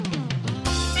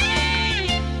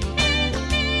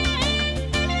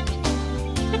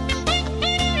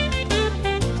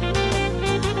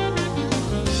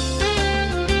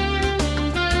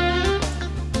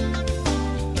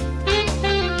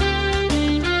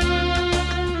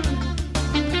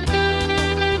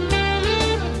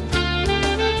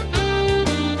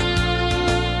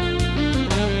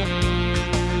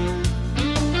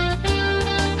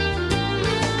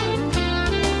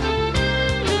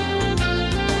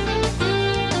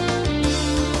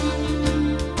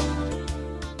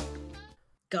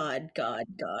God.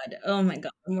 Oh my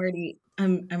God. I'm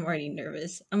already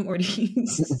nervous. I'm already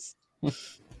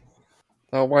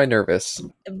Oh, why nervous?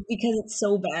 because it's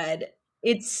so bad.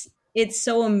 It's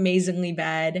so amazingly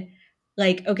bad.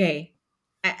 Like, okay,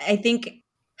 I think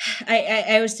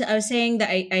I was saying that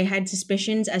I had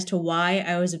suspicions as to why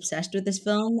I was obsessed with this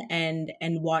film and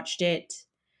watched it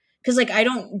because like I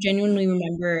don't genuinely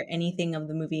remember anything of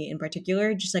the movie in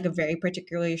particular, just like a very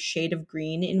particular shade of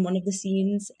green in one of the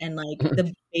scenes and like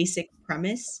the basic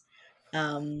premise.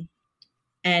 Um,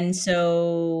 and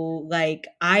so like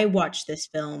I watched this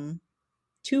film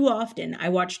too often. I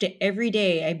watched it every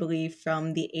day, I believe,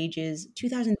 from the ages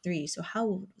 2003. So how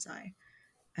old was I?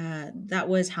 That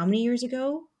was how many years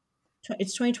ago?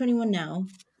 It's 2021 now.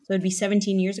 So it'd be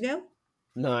 17 years ago.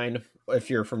 9 if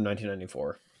you're from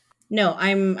 1994. No,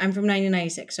 I'm from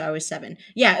 1996, so I was 7.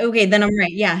 Yeah, okay, then I'm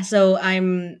right. Yeah, so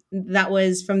I'm that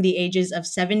was from the ages of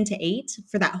 7 to 8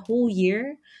 for that whole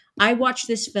year. I watched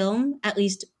this film at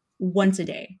least once a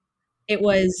day. It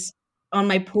was on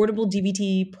my portable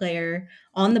DVD player,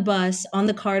 on the bus, on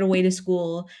the car to way to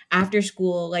school, after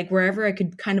school, like wherever I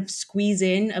could kind of squeeze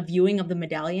in a viewing of the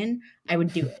Medallion, I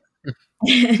would do it.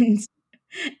 And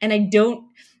and I don't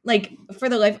like for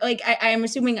the life like I'm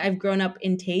assuming I've grown up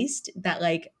in taste that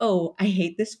like, oh, I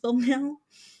hate this film now.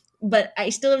 But I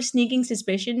still have sneaking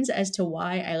suspicions as to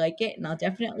why I like it, and I'll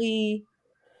definitely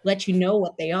let you know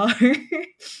what they are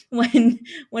when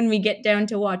when we get down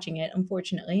to watching it,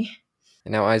 unfortunately.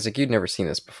 Now, Isaac, you'd never seen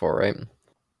this before, right?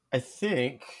 I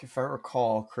think, if I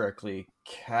recall correctly,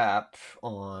 Cap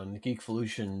on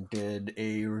Geekvolution did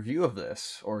a review of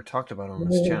this or talked about it on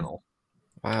his Oh, channel.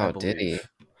 I Wow, did he? believe.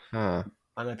 Huh.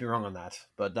 I might be wrong on that,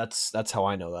 but that's how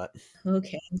I know that.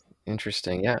 okay.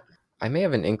 Interesting. Yeah. I may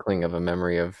have an inkling of a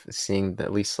memory of seeing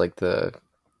at least like the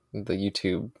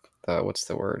YouTube, what's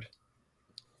the word?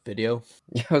 Video?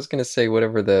 Yeah, I was gonna say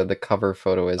whatever the cover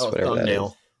photo is, Oh, whatever that is.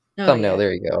 thumbnail. Oh Thumbnail, yeah.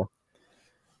 there you go.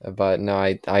 But no,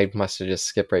 I must have just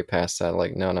skipped right past that.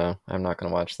 Like, no, I'm not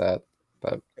gonna watch that.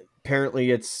 But Apparently,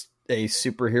 it's a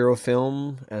superhero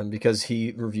film, and because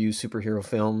he reviews superhero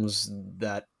films,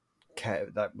 that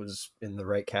was in the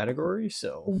right category.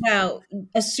 So, Wow,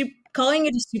 calling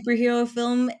it a superhero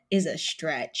film is a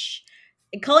stretch.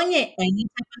 Calling it any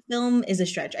type of film is a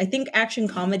stretch. I think action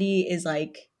comedy is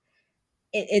like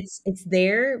it's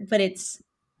there, but it's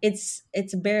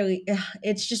barely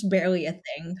it's just barely a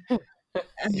thing.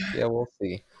 yeah, we'll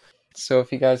see. So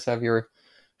if you guys have your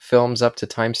films up to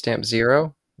timestamp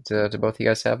 0, do both of you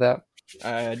guys have that?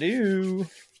 I do.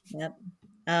 Yep.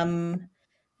 Um,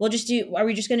 we'll just do. Are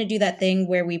we just going to do that thing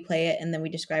where we play it and then we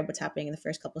describe what's happening in the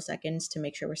first couple seconds to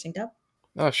make sure we're synced up?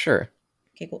 Oh, sure.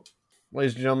 Okay, cool.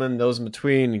 Ladies and gentlemen, those in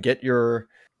between, get your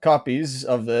copies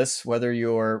of this, whether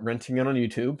you're renting it on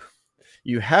YouTube.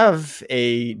 You have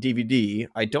a DVD.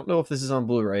 I don't know if this is on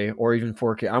Blu-ray or even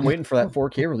 4K. I'm waiting for that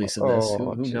 4K release of this.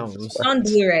 Oh, Who Jesus knows? It's on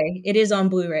Blu-ray. It is on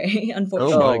Blu-ray. Oh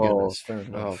Unfortunately. my Oh, goodness. Fair oh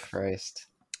enough. Christ.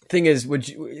 Thing is,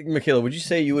 Michaela, would you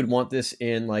say you would want this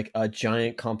in like a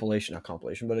giant compilation, not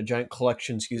compilation, but a giant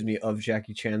collection, excuse me, of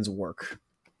Jackie Chan's work?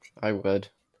 I would.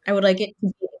 I would like it to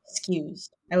be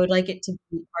excused. I would like it to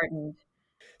be pardoned.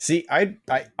 See, I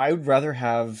would rather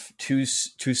have two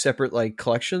separate like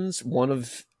collections, one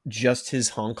of just his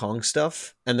Hong Kong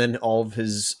stuff, and then all of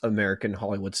his American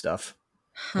Hollywood stuff.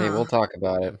 Hey, we'll Huh. talk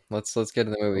about it. Let's get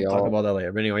to the movie. We'll talk about that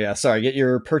later. But anyway, yeah, sorry, get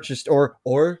your purchased or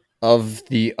of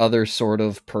the other sort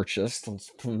of purchased. Let's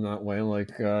put it that way. Like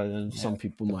some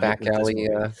people the might back with this alley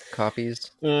movie.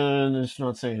 copies. And it's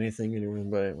not saying anything anyway,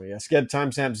 but anyway, yes, get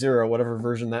timestamp 0, whatever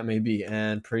version that may be,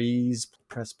 and please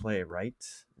press play right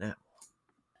now.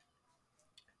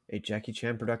 A Jackie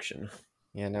Chan production.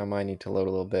 Yeah, now mine need to load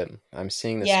a little bit. I'm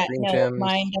seeing the Yeah, screen no, gems.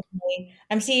 mine definitely.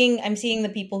 I'm seeing the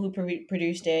people who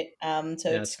produced it. So Yeah, it's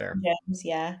that's fair. Gems,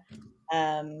 yeah.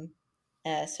 Um,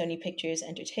 Sony Pictures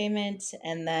Entertainment,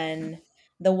 and then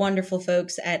the wonderful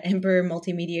folks at Emperor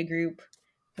Multimedia Group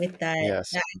with that.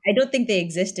 Yes. I don't think they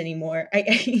exist anymore.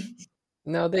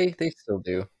 No, they still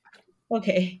do.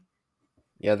 Okay.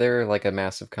 Yeah, they're like a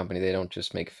massive company. They don't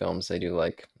just make films. They do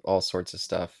like all sorts of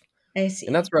stuff. I see.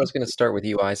 And that's where I was going to start with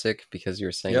you, Isaac, because you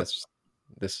were saying Yep.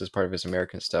 this is part of his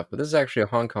American stuff, but this is actually a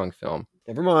Hong Kong film.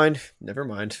 Never mind.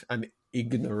 I'm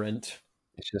ignorant.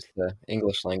 It's just the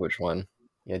English language one.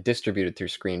 Yeah, distributed through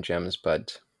Screen Gems,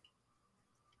 but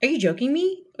Are you joking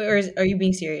me, or are you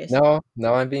being serious? no,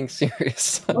 I'm being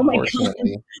serious. Oh my God.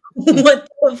 Unfortunately, What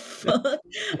the fuck?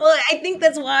 Well, I think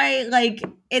that's why, like,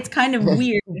 it's kind of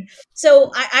weird.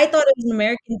 So I thought it was an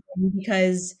American thing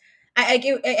because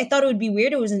I thought it would be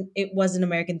weird. It was an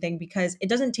American thing because it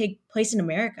doesn't take place in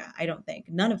America. I don't think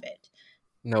none of it.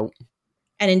 nope.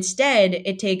 And instead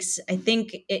it takes, I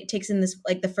think it takes in this,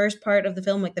 like the first part of the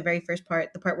film, like the very first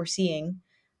part, the part we're seeing,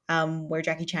 where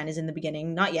Jackie Chan is in the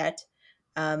beginning, not yet,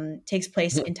 takes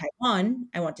place in Taiwan,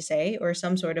 I want to say, or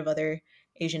some sort of other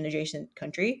Asian adjacent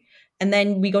country. And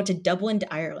then we go to Dublin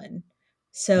to Ireland. Yeah.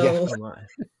 So Oh my.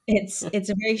 it's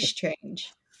very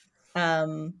strange.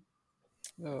 Um,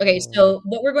 okay, Oh. so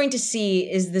what we're going to see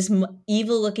is this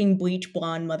evil looking bleach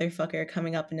blonde motherfucker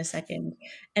coming up in a second.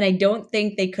 And I don't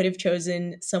think they could have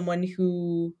chosen someone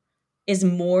who is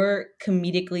more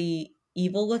comedically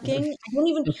evil looking. I don't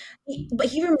even, but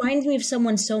he reminds me of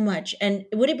someone so much. And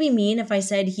would it be mean if I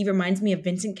said he reminds me of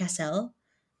Vincent Cassel?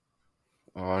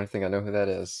 Oh, I don't think I know who that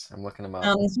is. I'm looking him up.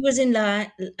 He was in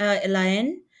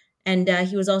Lion, and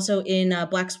he was also in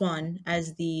Black Swan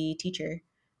as the teacher.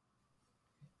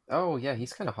 Oh yeah,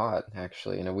 he's kind of hot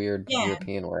actually in a weird Yeah.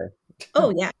 European way.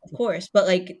 Oh yeah, of course. But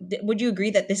like, would you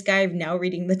agree that this guy now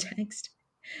reading the text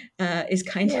is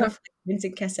kind of Yeah. like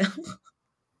Vincent Cassel?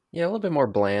 Yeah, a little bit more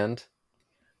bland.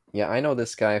 Yeah, I know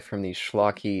this guy from the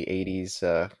schlocky 80s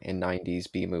and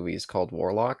 90s B movies called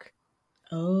Warlock.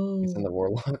 He's in Oh the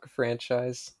Warlock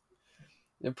franchise.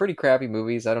 They're pretty crappy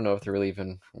movies. I don't know if they're really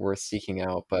even worth seeking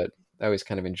out, but I always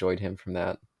kind of enjoyed him from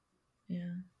that.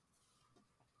 yeah.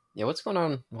 Yeah, what's going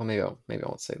on? Well, maybe I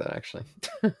won't say that actually.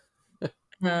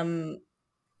 Um,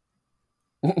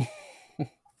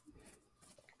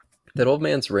 That old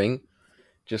man's ring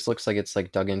just looks like it's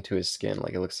like dug into his skin,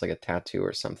 like it looks like a tattoo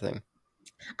or something.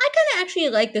 I kind of actually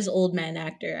like this old man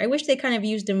actor. I wish they kind of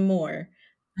used him more.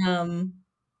 Um,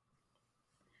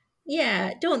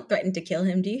 yeah, don't threaten to kill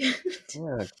him, do you?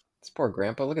 Yeah, this poor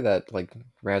grandpa. Look at that like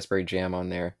raspberry jam on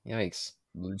there. Yikes.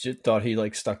 Legit thought he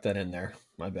like stuck that in there.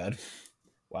 My bad.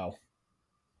 Wow.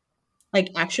 Like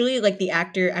actually, like the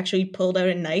actor actually pulled out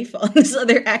a knife on this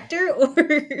other actor, or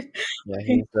Yeah,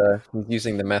 he's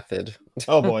using the method.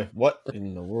 Oh boy, what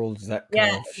in the world is that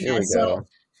kind yeah, of Here yeah. we shit? So go.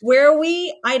 where are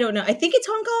we? I don't know. I think it's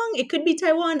Hong Kong. It could be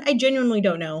Taiwan. I genuinely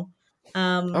don't know.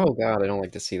 Oh God, I don't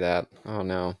like to see that. Oh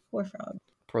no, Poor frog.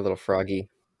 poor little froggy.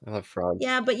 I love frogs.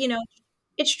 Yeah, but you know,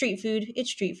 it's street food. It's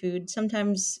street food.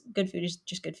 Sometimes good food is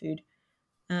just good food.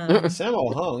 Um,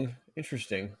 Sammo Hung,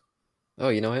 interesting. Oh,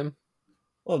 you know him?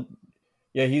 Well,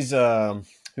 yeah, he's I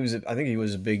think he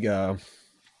was a big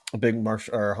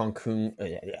martial or Hong Kong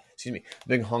excuse me,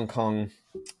 big Hong Kong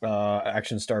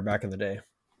action star back in the day.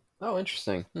 Oh,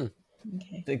 interesting.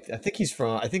 okay. I think he's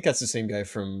from I think that's the same guy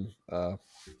from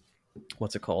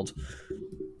what's it called?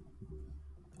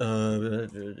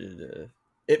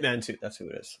 Ip Man 2, that's who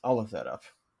it is. I'll look that up.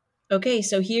 Okay,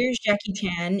 so here's Jackie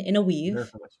Chan in a weave.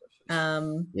 Verify my sources.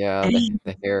 Yeah, And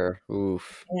the hair.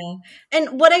 Oof. yeah.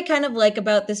 And what I kind of like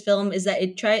about this film is that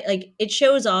it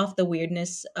shows off the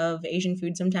weirdness of Asian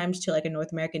food sometimes to like a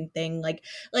North American thing.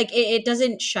 It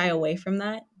doesn't shy away from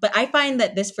that. But I find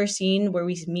that this first scene where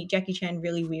we meet Jackie Chan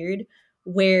really weird,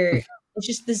 where it's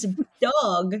just this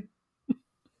dog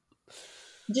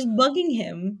just bugging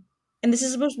him. And this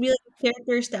is supposed to be like a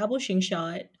character establishing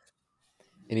shot.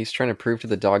 And he's trying to prove to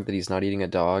the dog that he's not eating a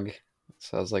dog.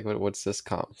 So I was like, what's this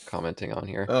commenting on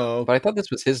here? Oh, But I thought this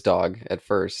was his dog at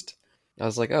first. I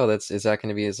was like, oh, is that going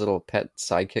to be his little pet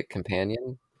sidekick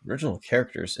companion? original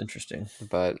characters, interesting.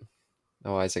 But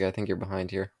oh, Isaac, I think you're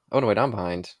behind here. Oh no, wait, I'm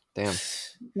behind. Damn.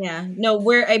 Yeah. No,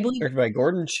 we're Directed by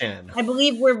Gordon Chan. I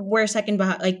believe we're a second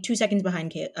behind, like 2 seconds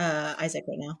behind Isaac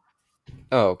right now.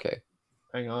 Oh, okay.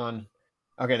 Hang on.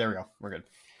 Okay, there we go. We're good.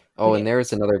 Oh, Okay. and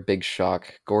there's another big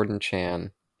shock. Gordon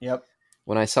Chan. Yep.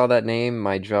 When I saw that name,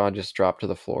 my jaw just dropped to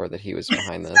the floor that he was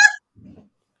behind this.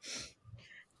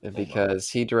 Because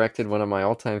he directed one of my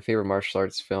all-time favorite martial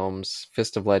arts films,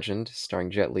 Fist of Legend,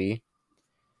 starring Jet Li.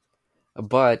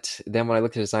 But then when I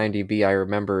looked at his IMDb, I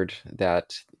remembered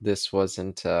that this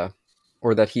wasn't,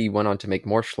 or that he went on to make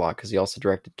more schlock because he also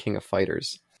directed King of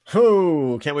Fighters.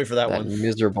 Oh, can't wait for that one.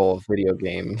 Miserable video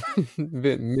game,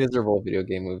 miserable video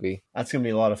game movie. That's gonna be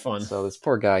a lot of fun. So this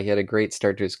poor guy, he had a great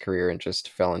start to his career and just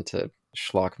fell into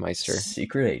Schlockmeister.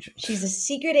 Secret agent. She's a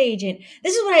secret agent.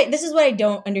 This is what I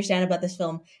don't understand about this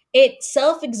film. It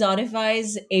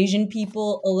self-exotifies Asian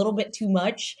people a little bit too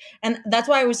much, and that's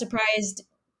why I was surprised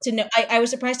to know. I was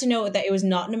surprised to know that it was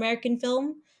not an American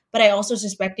film, but I also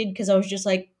suspected because I was just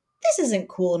like, this isn't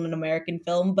cool in an American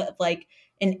film. But if like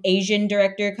an Asian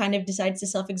director kind of decides to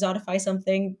self-exotify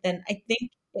something, then I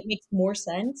think it makes more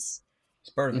sense.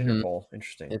 It's part of Mhm. Interpol.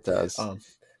 Interesting. It does.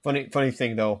 Funny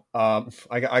thing though.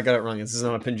 I got it wrong. This is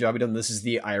not a Punjabi dub. This is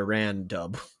the Iran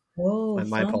dub. Oh,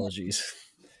 My fun. apologies.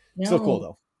 No. Still cool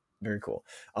though. Very cool.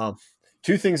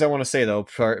 Two things I want to say though.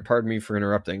 Pardon me for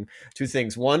interrupting. Two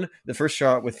things. One, the first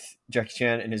shot with Jackie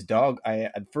Chan and his dog. I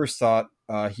at first thought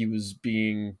he was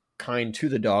being kind to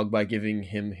the dog by giving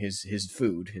him his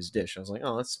food, his dish. I was like,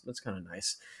 oh, that's kind of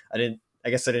nice. I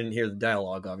guess I didn't hear the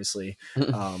dialogue, obviously.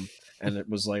 And it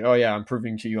was like, oh yeah, I'm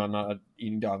proving to you I'm not an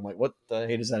eating dog. I'm like, what the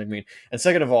hey does that even mean? And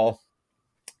second of all,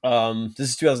 this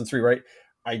is 2003, right?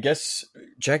 I guess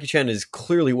Jackie Chan is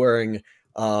clearly wearing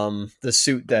the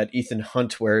suit that Ethan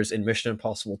Hunt wears in Mission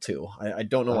Impossible 2. I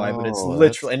don't know why, but it's Oh,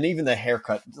 literally, and even the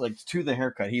haircut, like to the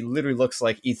haircut, he literally looks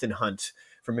like Ethan Hunt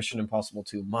from Mission Impossible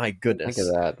 2. My look at goodness,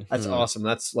 that. that's awesome.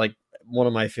 That's like one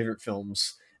of my favorite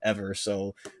films ever.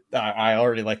 So I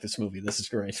already like this movie. This is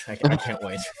great. I can't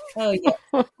wait. Oh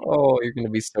yeah. Oh, you're gonna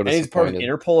be so And he's part of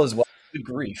disappointed. Interpol as well. Good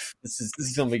grief! This is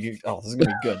gonna be this is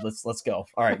gonna be good. Let's go.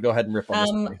 All right, go ahead and rip on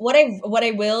this movie. What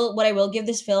I will give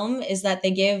this film is that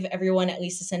they give everyone at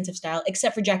least a sense of style,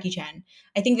 except for Jackie Chan.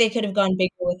 I think they could have gone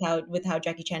bigger with how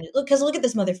Jackie Chan is. Look at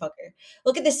this motherfucker.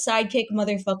 Look at this sidekick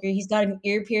motherfucker. He's got an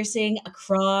ear piercing, a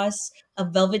cross, a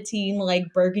velveteen like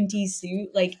burgundy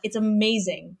suit. Like it's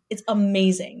amazing. It's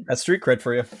amazing. That's street cred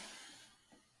for you.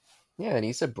 Yeah, and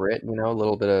he's a Brit, a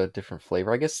little bit of different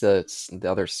flavor. I guess the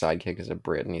other sidekick is a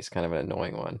Brit, and he's kind of an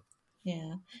annoying one.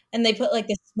 Yeah. And they put like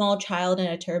this small child in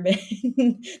a turban.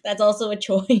 That's also a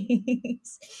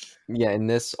choice. Yeah, and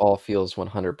this all feels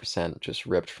 100% just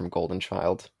ripped from Golden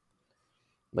Child.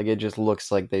 Like, it just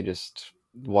looks like they just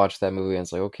watched that movie and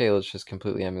it's like, okay, let's just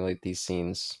completely emulate these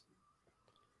scenes.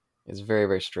 It's very,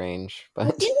 very strange, I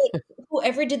but feel like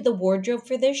whoever did the wardrobe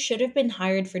for this should have been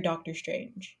hired for Doctor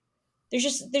Strange. There's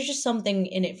just something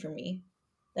in it for me.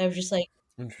 I was just like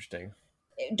Interesting.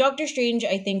 Doctor Strange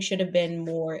I think should have been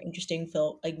more interesting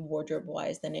film like wardrobe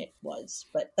wise than it was.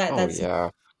 But oh that's yeah,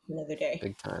 another day.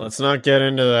 big time. Let's not get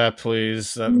into that,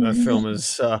 please. That film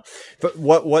is. But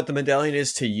what the Medallion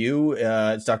is to you,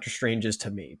 it's Doctor Strange is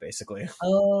to me, basically.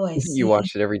 Oh, I see. You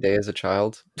watched it every day as a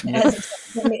child? As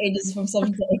from the ages from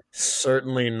 7 to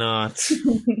Certainly not.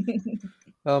 8.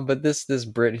 But this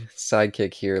Brit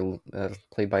sidekick here,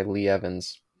 played by Lee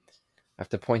Evans, I have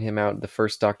to point him out. The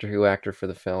first Doctor Who actor for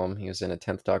the film. He was in a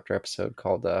 10th Doctor episode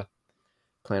called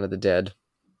Planet of the Dead.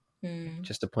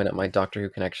 Just to point out my Doctor Who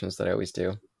connections that I always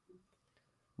do.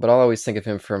 But I'll always think of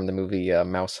him from the movie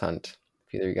Mouse Hunt.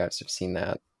 If either of you guys have seen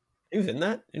that. He was in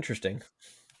that? Interesting.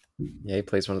 Yeah, he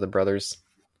plays one of the brothers.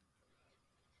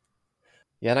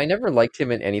 Yeah, and I never liked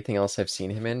him in anything else I've seen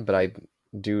him in, but I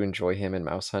do enjoy him in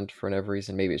Mouse Hunt for whatever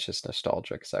reason. Maybe it's just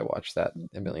nostalgia because I watched that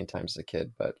a million times as a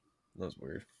kid, but That was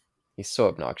weird. he's so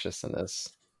obnoxious in this.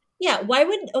 Yeah,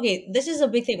 this is a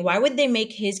big thing. Why would they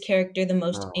make his character the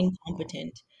most Oh.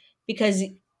 incompetent? Because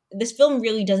this film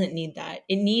really doesn't need that.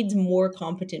 It needs more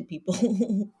competent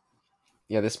people.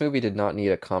 Yeah, this movie did not need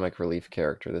a comic relief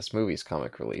character. This movie's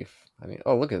comic relief. I mean,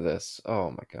 oh, look at this.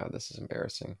 Oh my god, this is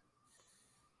embarrassing.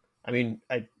 I mean,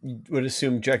 I would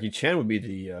assume Jackie Chan would be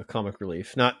the comic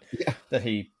relief. Not Yeah. that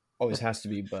he always has to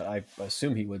be, but I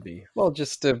assume he would be. Well,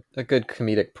 just a good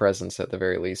comedic presence at the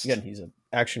very least. Again, he's an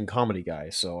action comedy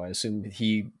guy, so I assume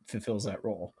he fulfills that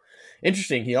role.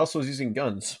 Interesting. He also is using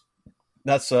guns.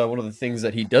 That's one of the things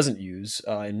that he doesn't use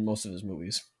in most of his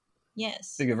movies.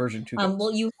 Yes. Big aversion to guns.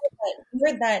 Well, you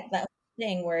heard that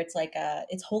thing where it's like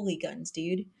it's holy guns,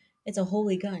 dude. It's a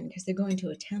holy gun because they're going to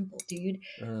a temple, dude.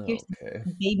 Here's Okay.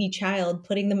 the baby child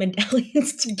putting the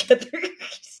medallions together.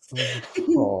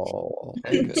 Oh, my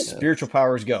And goodness. spiritual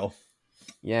powers go.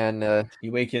 Yeah, and He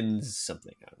awakens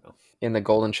something. I don't know. in the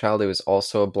Golden Child, it was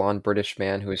also a blonde British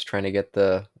man who was trying to get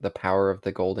the power of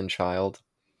the Golden Child.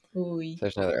 Ooh. So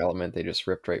there's another element they just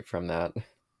ripped right from that.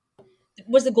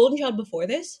 Was the Golden Child before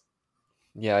this?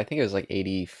 Yeah, I think it was like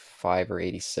 85 or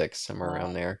 86, somewhere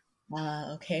around there.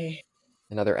 Okay.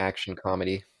 Another action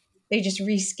comedy. They just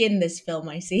reskinned this film,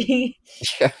 I see.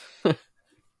 Yeah,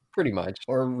 pretty much.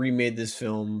 Or remade this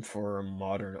film for a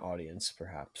modern audience,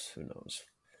 perhaps. Who knows?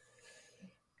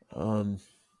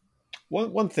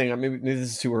 One thing, maybe this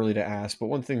is too early to ask, but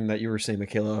one thing that you were saying,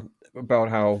 Michaela, about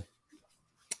how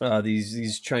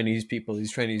these Chinese people,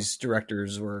 these Chinese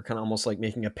directors were kind of almost like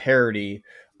making a parody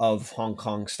of Hong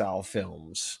Kong style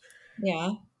films.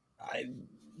 Yeah.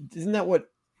 Isn't that what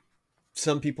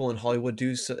some people in Hollywood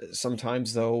do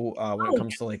sometimes, though, when it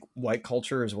comes to like white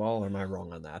culture as well? Or am I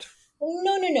wrong on that?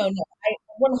 No. I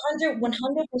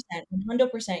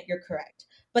 100%, you're correct.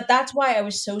 But that's why I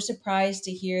was so surprised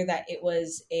to hear that it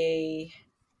was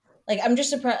I'm just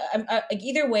surprised. Like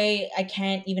either way, I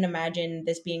can't even imagine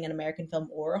this being an American film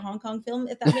or a Hong Kong film,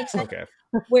 if that makes sense. Okay.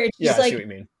 Where it's Yeah, just I like see what you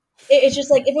mean. it's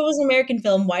just like if it was an American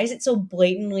film, why is it so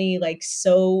blatantly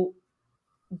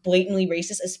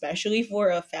racist, especially for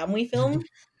a family film?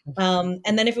 And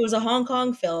then if it was a Hong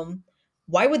Kong film,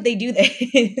 Why would they do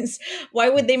this? Why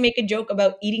would they make a joke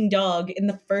about eating dog in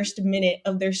the first minute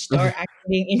of their star actually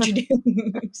being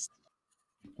introduced?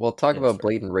 Well, talk It's about fair.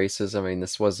 blatant racism. I mean,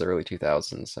 this was the early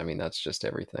 2000s. I mean, that's just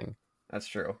everything. That's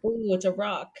true. Ooh, it's a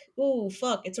rock. Ooh,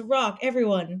 fuck, it's a rock.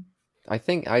 Everyone. I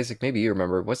think, Isaac, maybe you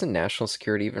remember, wasn't National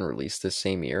Security even released this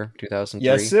same year, Yes,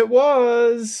 2003? it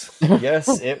was.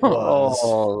 Yes, it was.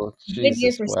 Oh, Good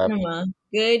year Jesus for wept. cinema.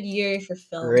 Good year for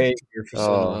film. Great year for Oh,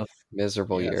 cinema.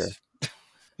 miserable year. Yes.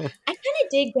 I kind of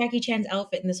dig Jackie Chan's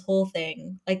outfit in this whole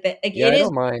thing. Like that, like Yeah, it I is.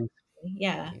 don't mind.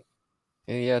 Yeah.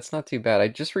 Yeah, it's not too bad. I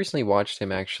just recently watched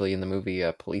him actually in the movie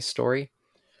Police Story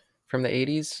from the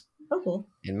 80s. Oh, cool.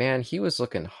 And man, he was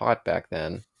looking hot back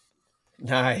then.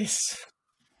 Nice.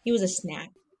 He was a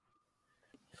snack.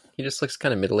 He just looks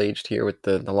kind of middle-aged here with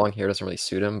the long hair doesn't really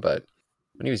suit him, but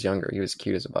when he was younger, he was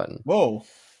cute as a button. Whoa.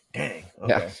 Dang.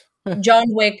 Yeah. Okay. John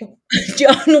Wick,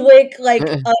 John Wick, like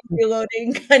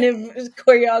reloading kind of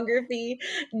choreography.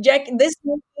 Jack, this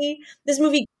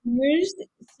movie cruised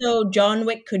so John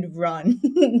Wick could run.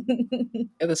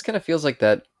 Yeah, this kind of feels like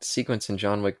that sequence in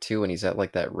John Wick 2 when he's at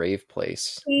like that rave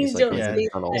place. He's Please like don't going Yeah, through the say in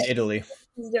that. tunnels. Italy.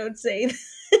 Please don't say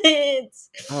that.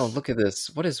 Oh, look at this.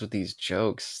 What is with these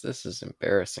jokes? This is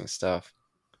embarrassing stuff.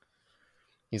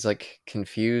 He's like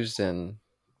confused and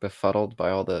befuddled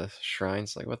by all the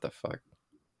shrines. Like, what the fuck?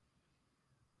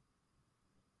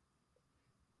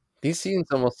 These scenes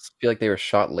almost feel like they were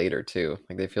shot later too.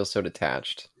 Like they feel so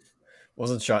detached.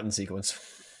 Wasn't shot in sequence.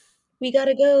 We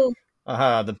gotta go.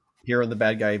 Aha, the hero and the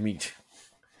bad guy meet.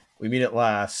 We meet at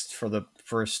last for the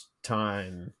first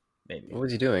time, maybe. What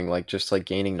was he doing? Like just like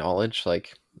gaining knowledge,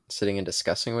 like sitting and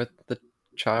discussing with the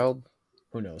child,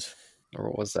 Who knows? or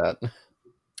what was that?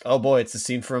 Oh boy, it's the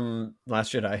scene from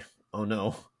Last Jedi. Oh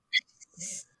no.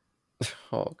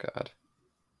 Oh god.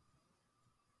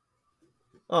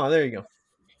 Oh, there you go.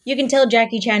 You can tell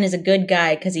Jackie Chan is a good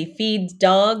guy because he feeds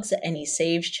dogs and he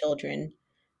saves children.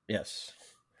 Yes.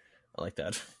 I like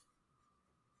that.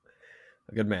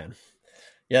 A good man.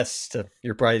 Yes, to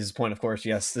your prize's point, of course.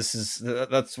 Yes,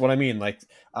 that's what I mean. Like,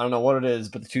 I don't know what it is,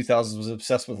 but the 2000s was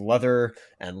obsessed with leather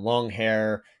and long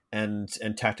hair and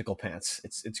tactical pants.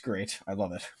 It's great. I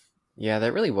love it. Yeah,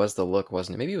 that really was the look,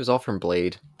 wasn't it? Maybe it was all from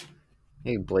Blade.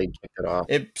 Maybe Blade kicked it off.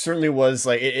 It certainly was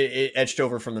like it etched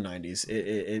over from the 90s.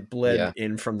 It bled Yeah.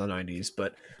 in from the 90s,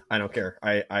 but I don't care.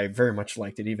 I very much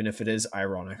liked it, even if it is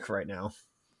ironic right now.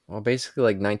 Well, basically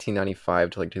like 1995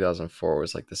 to like 2004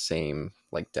 was like the same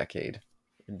like decade.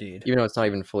 Indeed. Even though it's not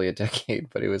even fully a decade,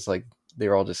 but it was like they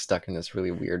were all just stuck in this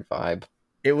really weird vibe.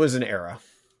 It was an era.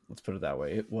 Let's put it that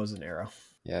way. It was an era.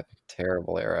 Yeah,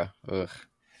 terrible era. Ugh.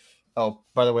 Oh,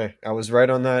 by the way, I was right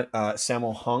on that.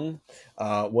 Sammo Hung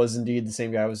was indeed the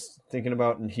same guy I was thinking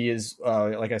about, and he is,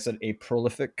 like I said, a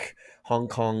prolific Hong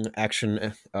Kong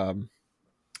action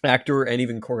actor and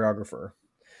even choreographer.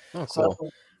 Oh, So,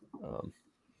 cool.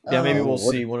 yeah, maybe Oh. we'll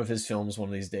What- see one of his films one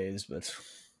of these days. But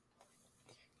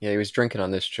Yeah, he was drinking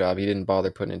on this job. He didn't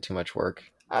bother putting in too much work.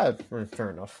 fair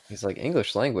enough. He's like,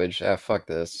 English language? Ah, fuck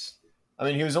this. I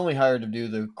mean, he was only hired to do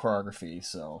the choreography,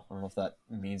 so I don't know if that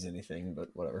means anything, but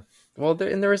whatever. Well,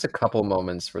 there is a couple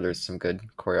moments where there's some good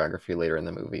choreography later in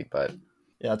the movie, but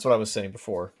Yeah, that's what I was saying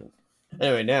before.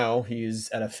 Anyway, now he's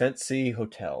at a fancy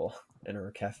hotel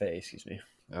or cafe, excuse me.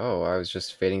 oh, I was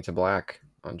just fading to black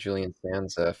on Julian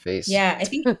Sand's face. Yeah, I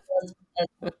think it was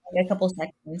like a couple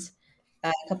seconds.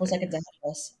 A couple seconds ahead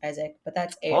of us, Isaac, but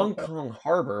that's Hong A-okay. Kong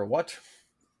Harbor, what?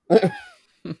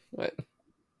 What?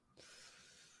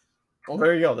 Well,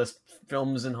 there you go. This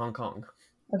film's in Hong Kong.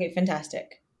 Okay,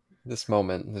 fantastic. This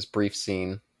moment, this brief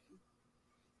scene.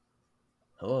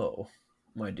 Hello,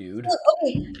 my dude.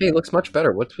 Okay, Hey, he looks much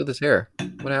better. What's with his hair?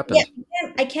 What happened?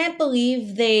 I can't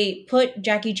believe they put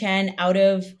Jackie Chan out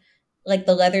of like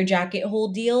the leather jacket whole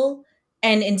deal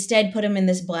and instead put him in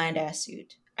this bland ass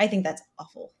suit. I think that's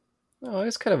awful. Oh,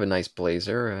 it's kind of a nice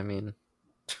blazer. I mean,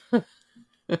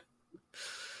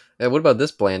 yeah, what about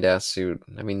this bland ass suit?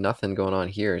 I mean, nothing going on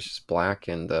here. It's just black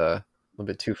and a little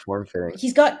bit too form fitting.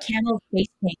 He's got camo face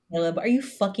paint, Caleb. Are you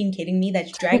fucking kidding me?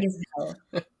 That's drag as hell.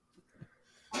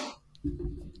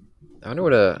 I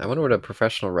wonder what a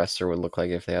professional wrestler would look like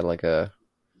if they had like the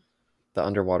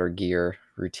underwater gear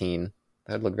routine.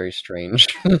 That'd look very strange.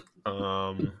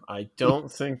 I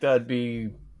don't think that'd be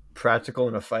practical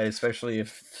in a fight, especially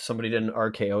if somebody did an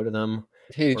RKO to them.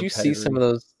 Hey, did Or you see some of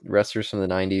pedigree. those wrestlers from the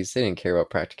 90s? They didn't care about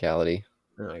practicality.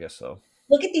 I guess so.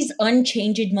 Look at these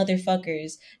unchanged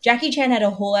motherfuckers. Jackie Chan had a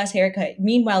whole ass haircut.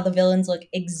 Meanwhile, the villains look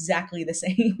exactly the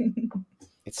same.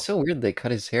 It's so weird they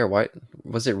cut his hair. Why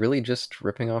was it really just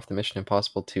ripping off the Mission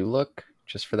Impossible 2 look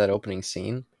just for that opening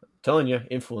scene? Telling you,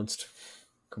 influenced.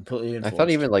 Completely influenced. I thought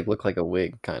it even like looked like a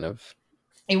wig, kind of.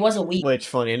 It was a week. Which,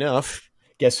 funny enough,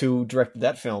 guess who directed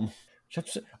that film?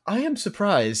 I am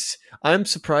surprised. I'm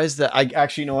surprised that I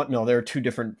actually, you know what? No, there are two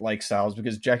different like styles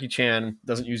because Jackie Chan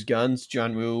doesn't use guns.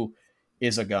 John Woo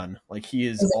is a gun. Like he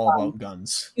is It's all a about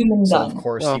guns. human So of gun.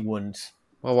 course he Well, wouldn't.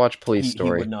 well, watch Police He would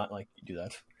Story. not like do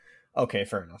that. Okay,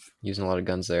 fair enough. Using a lot of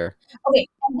guns there. Okay,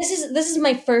 this is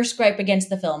my first gripe against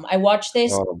the film. I watched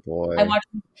this. Oh I boy. watched.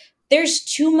 There's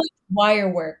too much wire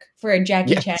work for a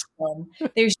Jackie Yes. Chan film.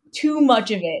 There's too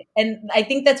much of it, and I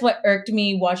think that's what irked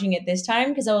me watching it this time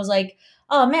because I was like,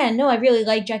 oh man, no, I really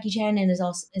like Jackie Chan and his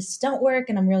stunt work,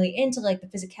 and I'm really into like the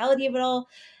physicality of it all.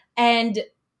 And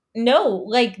no,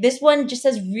 like this one just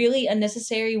has really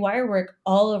unnecessary wire work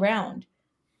all around.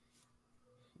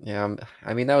 Yeah,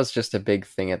 I mean that was just a big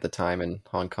thing at the time in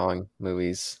Hong Kong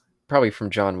movies. Probably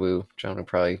from John Woo. John Woo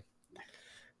probably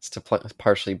is to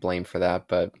partially blamed for that,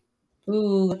 but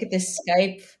Ooh, look at this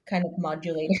Skype kind of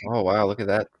modulator. oh wow, look at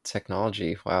that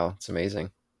technology. Wow, it's amazing.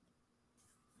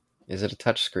 Is it a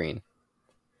touch screen?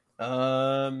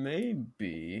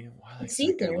 Maybe. Why It's does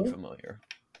that guy look see-through. familiar?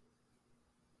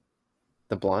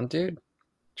 The blonde dude?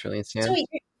 Trillion So Sand?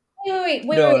 wait.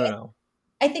 No.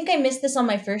 I think I missed this on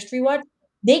my first rewatch.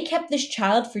 They kept this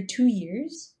child for 2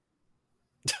 years.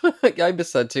 I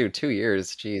missed that too. 2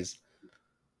 years. Jeez.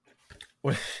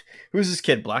 What, who's this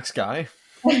kid? Black Sky?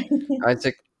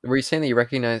 Isaac, were you saying that you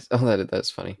recognize? Oh,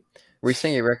 that's funny. Were you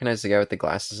saying you recognize the guy with the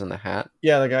glasses and the hat?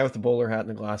 Yeah, the guy with the bowler hat and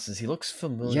the glasses. He looks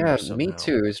familiar Yeah, somehow. me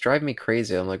too. It was driving me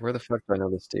crazy. I'm like, where the fuck do I know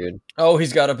this dude? Oh,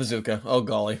 he's got a bazooka. Oh,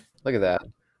 golly. Look at that.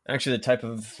 Actually, the type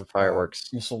of Some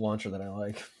fireworks. missile launcher that I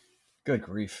like. Good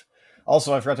grief.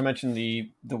 Also, I forgot to mention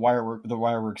the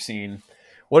wirework scene.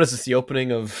 What is this? The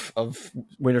opening of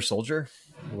Winter Soldier?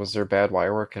 Was there bad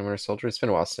wire work in Winter Soldier? It's been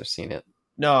a while since I've seen it.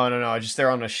 No. Just they're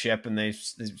on a ship and it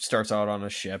starts out on a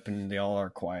ship and they all are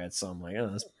quiet. So I'm like, oh,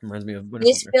 this reminds me of Winter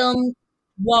This Soldier. film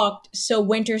walked so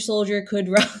Winter Soldier could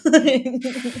run.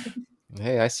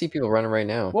 Hey, I see people running right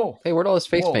now. Whoa. Hey, where'd all his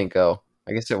face Whoa. paint go?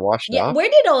 I guess it washed Yeah, off. where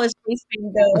did all his face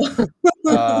paint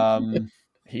go?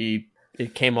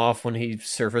 It came off when he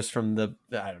surfaced from the.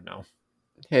 I don't know.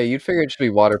 Hey, you'd figure it should be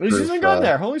At waterproof. least he's a gun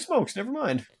there. Holy smokes! Never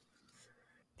mind.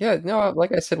 Yeah, no,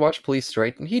 like I said, watch Police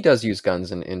Story. He does use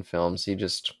guns in films. He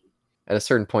just, at a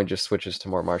certain point, just switches to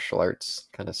more martial arts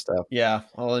kind of stuff. Yeah.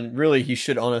 Well, and really, he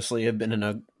should honestly have been in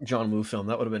a John Woo film.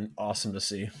 That would have been awesome to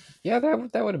see. Yeah, that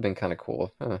would have been kind of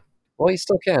cool. Huh. Well, he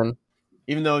still can.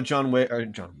 Even though John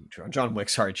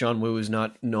Woo is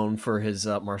not known for his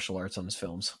martial arts on his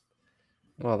films.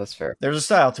 Well, that's fair. There's a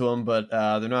style to them, but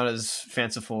they're not as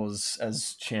fanciful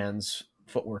as Chan's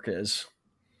footwork is.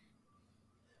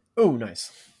 Oh,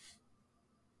 nice.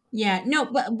 Yeah, no,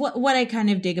 but what I kind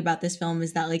of dig about this film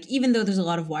is that, like, even though there's a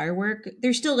lot of wire work,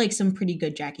 there's still, like, some pretty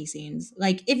good Jackie scenes.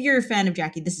 Like, if you're a fan of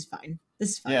Jackie, this is fine.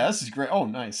 This is fine. Yeah, this is great. Oh,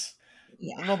 nice. I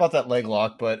don't know Yeah. about that leg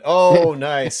lock, but oh,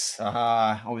 nice.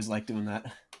 I always like doing that.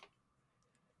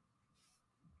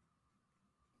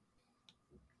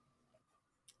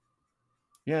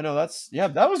 Yeah, no,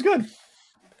 that was good.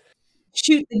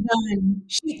 Shoot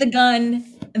the gun,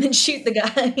 and then shoot the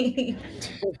guy.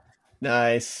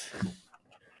 Nice.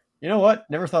 You know what?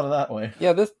 Never thought of that way.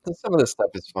 Yeah, some of this stuff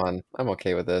is fun. I'm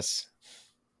okay with this.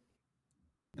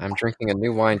 I'm drinking a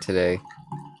new wine today.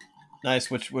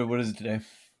 Nice. What is it today?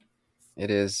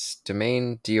 It is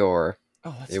Domaine Dior.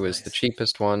 Oh, that's It was nice. the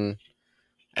cheapest one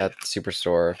at the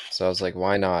Superstore, so I was like,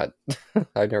 why not?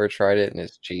 I've never tried it, and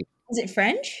it's cheap. Is it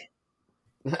French?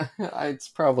 It's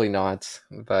probably not,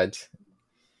 but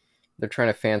they're trying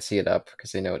to fancy it up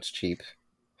because they know it's cheap.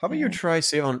 How about you try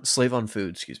Slave on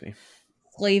Food? Excuse me.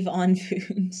 Slave on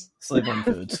foods. Slave on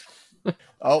Foods.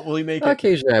 Oh, will you make it?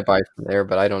 Occasionally I buy from there,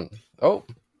 but I don't. Oh,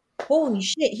 Holy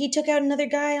shit! He took out another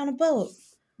guy on a boat.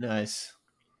 Nice.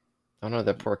 oh no,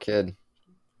 that poor kid.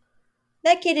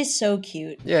 That kid is so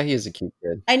cute. Yeah, he is a cute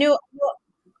kid. I know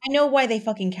why they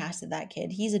fucking casted that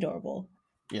kid. He's adorable.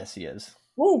 Yes, he is.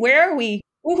 Ooh, where are we?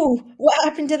 Ooh, what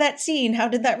happened to that scene? How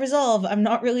did that resolve? I'm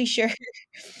not really sure.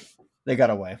 They got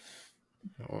away.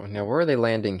 Oh, now where are they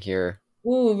landing here?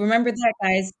 Ooh, remember that,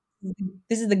 guys.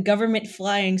 This is the government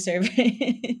flying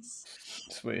service.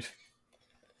 Sweet.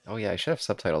 Oh yeah, I should have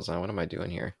subtitles on. What am I doing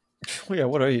here? Oh, yeah,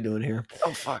 what are you doing here?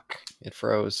 Oh fuck! It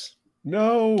froze.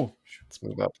 No. Let's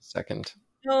move up a second.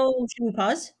 Oh, should we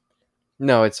pause?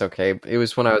 No, it's okay. It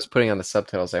was when I was putting on the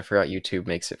subtitles. I forgot YouTube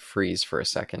makes it freeze for a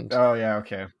second. Oh, yeah,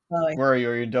 okay. Oh, Where are you?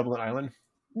 Are you in Dublin Island?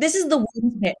 this is the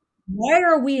one bit. Why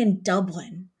are we in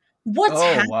Dublin? What's Oh,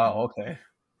 happening? wow, okay.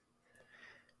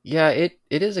 Yeah, it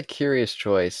is a curious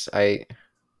choice.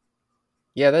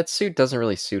 Yeah, that suit doesn't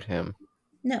really suit him.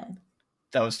 No.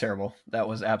 That was terrible. That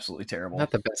was absolutely terrible.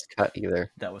 Not the best cut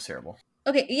either. That was terrible.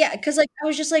 Okay, yeah, because like I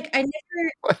was just like I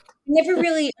never What? never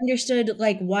really understood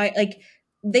like why like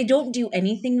they don't do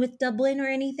anything with Dublin or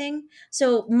anything.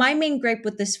 So my main gripe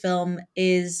with this film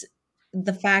is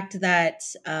the fact that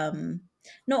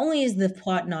not only is the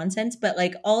plot nonsense, but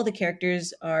like all the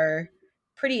characters are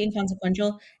pretty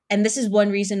inconsequential. And this is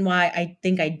one reason why I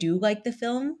think I do like the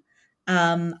film.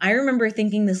 I remember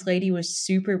thinking this lady was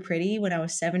super pretty when I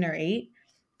was 7 or 8.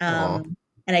 Aw.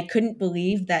 And I couldn't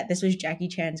believe that this was Jackie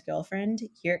Chan's girlfriend.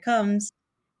 Here it comes.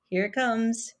 Here it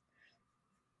comes.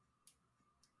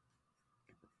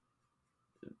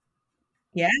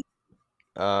 Yeah.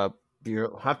 Uh,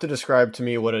 you'll have to describe to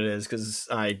me what it is because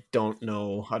I don't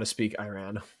know how to speak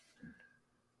Iran.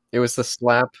 It was the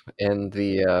slap and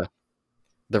the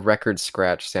record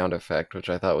scratch sound effect, which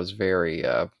I thought was very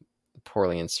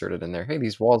poorly inserted in there. Hey,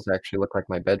 these walls actually look like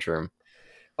my bedroom.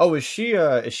 Oh, is she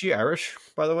Irish,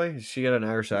 by the way? Is she got an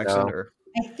Irish accent No. or?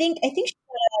 I think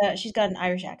she's got an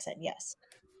Irish accent. Yes.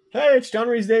 Hey, it's John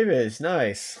Rhys Davis.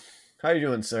 Nice. How you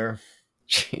doing, sir?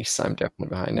 Jeez, I'm definitely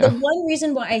behind The now. one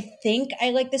reason why I think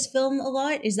I like this film a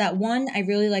lot is that one, I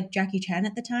really liked Jackie Chan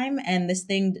at the time, and this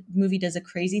movie does a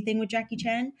crazy thing with Jackie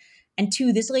Chan. And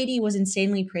two, this lady was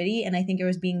insanely pretty, and I think I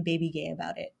was being baby gay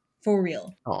about it. For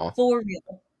real. Aw. For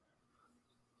real.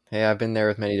 Hey, I've been there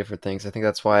with many different things. I think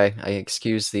that's why I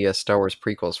excused the Star Wars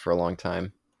prequels for a long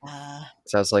time.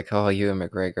 So I was like, oh, Ewan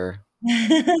McGregor.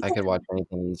 I could watch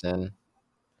anything he's in.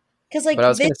 Because But like I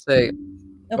was this. gonna say,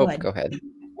 Oh, go oh, ahead. go ahead.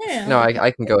 No, No, no,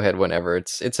 I can go ahead whenever.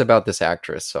 It's about this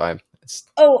actress, so I'm. It's,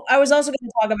 Oh, I was also going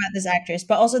to talk about this actress,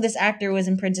 but also this actor was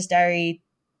in Princess Diaries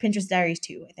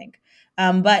too, I think.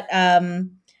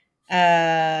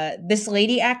 This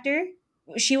lady actor,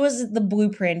 she was the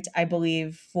blueprint, I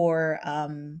believe, for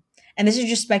and this is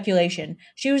just speculation.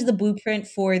 She was the blueprint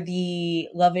for the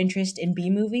love interest in B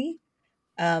movie.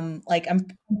 Like I'm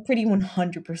pretty 100%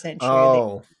 sure they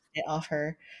Oh, did it off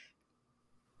her.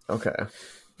 okay.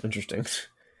 Interesting.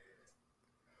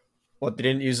 What they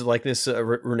didn't use it like this?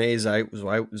 Renee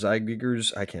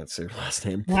Zellweger's. I can't say her last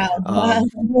name. Wow, wow, Um,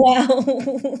 wow.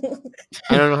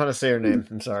 I don't know how to say her name.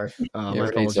 I'm sorry. yeah, My Renee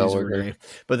apologies, Zellweger. Renee.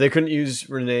 But they couldn't use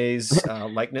Renee's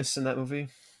likeness in that movie.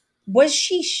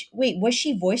 Wait, was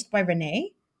she voiced by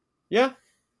Renee? Yeah,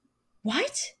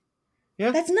 What? yeah.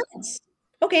 That's nuts.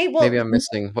 Okay, Maybe well, I'm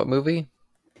missing what movie?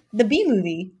 the B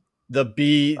movie The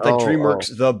bee, like Oh,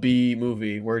 DreamWorks, the Bee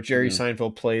movie, where Jerry mhm.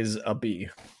 Seinfeld plays a bee,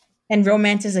 and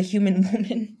romance is a human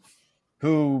woman.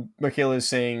 who Michaela is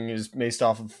saying is based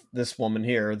off of this woman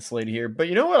here, this lady here. But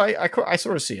you know what? I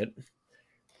sort of see it,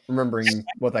 remembering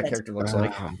what that That's character looks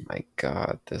like. Oh my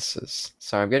god, this is.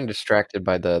 Sorry, I'm getting distracted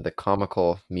by the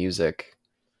comical music.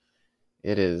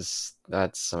 It is.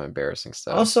 That's some embarrassing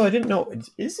stuff. Also, I didn't know,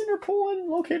 is Interpol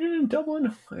located in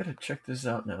Dublin? I gotta check this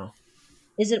out now.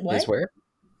 Is it Is what? where?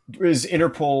 Is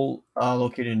Interpol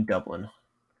located in Dublin?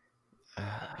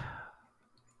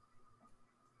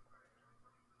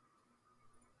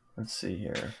 Let's see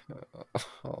here.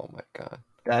 Oh my god.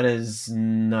 That is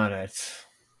not it.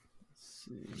 Let's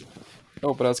see.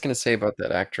 Oh, but I was gonna say about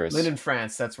that actress. Lynn in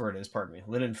France, that's where it is. Pardon me,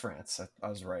 Lynn in France. I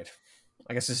was right.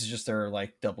 I guess this is just their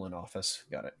like Dublin office.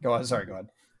 Got it. Go ahead. Sorry, go ahead.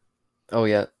 Oh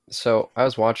yeah. So I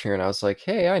was watching her and I was like,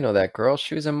 hey, I know that girl.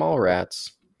 She was in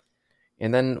Mallrats.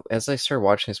 And then as I started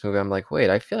watching this movie, I'm like, wait,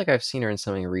 I feel like I've seen her in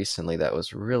something recently that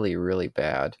was really, really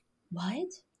bad. What?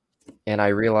 And I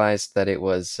realized that it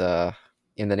was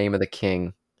In the Name of the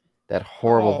King, that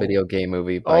horrible Oh, video game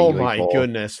movie by oh Uwe my Boll.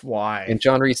 goodness! Why? And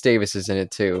John Rhys Davis is in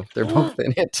it too. They're both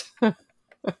in it.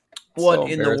 What So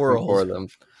in the embarrassing for world? them.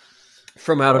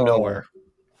 From out of Oh. nowhere.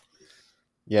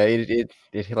 Yeah, it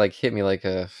like hit me like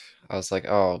a. I was like,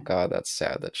 oh god, that's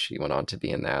sad that she went on to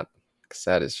be in that, because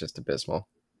that is just abysmal.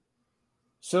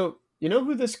 So you know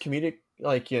who this comedic,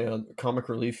 like comic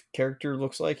relief character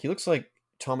looks like? He looks like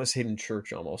Thomas Hayden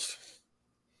Church almost.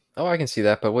 Oh, I can see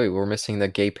that, but wait, we're missing the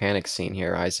gay panic scene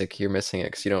here, Isaac. You're missing it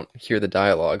because you don't hear the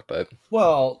dialogue, but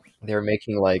Well, they're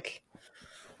making like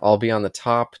I'll be on the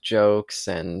top jokes,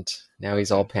 and now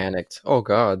he's all panicked. Oh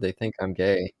god, they think I'm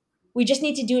gay. We just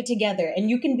need to do it together, and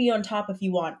you can be on top if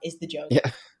you want. Is the joke?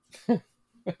 Yeah.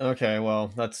 okay, well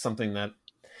that's something that.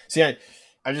 See, I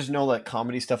just know that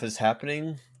comedy stuff is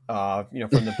happening. From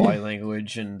the body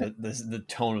language and the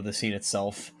tone of the scene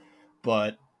itself.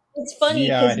 But It's funny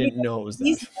yeah, I because didn't know it was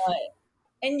he's that. not,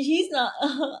 and he's not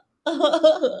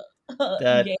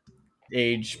That gay.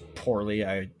 aged poorly,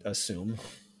 I assume.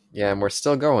 Yeah, and we're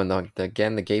still going though.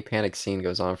 Again, the gay panic scene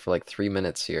goes on for like 3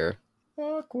 minutes here.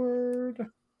 Awkward.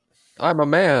 I'm a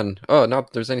man. Oh, not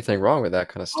that there's anything wrong with that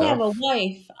kind of I have a stuff.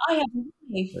 wife. I have a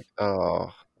wife. Like,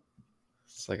 oh,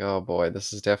 it's like, oh boy,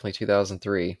 this is definitely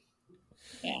 2003.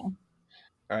 Yeah.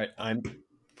 All right, I'm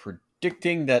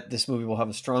predicting that this movie will have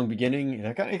a strong beginning.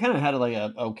 It kind of had like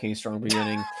a okay strong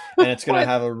beginning, and it's gonna What?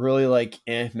 have a really like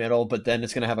middle, but then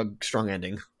it's gonna have a strong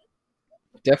ending.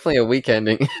 Definitely a weak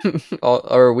ending.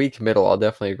 Or a weak middle. I'll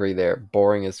definitely agree there.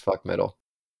 Boring as fuck middle.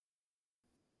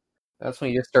 That's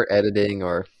when you just start editing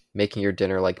or making your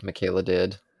dinner like Michaela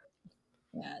did.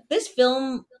 Yeah, this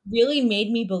film really made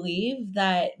me believe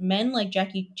that men like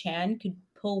Jackie Chan could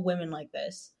pull women like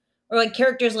this, or like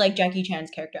characters like Jackie Chan's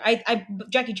character.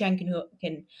 Jackie Chan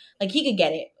can like he could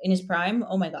get it in his prime.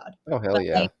 Oh my god! Oh hell But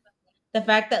yeah. like the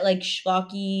fact that like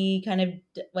schlocky kind of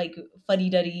like fuddy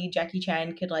duddy Jackie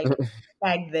Chan could like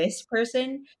bag this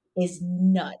person is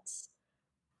nuts.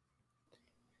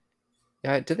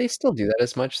 Yeah, do they still do that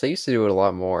as much? They used to do it a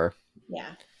lot more.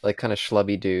 Yeah, Like kind of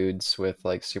schlubby dudes with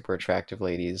like super attractive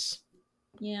ladies.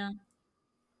 yeah.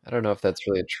 I don't know if that's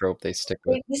really a trope they stick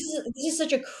with. Like, this is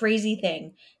such a crazy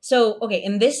thing. So, okay,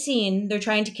 in this scene, they're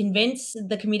trying to convince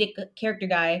the comedic character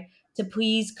guy to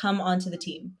please come onto the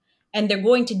team. And they're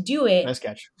going to do Nice it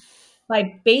catch.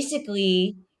 by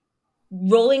basically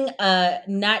rolling a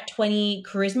nat 20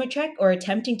 charisma check or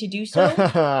attempting to do so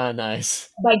Nice.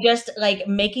 by just like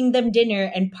making them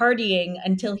dinner and partying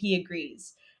until he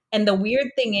agrees. And the weird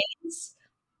thing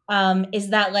is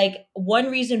that like one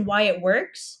reason why it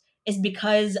works is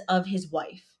because of his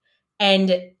wife.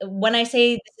 And when I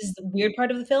say this is the weird part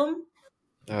of the film,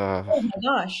 Uh, oh my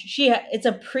gosh, it's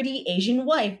a pretty Asian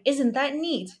wife. Isn't that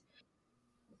neat?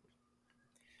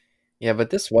 yeah, but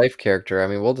this wife character, I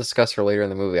mean, we'll discuss her later in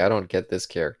the movie. I don't get this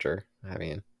character. I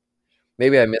mean,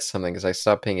 maybe I missed something because I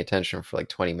stopped paying attention for like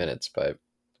 20 minutes, but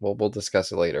we'll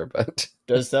discuss it later. But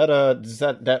Does that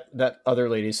other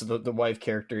lady, so the wife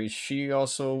character, does she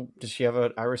have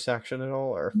an Irish accent at all,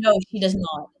 or No, she does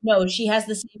not. No, she has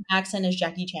the same accent as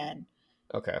Jackie Chan.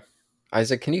 okay?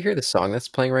 Isaac, can you hear the song that's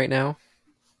playing right now?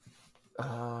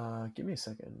 Give me a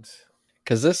second.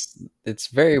 Because it's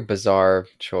very bizarre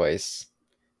choice.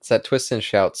 It's that Twist and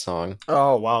Shout song.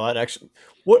 Oh wow, that actually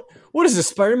what is this,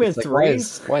 Spider-Man It's like why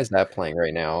 3? is that playing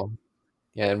right now?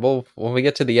 Yeah, and when we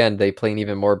get to the end, they play an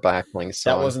even more baffling That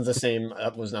song. wasn't the same.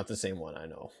 That was not the same one. I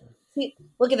know. See,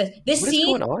 look at this. What is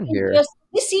going on here?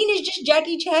 This scene is just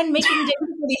Jackie Chan making dinner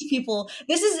for these people.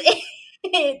 This is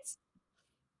it.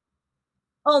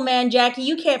 Oh man, Jackie,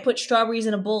 you can't put strawberries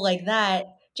in a bowl like that.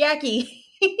 Jackie.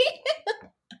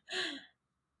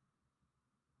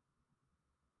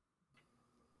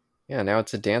 Yeah, now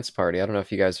it's a dance party. I don't know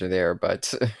if you guys are there,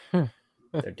 but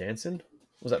They're dancing.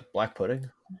 Was that black pudding?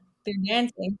 They're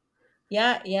dancing.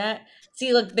 Yeah, yeah.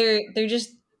 See, look, they're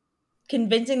just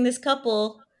convincing this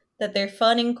couple that they're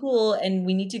fun and cool, and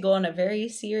we need to go on a very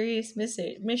serious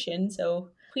mission. So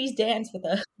please dance with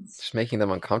us. just making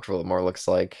them uncomfortable. More looks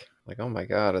like oh my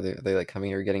god, are they like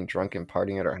coming here getting drunk and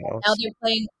partying at our Now house? they're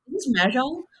playing. Is this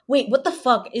mahjong? Wait, what the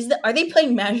fuck is that? Are they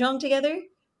playing mahjong together?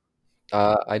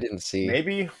 I didn't see.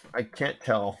 Maybe, I can't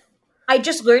tell. I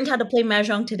just learned how to play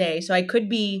mahjong today, so I could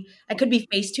be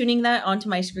face tuning that onto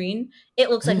my screen. It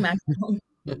looks like mahjong.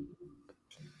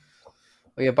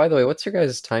 Oh yeah, by the way, what's your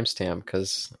guys' timestamp?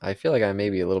 Because I feel like I may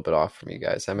be a little bit off from you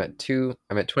guys. I'm at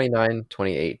 29,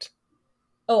 28.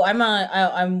 Oh,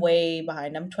 I'm way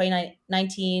behind. I'm 29,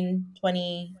 19,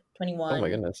 20, Oh my 21.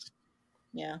 goodness.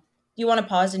 Yeah. Do you want to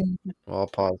pause and Well, I'll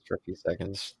pause for a few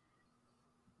seconds.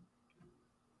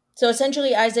 so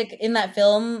essentially Isaac in that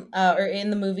film or in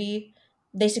the movie,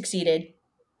 they succeeded.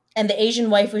 And the Asian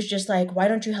wife was just like, "Why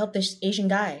don't you help this Asian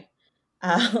guy?"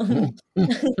 And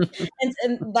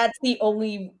that's the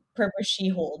only purpose she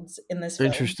holds in this film.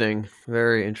 Interesting.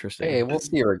 Very Hey, interesting. we'll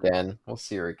see her again. We'll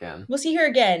see her again. We'll see her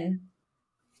again.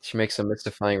 She makes a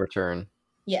mystifying return.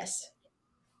 Yes.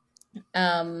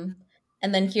 Um,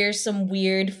 and then here's some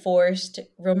weird forced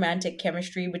romantic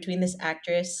chemistry between this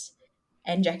actress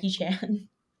and Jackie Chan.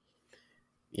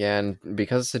 Yeah, and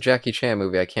because it's a Jackie Chan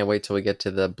movie, I can't wait till we get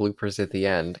to the bloopers at the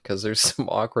end because there's some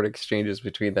awkward exchanges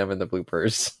between them and the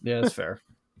bloopers. Yeah, that's fair.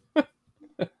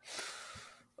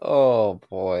 Oh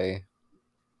boy.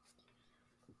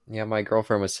 Yeah, my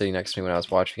girlfriend was sitting next to me when I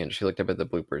was watching it, and she looked up at the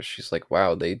bloopers. She's like,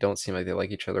 wow, they don't seem like they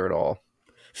like each other at all.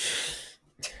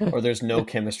 Or there's no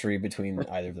chemistry between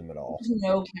either of them at all.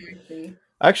 No chemistry.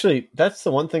 Actually, that's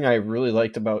the one thing I really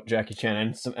liked about Jackie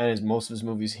Chan most of his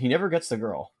movies. He never gets the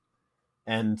girl.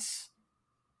 And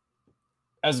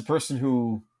as a person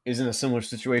who is in a similar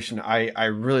situation, I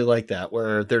really like that,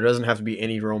 where there doesn't have to be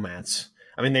any romance.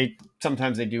 I mean, they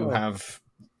sometimes they do have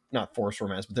not forced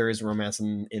romance, but there is romance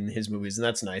in his movies, and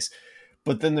that's nice.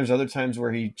 But then there's other times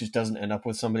where he just doesn't end up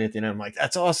with somebody at the end. I'm like,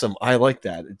 that's awesome. I like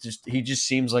that. He just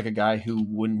seems like a guy who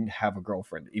wouldn't have a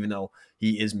girlfriend, even though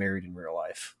he is married in real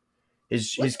life.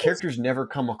 His characters never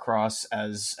come across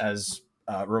as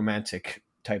romantic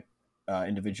type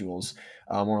individuals,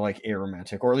 more like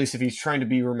aromantic, or at least if he's trying to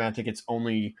be romantic, it's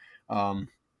only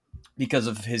because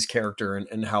of his character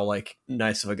and how like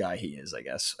nice of a guy he is, I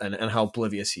guess, and how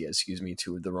oblivious he is, excuse me,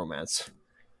 to the romance.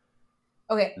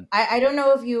 Okay, I don't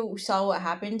know if you saw what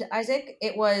happened, Isaac.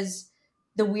 It was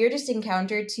the weirdest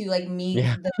encounter to like meet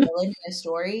Yeah. the villain in a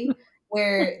story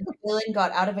where the villain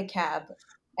got out of a cab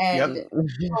and Yep.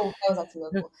 oh, that was actually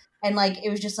really cool. And like it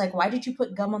was just like, why did you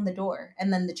put gum on the door?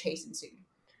 And then the chase ensued.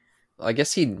 I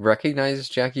guess he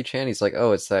recognized Jackie Chan. He's like,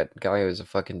 oh, it's that guy who's a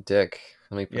fucking dick.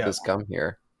 Let me put Yeah. this gum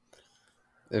here.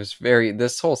 It was very.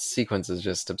 This whole sequence is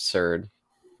just absurd.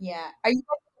 Yeah. Are you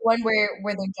the one where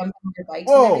they're jumping on their bikes and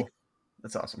Whoa, everything?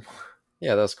 that's awesome.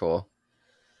 Yeah, that's cool.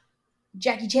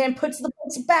 Jackie Chan puts the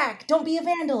bikes back. Don't be a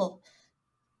vandal.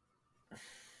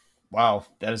 Wow,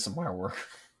 that is some wire work.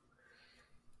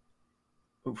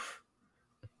 Oof.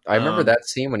 I remember that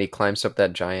scene when he climbs up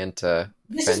that giant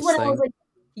This fence is when thing. I was like,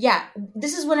 yeah,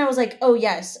 this is when I was like, oh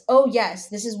yes,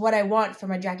 this is what I want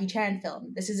from a Jackie Chan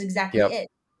film. This is exactly Yep. it.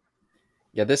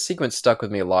 Yeah, this sequence stuck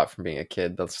with me a lot from being a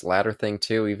kid. This ladder thing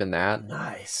too, even that.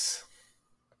 Nice.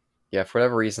 Yeah, for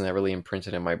whatever reason, that really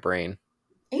imprinted in my brain.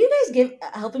 Are you guys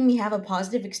helping me have a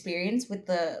positive experience with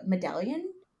the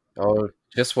Medallion? Oh,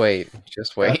 just wait.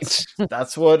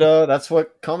 That's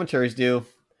what commentaries do.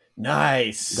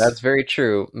 Nice. That's very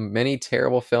true. Many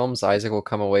terrible films, Isaac will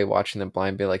come away watching them blind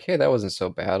and be like, hey, that wasn't so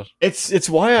bad. It's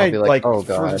why I'll I be like oh, for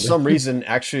God. some reason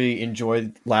actually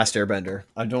enjoyed Last Airbender.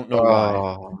 I don't know why.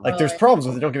 Oh. Like there's problems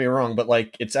with it, don't get me wrong, but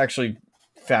like it's actually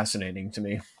fascinating to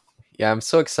me. Yeah, I'm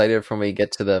so excited for when we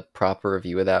get to the proper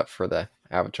review of that for the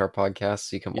Avatar podcast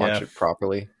so you can watch it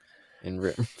properly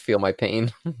and feel my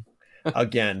pain.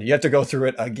 Again, you have to go through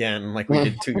it again like we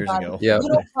did 2 years ago. Yeah.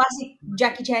 Good old classic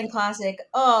Jackie Chan classic.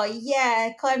 Oh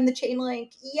yeah, climb the chain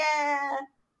link. Yeah.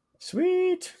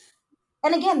 Sweet.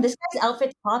 And again, this guy's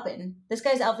outfit's popping.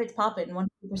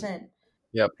 100%.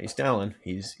 Yep. He's styling.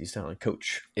 He's styling.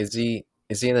 Coach. Is he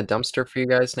in the dumpster for you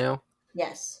guys now?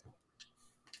 Yes.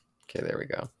 Okay, there we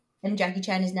go. And Jackie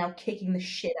Chan is now kicking the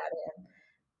shit out of him.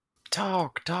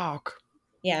 Talk.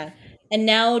 Yeah. And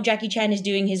now Jackie Chan is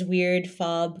doing his weird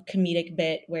fob comedic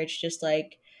bit where it's just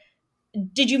like,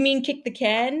 did you mean kick the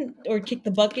can or kick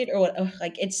the bucket or what? Oh,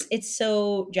 like it's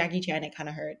so Jackie Chan, it kind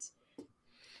of hurts.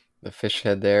 The fish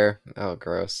head there. Oh,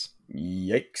 gross.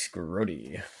 Yikes,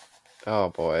 grody. Oh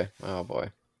boy.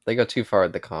 They go too far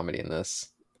with the comedy in this.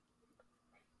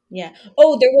 Yeah.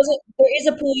 Oh, there is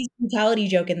a police brutality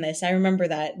joke in this. I remember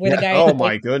that where the guy. Oh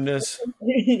my goodness.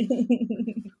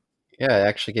 Yeah, it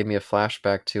actually gave me a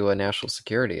flashback to national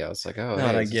security. I was like, oh,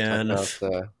 Not hey, this is talking again.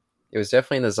 about, it was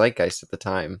definitely in the zeitgeist at the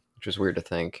time, which was weird to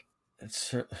think.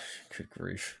 It's good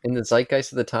grief. In the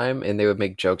zeitgeist at the time, and they would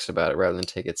make jokes about it rather than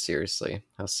take it seriously.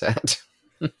 How sad.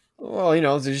 Well,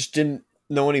 they just didn't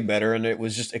know any better, and it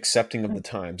was just accepting of the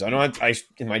times. I know.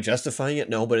 Am I justifying it?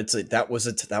 No, but it's like that was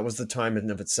the time in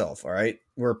and of itself. All right,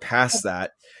 we're past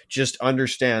that. Just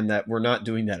understand that we're not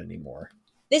doing that anymore.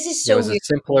 This is so it was weird. a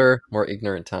simpler, more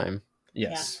ignorant time.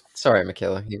 Yes. Yeah. Sorry,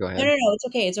 Michaela. You go ahead. No.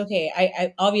 It's okay.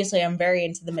 I obviously I'm very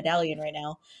into the Medallion right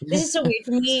now. This is so weird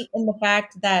for me in the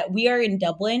fact that we are in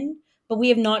Dublin, but we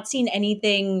have not seen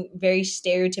anything very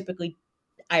stereotypically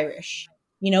Irish.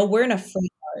 We're in a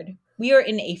freight yard. We are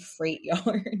in a freight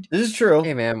yard. This is true.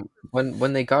 Hey, man.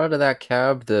 When they got out of that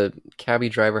cab, the cabbie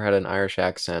driver had an Irish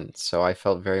accent, so I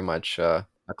felt very much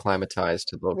acclimatized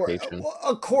to the location.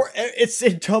 Of course, it's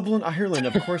in Dublin, Ireland.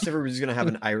 Of course, everybody's going to have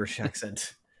an Irish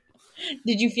accent.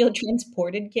 Did you feel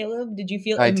transported, Caleb? Did you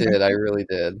feel? I did. I really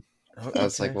did. Okay, I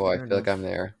was like, "Whoa, I feel like enough. I'm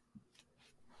there."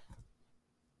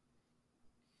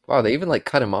 Wow, they even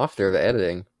cut him off there. The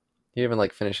editing. He didn't even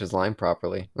finish his line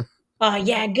properly. Oh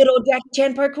yeah, good old Jackie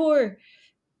Chan parkour.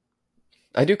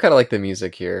 I do kind of like the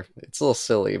music here. It's a little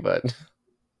silly, but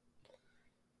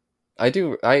I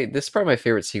do. This is probably my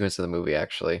favorite sequence of the movie.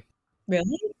 Actually,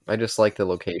 Really? I just like the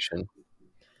location.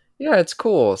 Yeah, it's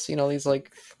cool. So, these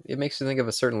it makes you think of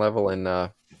a certain level in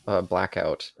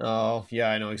Blackout. Oh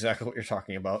yeah, I know exactly what you're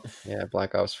talking about. Yeah,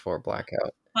 Black Ops 4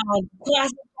 Blackout. Oh,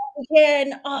 classic Jackie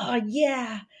Chan. Oh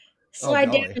yeah,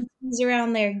 slide down and squeeze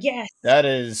around there. Yes. That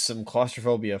is some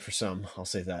claustrophobia for some. I'll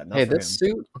say that. Not Hey, for this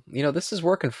him. suit, this is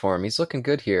working for him. He's looking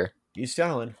good here. He's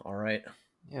styling. All right.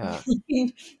 Yeah.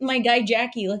 My guy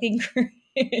Jackie looking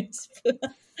crisp.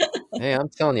 Hey, I'm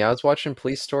telling you, I was watching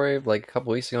Police Story a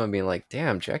couple weeks ago and being like,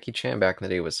 damn, Jackie Chan back in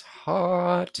the day was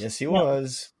hot. Yes, he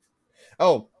was.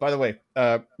 Oh, by the way,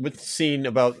 with the scene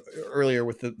about earlier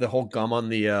with the whole gum on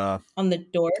the on the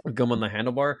door, gum on the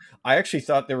handlebar, I actually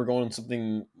thought they were going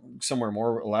somewhere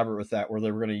more elaborate with that, where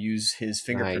they were going to use his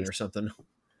fingerprint Nice. or something.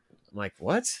 I'm like,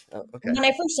 what? Oh, okay. When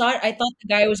I first saw it, I thought the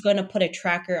guy was going to put a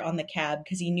tracker on the cab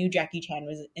because he knew Jackie Chan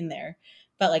was in there.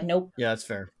 But like, nope. Yeah, that's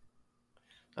fair.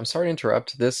 I'm sorry to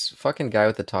interrupt. This fucking guy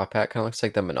with the top hat kind of looks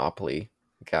like the Monopoly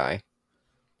guy.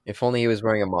 If only he was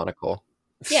wearing a monocle.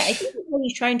 Yeah, I think that's what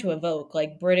he's trying to evoke,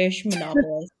 like British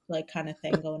monopolist, like kind of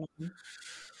thing going on.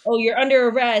 Oh, you're under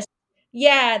arrest.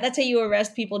 Yeah, that's how you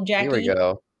arrest people, Here we Jackie.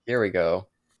 go. Here we go.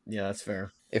 Yeah, that's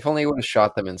fair. If only he would have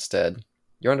shot them instead.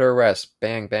 You're under arrest.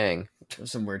 Bang, bang.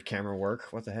 There's some weird camera work.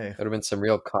 What the hey? Would have been some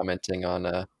real commenting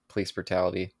on police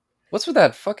brutality. What's with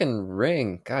that fucking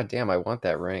ring? God damn, I want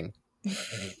that ring.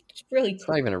 It's really It's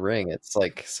cool. not even a ring. It's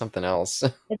like something else.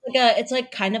 It's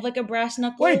like kind of like a brass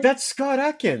knuckle. Wait, that's Scott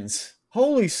Atkins.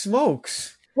 Holy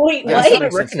smokes! Wait, Yeah, I what? thought I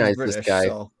Makes sense, he's recognized this British, guy.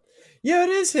 so- Yeah, it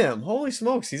is him. Holy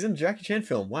smokes, he's in a Jackie Chan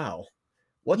film. Wow.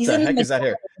 What He's the in the heck is that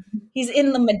here? He's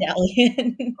in the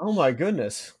Medallion. Oh my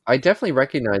goodness. I definitely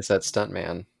recognize that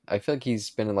stuntman. I feel like he's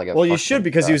been in like a. Well, you fuck ton should, of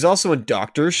because he stuff. was also in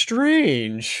Doctor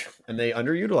Strange, and they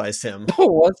underutilized him. Oh,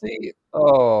 was he?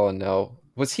 Oh no.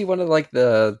 Was he one of like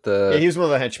Yeah, the? he was one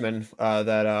of the henchmen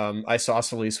that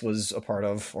Isosceles was a part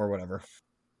of, or whatever.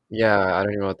 Yeah, I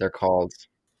don't even know what they're called.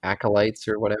 Acolytes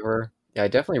or whatever. Yeah, I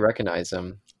definitely recognize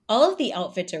him. All of the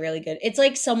outfits are really good. It's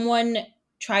like someone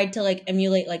tried to like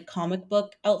emulate like comic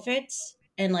book outfits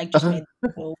and like just made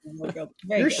the whole wardrobe.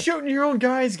 Very You're good. shooting your own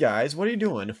guys. What are you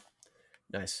doing?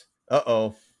 Nice.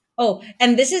 Uh-oh. Oh,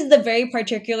 and this is the very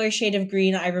particular shade of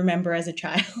green I remember as a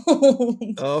child.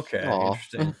 Okay, Aw.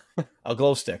 interesting. A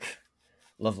glow stick.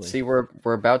 Lovely. See, we're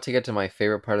about to get to my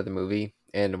favorite part of the movie,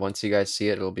 and once you guys see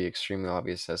it, it'll be extremely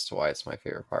obvious as to why it's my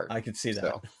favorite part. I could see that.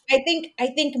 So, I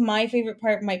think my favorite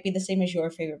part might be the same as your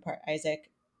favorite part, Isaac.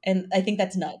 And I think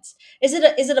that's nuts. Is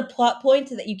it a plot point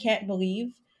that you can't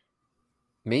believe?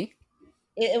 me?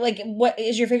 Like what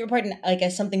is your favorite part, like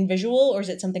as something visual, or is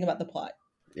it something about the plot?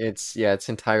 It's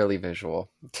entirely visual.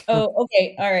 Oh,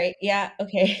 okay. All right. Yeah,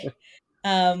 okay.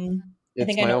 I It's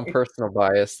think I my know own what you're- personal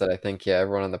bias that I think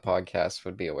everyone on the podcast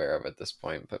would be aware of at this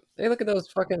point. But hey, look at those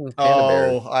fucking panda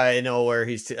bears. Oh, I know where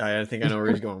I think I know where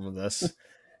he's going with this.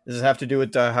 Does it have to do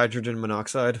with hydrogen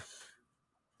monoxide?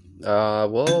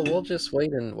 We'll just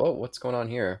wait and what's going on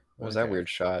here? What was that Okay. weird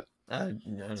shot? No.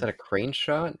 Is that a crane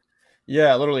shot?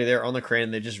 Yeah, literally, they're on the crane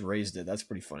and they just raised it. That's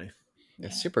pretty funny.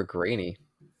 It's Yeah. super grainy.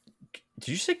 Did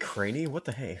you say craney? What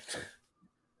the hey?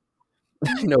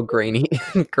 No, grainy,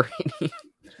 grainy.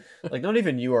 Like, not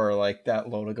even you are like that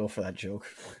low to go for that joke.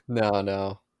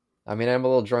 No. I mean, I'm a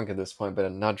little drunk at this point, but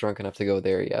I'm not drunk enough to go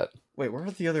there yet. Wait, where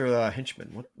are the other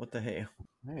henchmen? What the hey?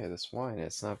 Hey, this wine,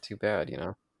 it's not too bad, you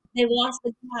know. They lost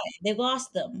the guy. They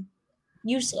lost them.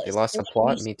 Useless. They lost They're the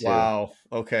plot. useless. Me too. Wow.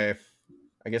 Okay.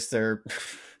 I guess they're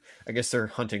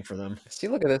hunting for them. See,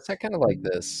 look at this. I kind of like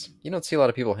this. You don't see a lot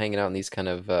of people hanging out in these kind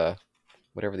of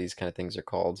whatever these kind of things are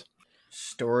called.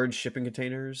 Storage shipping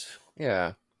containers,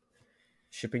 Yeah,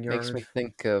 shipping makes yard. me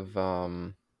think of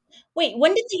Wait,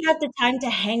 when did they have the time to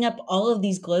hang up all of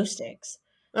these glow sticks?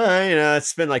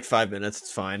 It's been like 5 minutes.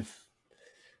 It's fine.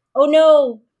 Oh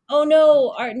no! Oh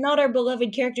no! Not our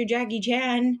beloved character Jackie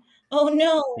Chan. Oh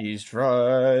no! He's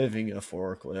driving a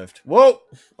forklift. Whoa!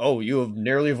 Oh, you have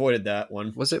nearly avoided that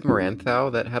one. was it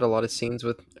Moranthau that had a lot of scenes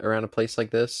with around a place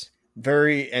like this?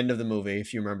 Very end of the movie,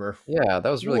 if you remember. Yeah, that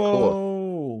was really cool.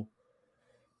 Whoa.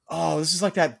 Oh, this is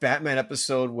like that Batman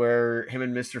episode where him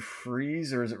and Mr.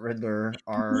 Freeze, or is it Riddler,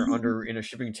 are in a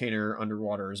shipping container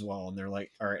underwater as well, and they're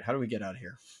like, "All right, how do we get out of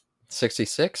here?"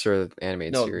 66 or the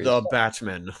animated No, series? the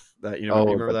Batman. That you Oh,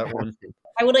 remember the that one? Batman.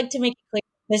 I would like to make it clear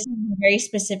this is a very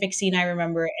specific scene I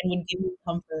remember and would give me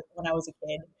comfort when I was a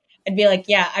kid. I'd be like,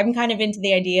 yeah, I'm kind of into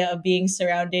the idea of being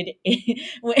surrounded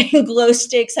in glow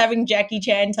sticks, having Jackie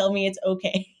Chan tell me it's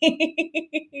okay.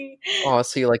 Oh,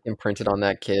 so you like imprinted on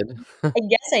that kid? I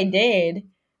guess I did.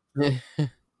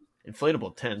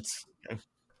 Inflatable tents.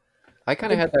 I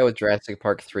kind of had that with Jurassic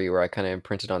Park 3, where I kind of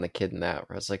imprinted on the kid in that,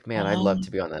 where I was like, man, I'd love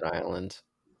to be on that island.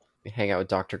 Hang out with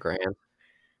Dr. Grant.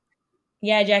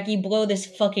 Yeah, Jackie, blow this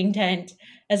fucking tent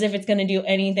as if it's gonna do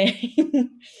anything.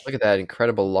 Look at that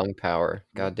incredible lung power.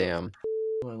 Goddamn.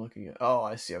 What am I looking at? Oh,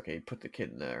 I see. Okay, put the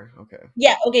kid in there. Okay.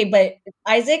 Yeah, okay, but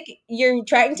Isaac, you're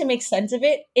trying to make sense of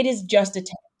it. It is just a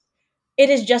tent. It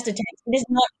is just a tent.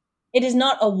 It is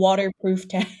not a waterproof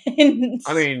tent.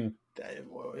 I mean,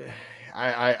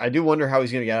 I do wonder how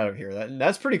he's gonna get out of here.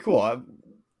 That's pretty cool.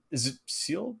 Is it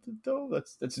sealed though?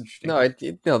 That's interesting.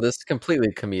 No, this is completely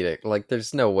comedic. Like,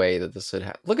 there's no way that this would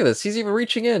happen. Look at this. He's even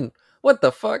reaching in. What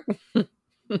the fuck?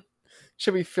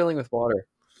 Should be filling with water.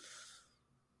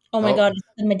 Oh my Oh. god, it's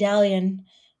the medallion.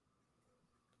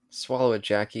 Swallow it,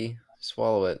 Jackie.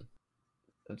 Swallow it.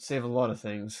 That'd save a lot of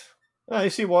things. Oh, you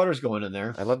see water's going in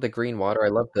there. I love the green water. I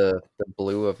love the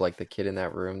blue of like the kid in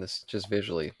that room. This just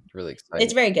visually really It's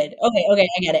exciting. very good. Okay, okay,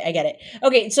 I get it.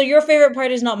 Okay, so your favorite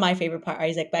part is not my favorite part,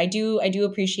 Isaac, but I do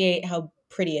appreciate how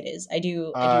pretty it is. I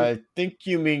do. I think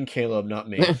you mean Caleb, not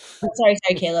me. Oh, sorry,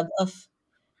 Caleb. Ugh.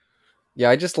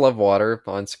 Yeah, I just love water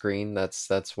on screen. That's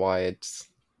why it's.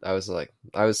 I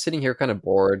was sitting here kind of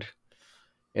bored,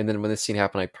 and then when this scene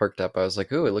happened, I perked up. I was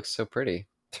like, "Ooh, it looks so pretty."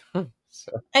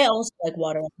 So I also like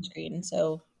water on the screen,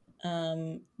 so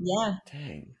yeah.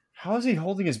 Dang. How is he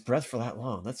holding his breath for that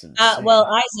long? That's Well,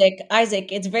 insane. Isaac,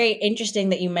 it's very interesting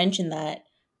that you mentioned that.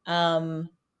 Um,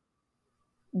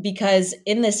 because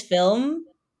in this film,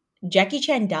 Jackie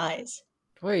Chan dies.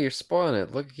 wait, you're spoiling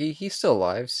it. Look, he's still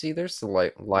alive. See, there's the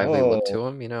lively look Oh, to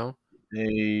him. You know.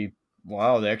 they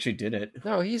wow, they actually did it.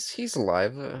 No, he's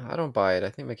alive. I don't buy it. I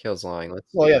think Mikhail's lying. Let's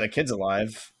Well, yeah, see. the kid's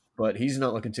alive, but he's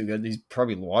not looking too good. He's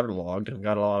probably waterlogged and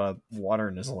got a lot of water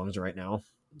in his lungs right now.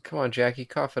 Come on, Jackie,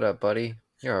 cough it up, buddy.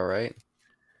 You're all right.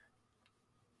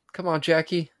 Come on,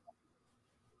 Jackie.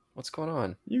 What's going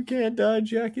on? You can't die,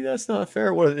 Jackie. That's not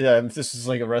fair. What? Yeah, if this is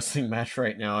like a wrestling match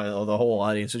right now, the whole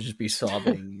audience would just be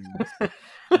sobbing.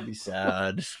 It'd be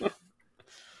sad.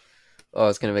 Oh, I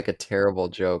was gonna make a terrible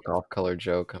joke, off-color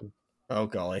joke. Oh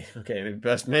golly. Okay,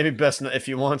 maybe best not, if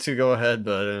you want to go ahead,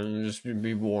 but just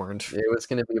be warned. It was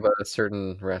gonna be about a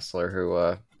certain wrestler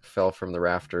who fell from the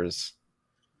rafters.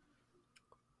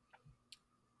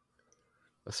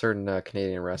 A certain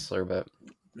Canadian wrestler, but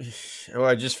Oh,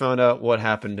 I just found out what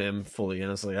happened to him fully.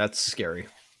 Honestly, that's scary.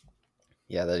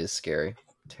 yeah, that is scary.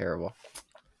 Terrible.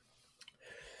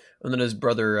 And then his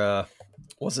brother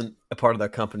wasn't a part of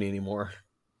that company anymore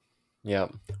Yeah.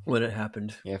 when it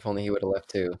happened. Yeah, if only he would have left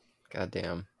too. God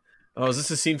damn. Oh, is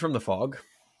this a scene from The Fog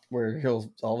where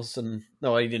he'll all of a sudden?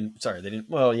 No, he didn't. Sorry, they didn't.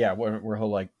 Well, yeah, where he'll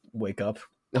like wake up.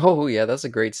 Oh yeah, that's a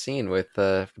great scene with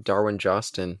Darwin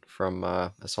Jostin from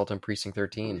Assault on Precinct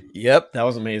 13. Yep, that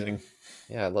was amazing.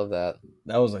 Yeah, I love that.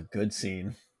 That was a good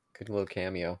scene. Good little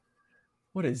cameo.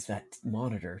 What is that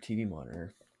monitor? TV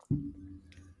monitor?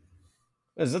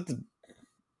 Is that the?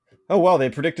 Oh wow, they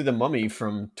predicted the Mummy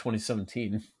from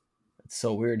 2017. That's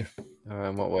so weird.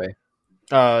 In what way?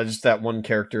 Just that one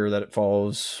character that it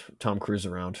follows Tom Cruise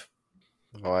around.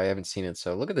 Oh, I haven't seen it.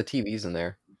 So look at the TVs in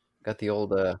there. Got the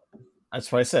old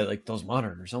That's why I said like those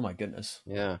monitors. Oh my goodness.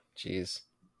 yeah, jeez.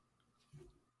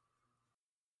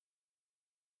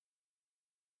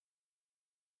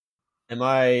 Am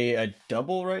I a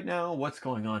double right now? What's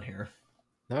going on here?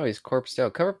 No, he's corpsed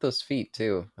out. Cover up those feet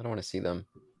too. I don't want to see them.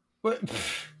 What?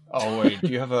 Oh wait, do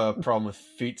you have a problem with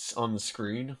feet on the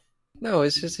screen? No,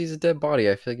 it's just he's a dead body.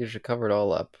 I feel like you should cover it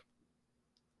all up.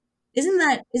 Isn't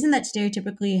that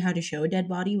stereotypically how to show a dead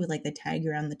body with like the tag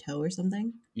around the toe or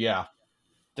something? Yeah,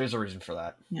 there's a reason for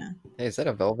that. Yeah. Hey, is that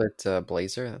a velvet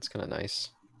blazer? That's kind of nice.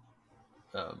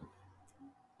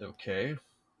 Okay.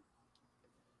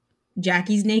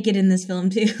 Jackie's naked in this film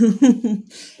too.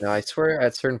 No, I swear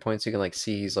at certain points you can like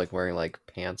see he's like wearing like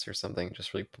pants or something,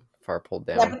 just really far pulled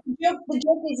Yeah, down. but the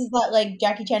joke is that like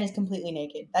Jackie Chan is completely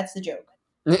naked. That's the joke.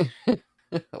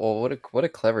 Well, what a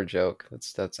clever joke.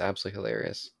 That's absolutely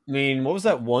hilarious. I mean, what was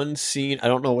that one scene? I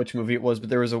don't know which movie it was, but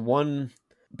there was a one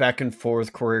back and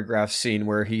forth choreographed scene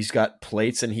where he's got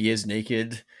plates and he is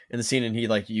naked in the scene and he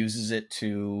like uses it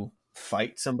to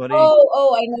fight somebody.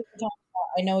 Oh, I know what you're talking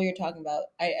about. I know what you're talking about.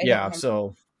 I don't Yeah, remember.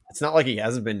 so it's not like he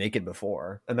hasn't been naked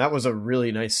before. And that was a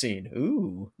really nice scene.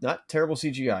 Ooh, not terrible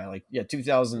CGI. Like, yeah,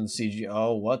 2000 CGI.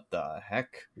 Oh, what the heck?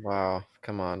 Wow,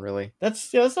 come on, really?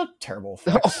 That's not terrible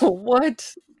effects. Oh,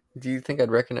 what? Do you think I'd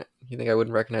recognize? You think I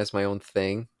wouldn't recognize my own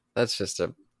thing? That's just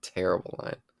a terrible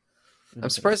line. I'm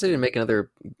surprised they didn't make another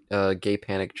gay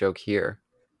panic joke here,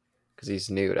 because he's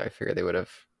nude. I figured they would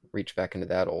have reached back into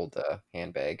that old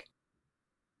handbag.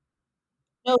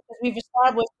 No, because we've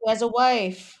established he has a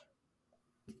wife.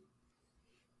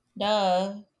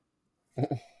 Duh.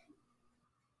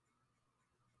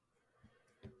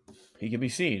 He can be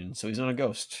seen, so he's not a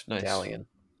ghost. Nice. Medallion.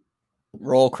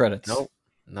 Roll credits. Nope,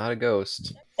 not a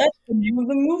ghost. That's the name of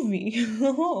the movie.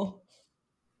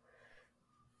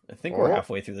 I think we're Oh.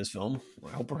 halfway through this film. I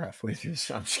hope we're halfway through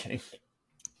this. I'm just kidding.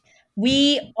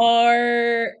 We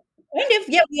are kind of,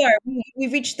 yeah, we are.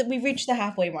 We've reached the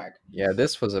halfway mark. Yeah,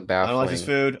 this was a I baffling. don't like this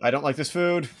food. I don't like this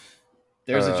food.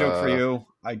 There's a joke for you.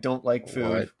 I don't like food.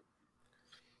 What?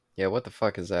 Yeah, what the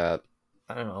fuck is that?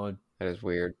 I don't know. That is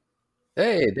weird.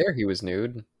 Hey, there he was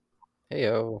nude.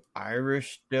 Heyo.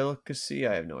 Irish delicacy?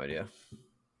 I have no idea.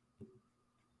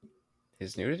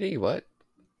 His nudity? What?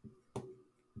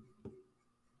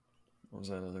 What was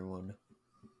that other one?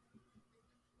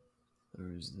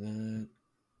 There's that.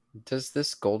 Does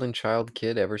this golden child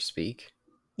kid ever speak?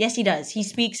 Yes, he does. He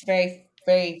speaks very,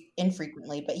 very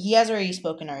infrequently, but he has already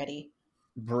spoken already.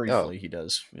 Oh, Briefly, he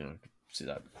does. See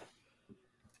that.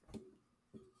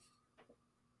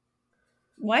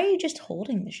 Why are you just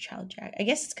holding this child, Jack? I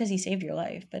guess it's because he saved your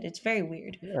life, but it's very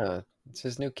weird. yeah, it's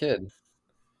his new kid.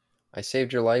 I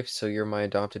saved your life, so you're my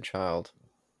adopted child.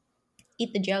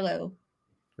 Eat the jello.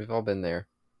 We've all been there.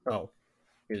 Oh,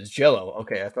 it was Jello.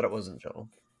 Okay, I thought it wasn't Jello.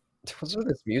 What's with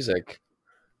this music?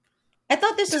 I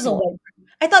thought this was a white.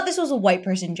 I thought this was a white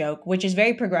person joke, which is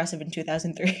very progressive in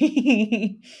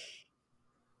 2003.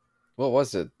 What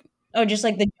was it? Oh, just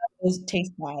like the jello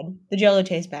tastes bad. The jello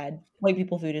tastes bad. White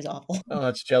people food is awful. Oh,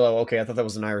 that's Jello. Okay, I thought that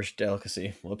was an Irish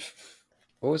delicacy. Whoops.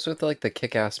 What was with like the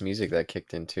kick-ass music that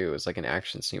kicked in too? It was like an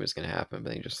action scene was gonna happen, but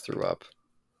then he just threw up.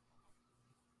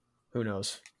 Who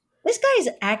knows? This guy is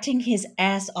acting his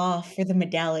ass off for the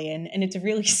medallion, and it's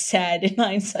really sad in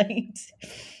hindsight.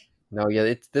 No, yeah,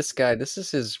 it's this guy. This is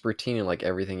his routine in like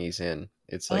everything he's in.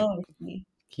 It's like Oh, I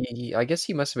see. I guess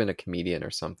he must have been a comedian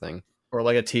or something. Or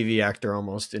like a TV actor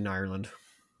almost in Ireland.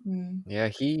 Hmm. Yeah,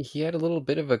 he had a little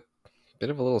bit of a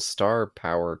little star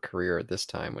power career at this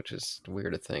time, which is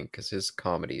weird to think because his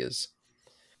comedy is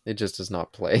it just does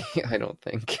not play. I don't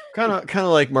think. Kind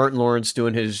of like Martin Lawrence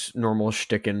doing his normal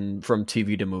shtick from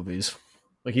TV to movies.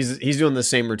 Like he's doing the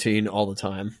same routine all the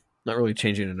time, not really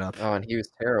changing it up. Oh, and he was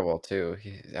terrible too.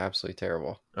 He's absolutely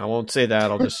terrible. I won't say that.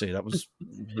 I'll just say that was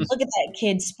his. Look at that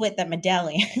kid split that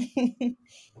medallion.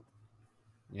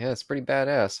 Yeah, it's pretty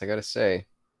badass. I gotta say.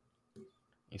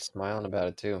 He's smiling about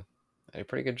it too. Did a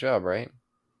pretty good job, right?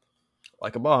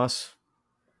 Like a boss.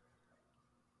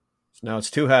 So now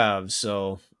it's two halves.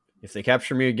 So if they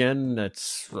capture me again,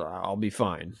 I'll be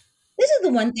fine. This is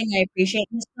the one thing I appreciate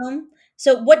in this film.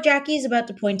 So what Jackie is about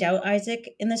to point out, Isaac,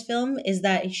 in this film is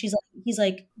that he's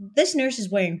like, this nurse is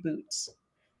wearing boots.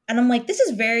 And I'm like, this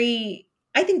is very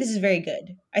I think this is very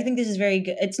good. I think this is very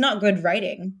good. It's not good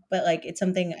writing, but like it's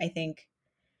something I think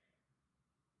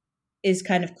is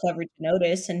kind of clever to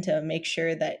notice and to make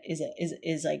sure that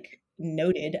is like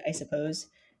noted, I suppose.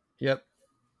 Yep.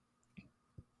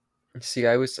 See,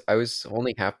 I was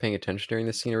only half paying attention during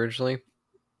the scene originally,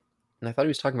 and I thought he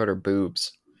was talking about her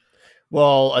boobs.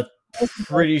 Well, I'm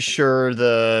pretty sure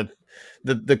the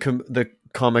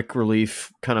comic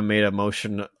relief kind of made a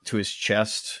motion to his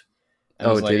chest and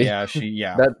Oh, was like, did he? yeah,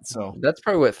 yeah. That's So that's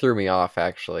probably what threw me off,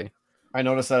 actually. I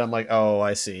noticed that. I'm like, oh,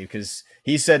 I see, because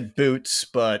he said boots,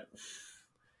 but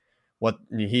what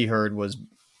he heard was,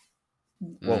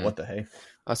 well, Mm. what the hey?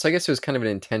 So I guess it was kind of an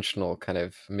intentional kind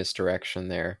of misdirection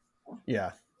there.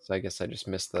 Yeah, So I guess I just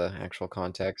missed the actual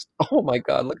context. Oh my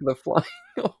god, look at the fly!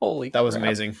 Holy that was crap!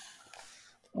 amazing.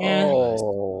 Yeah.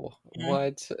 Oh, Yeah.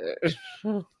 what?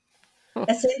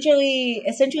 Essentially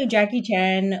Jackie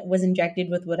Chan was injected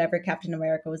with whatever Captain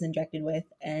America was injected with,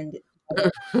 and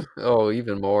Oh,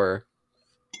 even more.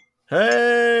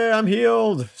 Hey, I'm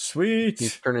healed. He's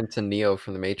Sweet. turned into Neo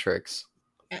from the Matrix.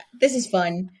 this is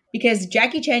fun because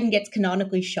Jackie Chan gets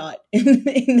canonically shot in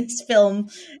this film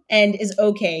and is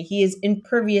okay. He is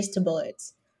impervious to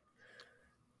bullets.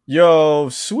 Yo,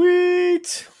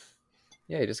 sweet.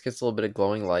 Yeah, he just gets a little bit of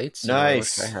glowing lights. You know, I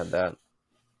wish I Nice. had that.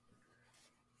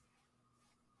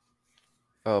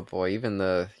 Oh boy, even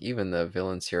the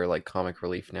villains here are like comic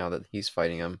relief now that he's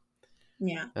fighting him.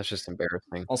 Yeah, That's just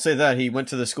embarrassing. I'll say that he went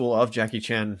to the school of Jackie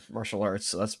Chan martial arts,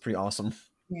 so that's pretty awesome.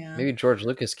 yeah. Maybe George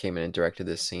Lucas came in and directed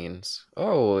this scenes.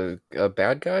 Oh,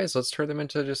 bad guys? Let's turn them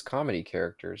into just comedy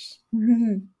characters.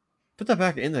 Put that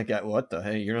back in that guy. What the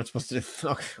hey? You're not supposed to.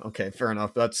 Okay, okay, fair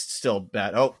enough. That's still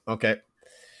bad. Oh, okay.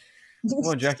 Come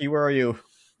on, Jackie. Where are you?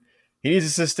 He needs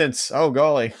assistance. Oh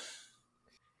golly.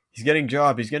 He's getting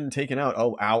job. He's getting taken out.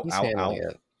 Oh, ow, He's ow, handling ow.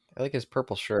 it. I like his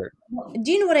purple shirt.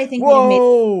 Do you know what I think would have made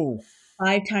Whoa!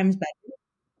 5 times better?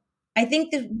 I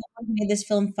think that what would have made this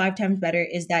film 5 times better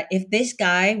is that if this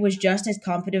guy was just as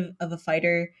competent of a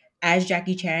fighter as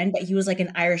Jackie Chan, but he was like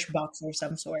an Irish boxer of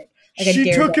some sort, like a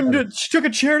daredevil. She took a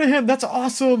chair to him. That's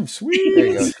awesome. There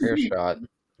you Sweet. go, chair shot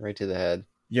right to the head.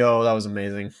 Yo, that was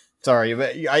amazing. Sorry,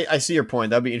 but I see your point.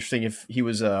 That'd be interesting if he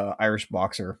was a Irish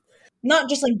boxer. Not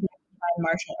just like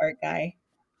martial art guy.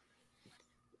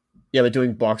 Yeah, but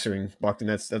doing boxing.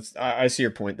 That's. I see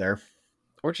your point there.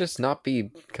 Or just not be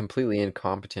completely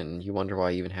incompetent and you wonder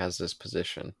why he even has this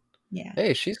position. Yeah.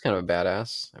 Hey, she's kind of a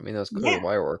badass. I mean, that was clearly Yeah.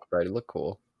 wire work, but it looked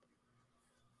cool.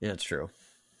 Yeah, it's true.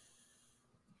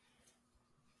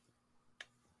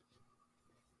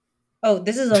 Oh,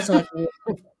 this is also like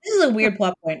this is a weird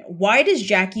plot point. Why does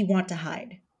Jackie want to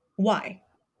hide? Why?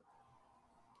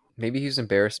 Maybe he's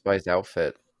embarrassed by his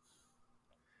outfit.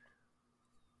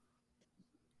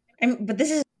 I mean, but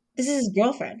this This is his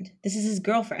girlfriend. This is his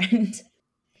girlfriend.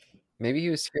 Maybe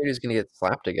he was scared he was going to get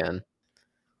slapped again.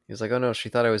 He was like, oh no, she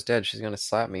thought I was dead. She's going to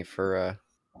slap me for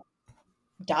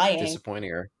Dying. disappointing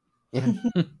her. Yeah.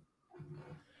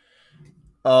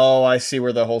 Oh, I see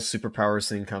where the whole superpowers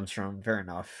thing comes from. Fair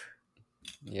enough.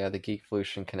 Yeah, the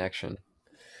Geekvolution connection.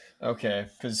 Okay,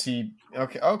 because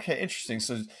okay, interesting.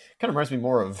 So it kind of reminds me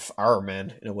more of Our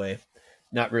Man in a way.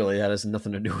 Not really. That has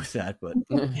nothing to do with that, but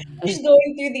Just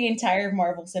going through the entire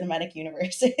Marvel Cinematic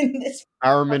Universe in this.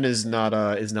 Our Man is not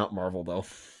Marvel though.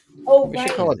 Oh, We right.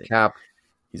 should call it Cap.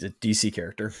 He's a DC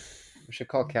character. We should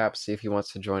call Cap, see if he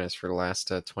wants to join us for the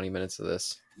last 20 minutes of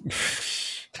this.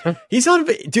 He's on,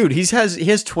 dude. He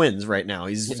has twins right now.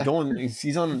 He's Yeah. going.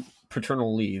 He's on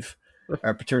paternal leave,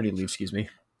 or paternity leave. Excuse me.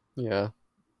 Yeah.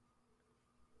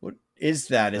 What is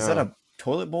that? Is that Oh. a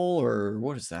toilet bowl or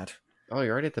what is that? Oh,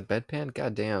 you're already at the bedpan?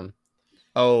 God damn.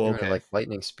 Oh, You're okay. at, like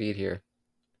lightning speed here.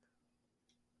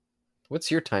 What's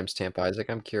your timestamp, Isaac?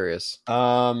 I'm curious.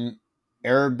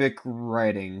 Arabic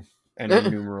writing and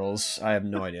numerals. I have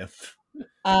no idea.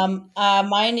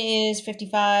 Mine is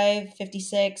 55,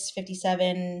 56,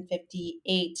 57,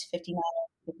 58, 59,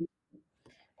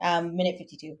 50, minute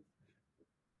 52.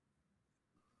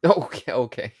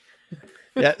 Okay.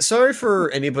 Yeah, sorry for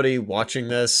anybody watching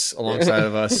this alongside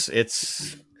of us.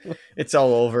 It's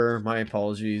all over. My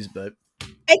apologies, but I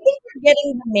think we're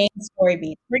getting the main story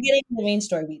beats. We're getting the main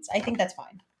story beats. I think that's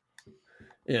fine.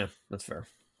 yeah, that's fair.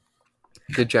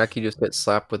 Did Jackie just get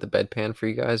slapped with a bedpan for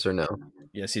you guys or no?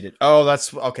 Yes, he did. Oh,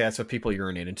 that's okay. That's what people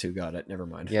urinate into. Got it. Never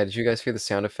mind. Yeah, did you guys hear the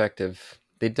sound effect of...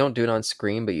 They don't do it on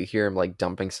screen, but you hear him like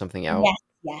dumping something out.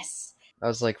 Yes. I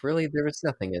was like, really? There was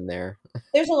nothing in there.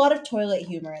 There's a lot of toilet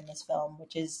humor in this film,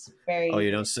 which is very. Oh,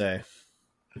 you don't say.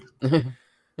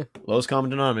 Lowest common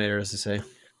denominator, as they say.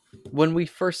 When we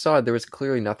first saw it, there was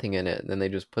clearly nothing in it, and then they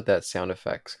just put that sound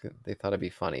effects. They thought it'd be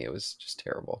funny. It was just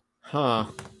terrible. Huh.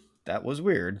 That was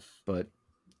weird, but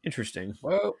interesting.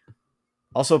 Whoa.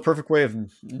 Also, a perfect way of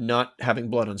not having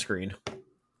blood on screen.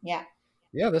 Yeah.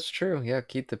 Yeah, that's true. Yeah,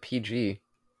 keep the PG.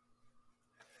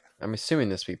 I'm assuming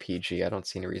this would be PG. I don't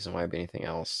see any reason why it'd be anything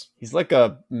else. He's like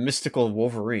a mystical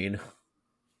Wolverine.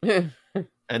 And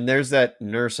there's that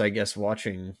nurse, I guess,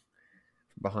 watching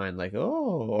behind, like,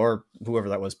 oh, or whoever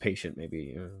that was, patient,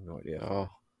 maybe. No idea. Oh,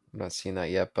 I'm not seeing that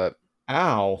yet, but...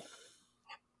 Ow.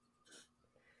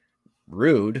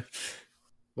 Rude.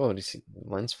 Whoa, do you see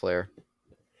lens flare?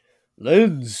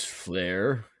 Lens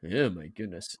flare. Yeah, my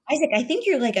goodness. Isaac, I think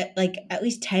you're like at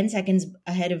least 10 seconds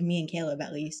ahead of me and Caleb,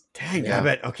 at least. Dang, Yeah. I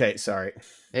bet. Okay, sorry.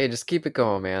 Hey, just keep it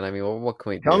going, man. I mean, what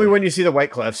can we do? Tell me when you see the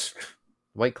White Cliffs.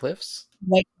 White Cliffs?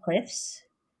 White Cliffs?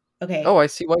 Okay. Oh, I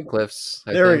see White Cliffs.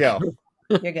 I There we think.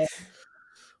 go. You're good.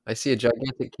 I see a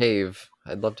gigantic cave.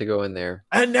 I'd love to go in there.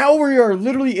 And now we are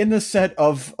literally in the set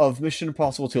of Mission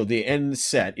Impossible 2, the end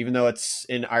set, even though it's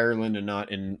in Ireland and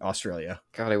not in Australia.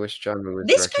 God, I wish John Woo was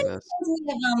This directing kind of this.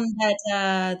 reminds me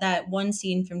of that one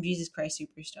scene from Jesus Christ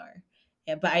Superstar.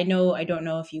 Yeah, but I don't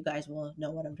know if you guys will know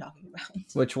what I'm talking about.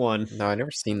 Which one? No, I've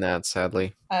never seen that,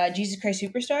 sadly. Jesus Christ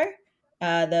Superstar,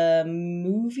 the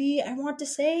movie, I want to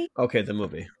say. Okay, the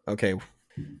movie. Okay.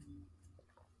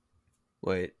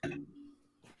 Wait.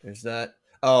 There's that.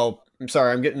 Oh, I'm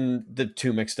sorry. I'm getting the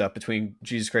two mixed up between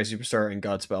Jesus Christ Superstar and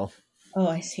Godspell. Oh,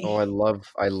 I see. Oh,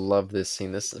 I love this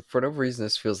scene. This, for whatever reason,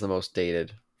 this feels the most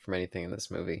dated from anything in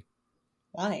this movie.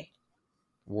 Why?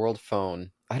 World phone.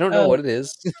 I don't know Oh. what it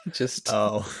is. Just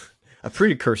Oh, a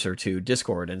precursor to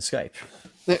Discord and Skype.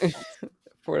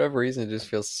 for whatever reason, it just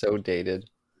feels so dated.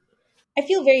 I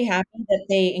feel very happy that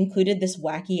they included this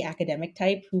wacky academic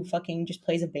type who fucking just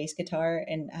plays a bass guitar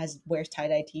and wears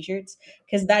tie-dye t-shirts,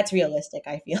 because that's realistic,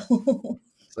 I feel.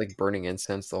 It's like burning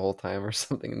incense the whole time or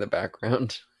something in the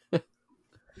background.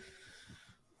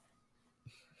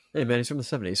 Hey, man, he's from the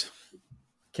 70s.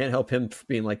 Can't help him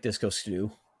being like Disco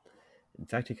Stew. In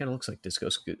fact, he kind of looks like Disco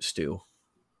Stew.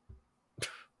 Look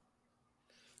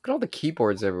at all the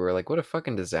keyboards everywhere. Like, what a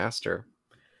fucking disaster.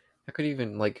 How could you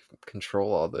even, like,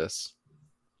 control all this?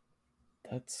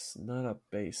 That's not a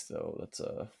bass, though. That's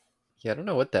a... Yeah, I don't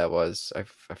know what that was. I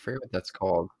forget what that's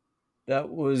called. That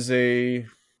was a...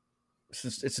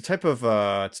 It's a type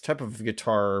of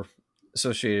guitar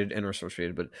associated and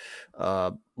associated,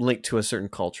 but linked to a certain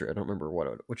culture. I don't remember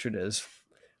which it is.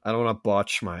 I don't want to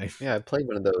botch my... Yeah, I played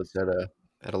one of those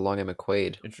at a Long and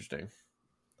McQuaid. Interesting.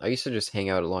 I used to just hang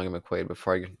out at Long and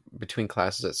McQuaid between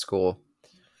classes at school.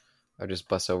 I'd just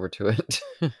bus over to it.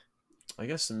 I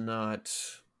guess not.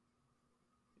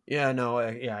 Yeah, no.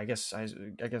 I guess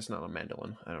not a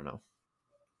mandolin. I don't know.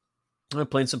 I'm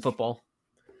playing some football.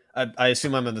 I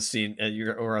assume I'm in the scene.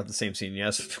 We're at the same scene.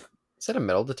 Yes. Is that a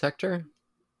metal detector?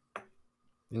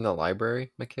 In the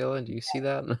library, Michaela? Do you see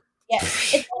that? Yeah,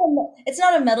 it's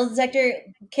not a metal detector.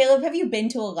 Caleb, have you been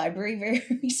to a library very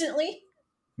recently?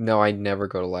 No, I never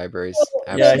go to libraries.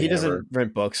 Yeah, Absolutely he never. doesn't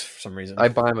rent books for some reason. I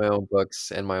buy my own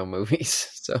books and my own movies.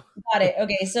 So Got it.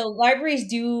 Okay, so libraries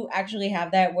do actually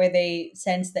have that where they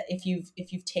sense that if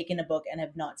you've taken a book and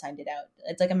have not signed it out,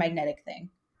 it's like a magnetic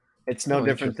thing. It's no oh,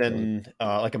 different interesting.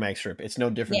 than like a mag strip. It's no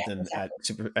Yeah, different than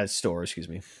exactly. at stores. Excuse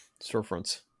me,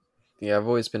 storefronts. Yeah, I've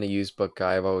always been a used book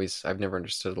guy. I've never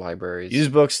understood libraries.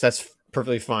 Used books, that's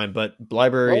perfectly fine, but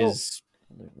library Oh, is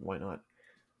why not?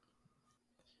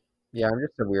 yeah, I'm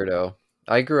just a weirdo.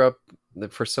 I grew up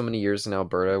for so many years in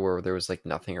Alberta where there was like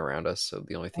nothing around us, so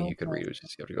the only thing you could Okay. read was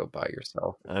just you have to go buy it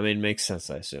yourself. I mean, makes sense,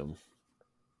 I assume.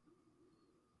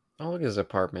 Oh, look at his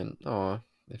apartment. Oh,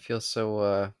 it feels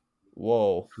so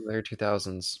Whoa. from the early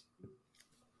 2000s.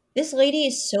 This lady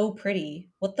is so pretty.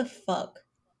 What the fuck?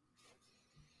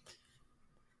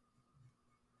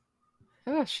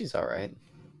 Ah, she's all right.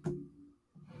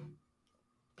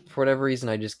 For whatever reason,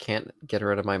 I just can't get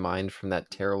her out of my mind from that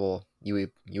terrible Yui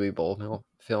Bowl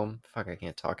film. Fuck, I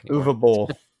can't talk anymore. Uwe Boll.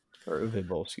 Or Uwe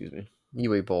Boll, excuse me.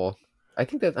 Yui Bowl.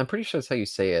 I'm pretty sure that's how you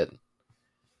say it.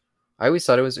 I always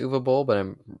thought it was Uwe Boll, but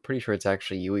I'm pretty sure it's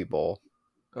actually Yui Bowl.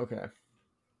 Okay.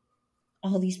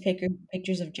 All these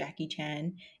pictures of Jackie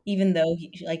Chan, even though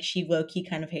she low key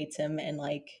kind of hates him and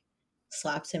like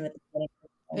slaps him at the beginning of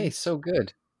the Hey, film. so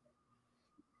good.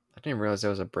 I didn't realize that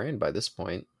was a brand by this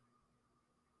point.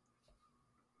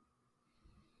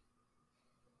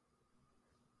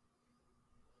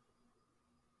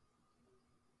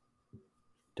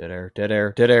 Dead air, dead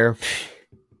air, dead air.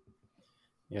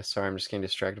 Yeah, sorry, I'm just getting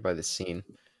distracted by this scene.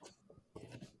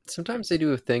 Sometimes they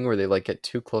do a thing where they like get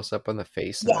too close up on the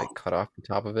face and Yeah, like cut off the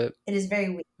top of it. it is very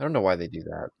weird. I don't know why they do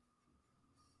that.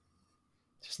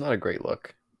 It's just not a great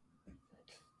look.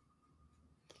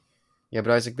 Yeah,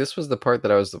 but Isaac, this was the part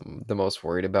that I was the most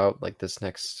worried about, like this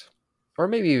next, or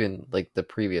maybe even like the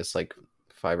previous like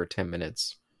 5 or 10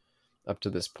 minutes up to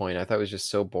this point. I thought it was just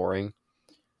so boring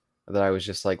that I was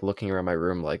just like looking around my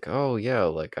room, like, oh yeah,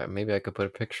 like maybe I could put a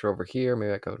picture over here,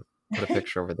 maybe I could put a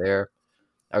picture over there.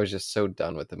 I was just so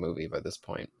done with the movie by this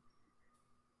point.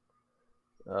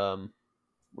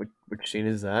 Which scene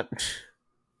is that?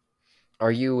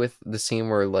 Are you with the scene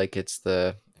where like it's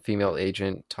the female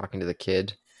agent talking to the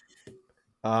kid?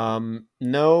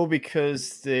 No,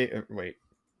 because they wait.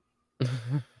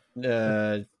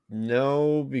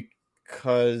 No,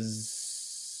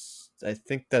 because I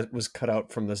think that was cut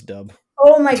out from this dub.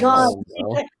 Oh my god! Oh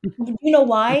no. You know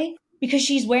why? Because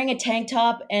she's wearing a tank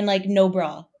top and like no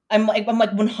bra. I'm like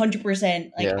 100%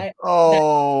 like Yeah, I that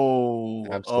Oh,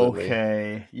 absolutely.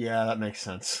 okay. Yeah, that makes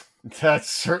sense. That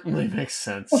certainly makes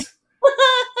sense.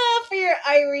 for your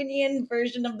Iranian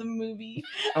version of the movie.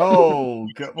 Oh,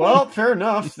 well, fair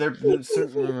enough. They're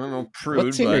certainly no What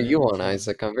prude, scene are but you on,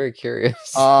 Isaac? I'm very curious.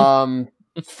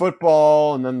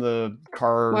 football and then the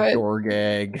car What? door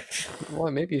gag. Well,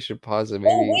 maybe you should pause it. Oh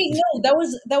Maybe wait, no,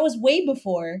 that was way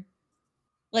before.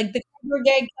 Like the cover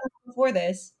gag comes before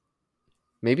this.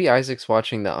 maybe Isaac's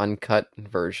watching the uncut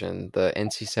version, the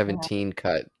NC-17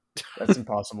 cut, That's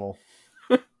impossible.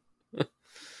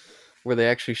 where they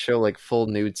actually show like full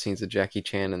nude scenes of Jackie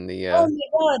Chan in the. Oh my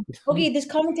god. Okay, this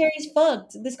commentary is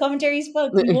fucked. This commentary is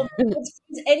fucked. We won't be able to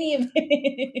use any of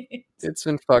it. It's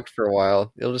been fucked for a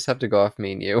while. It'll just have to go off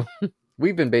me and you.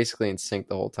 We've been basically in sync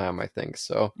the whole time, I think.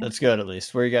 So That's good, at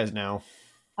least. Where are you guys now?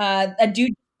 A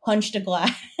dude punched a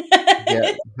glass.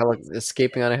 yeah,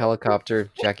 escaping on a helicopter.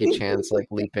 Jackie Chan's like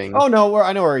leaping. Oh no,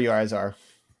 I know where you guys are.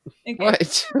 Okay.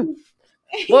 What?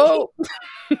 Whoa!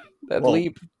 That Whoa.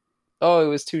 leap. Oh, it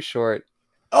was too short.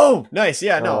 Oh, nice.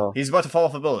 Yeah, no, Oh. he's about to fall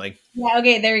off a building. Yeah,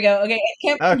 okay, there we go. Okay, it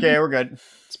can't Okay, we're good.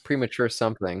 It's premature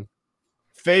something.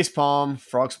 Face palm,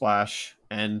 frog splash,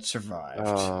 and survived.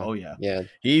 Oh, Oh yeah, yeah.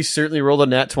 he certainly rolled a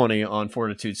nat 20 on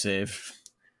fortitude save.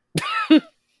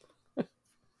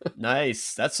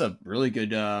 Nice. That's a really good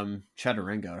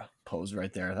chaturanga pose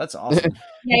right there. That's awesome.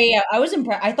 Yeah. I was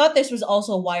impressed. I thought this was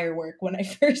also wire work when I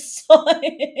first saw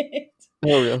it.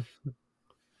 Oh, really?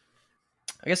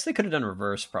 I guess they could have done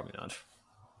reverse. Probably not.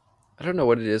 I don't know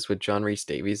what it is with John Rhys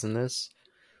Davies in this,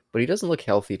 but he doesn't look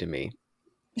healthy to me.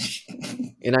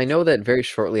 And I know that very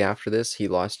shortly after this, he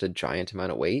lost a giant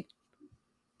amount of weight.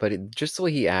 But just the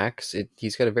way he acts,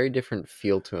 he's got a very different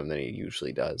feel to him than he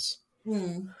usually does.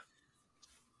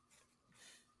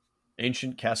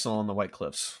 Ancient Castle on the White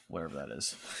Cliffs, wherever that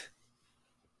is.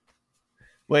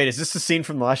 Wait, is this the scene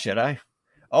from The Last Jedi?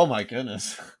 Oh my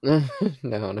goodness.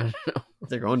 No.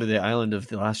 They're going to the island of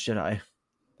The Last Jedi.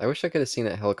 I wish I could have seen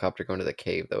that helicopter going to the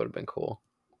cave. That would have been cool.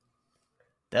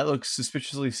 That looks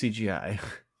suspiciously CGI.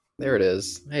 There it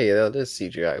is. Hey, that is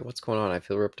CGI. What's going on? I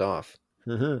feel ripped off.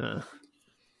 Uh-huh.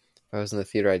 If I was in the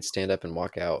theater, I'd stand up and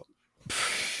walk out.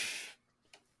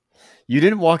 You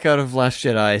didn't walk out of Last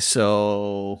Jedi,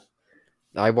 so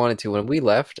I wanted to. When we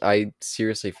left, I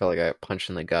seriously felt like I got punched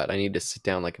in the gut. I needed to sit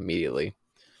down like immediately.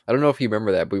 I don't know if you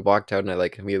remember that, but we walked out and I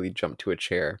like immediately jumped to a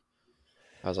chair.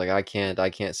 I was like, I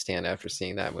can't stand after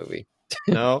seeing that movie.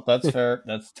 no, that's fair.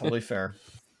 That's totally fair.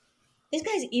 This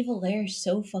guy's evil lair is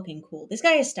so fucking cool. This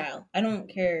guy has style. I don't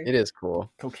care. It is cool.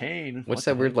 Cocaine. What's What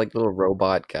that the weird heck? like little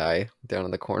robot guy down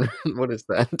in the corner? What is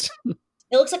that?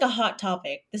 It looks like a hot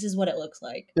topic. This is what it looks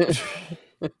like.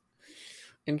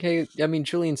 And I mean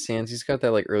Julian Sands, he's got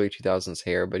that like early 2000s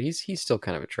hair, but he's still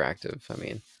kind of attractive. I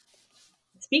mean,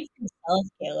 Speak for yourself,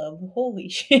 Caleb. Holy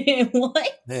shit.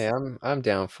 What? hey, I'm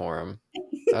down for him.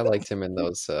 I liked him in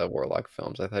those Warlock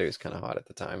films. I thought he was kind of hot at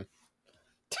the time.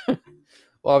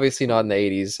 Well, obviously not in the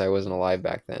 80s. I wasn't alive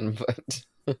back then,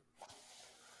 but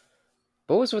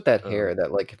what was with that hair?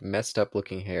 That like messed up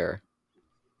looking hair.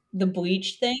 The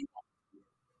bleach thing?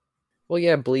 Well,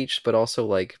 yeah, bleached, but also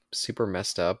like super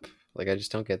messed up. Like I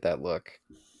just don't get that look.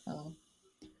 Oh.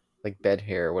 Like bed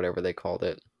hair, whatever they called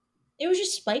it. It was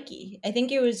just spiky. I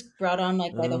think it was brought on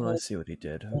like by the Oh, I whole. see what he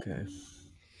did. Okay.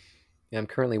 Yeah, I'm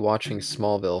currently watching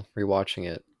Smallville, rewatching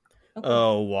it. Okay.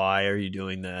 Oh, why are you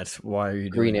doing that? Why are you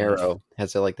Green doing that? Arrow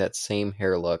has like that same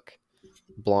hair look,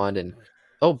 blonde and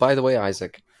oh, by the way,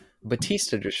 Isaac,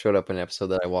 Batista just showed up in an episode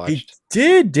that I He watched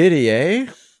did he? Eh?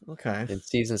 Okay. in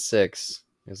season 6.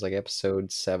 It was like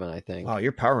episode 7, I think. Wow,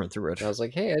 you're powering through it. And I was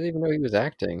like, hey, I didn't even know he was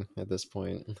acting at this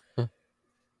point.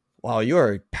 Wow, you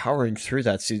are powering through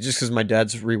that season just because my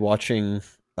dad's rewatching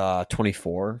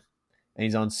 24, and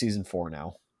he's on season 4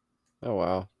 now. Oh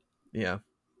wow. Yeah.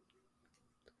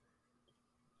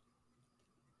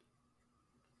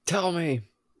 Tell me.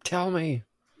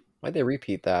 Why'd they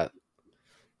repeat that?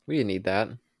 We didn't need that.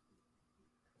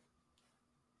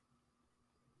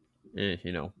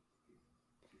 You know,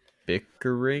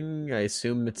 bickering. I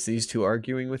assume it's these two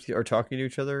arguing with you or talking to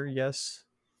each other. Yes.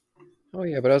 Oh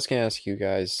yeah, but I was gonna ask you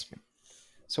guys.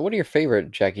 So, what are your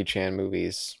favorite Jackie Chan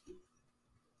movies?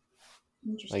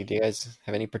 Interesting. Like, do you guys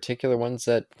have any particular ones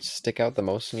that stick out the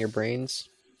most in your brains?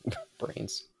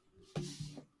 Brains.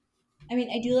 I mean,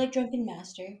 I do like Drunken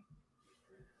Master.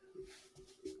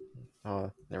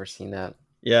 Oh, never seen that.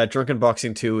 Yeah, Drunken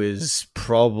Boxing 2 is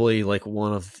probably like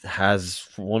one of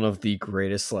the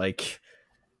greatest like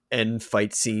end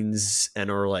fight scenes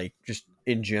and or like just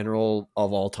in general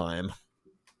of all time.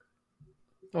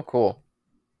 Oh, cool.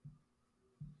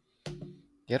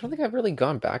 Yeah, I don't think I've really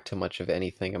gone back to much of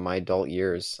anything in my adult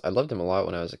years. I loved him a lot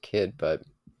when I was a kid, but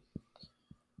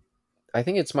I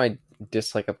think it's my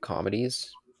dislike of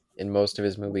comedies. In most of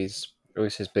his movies, or at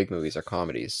least his big movies, are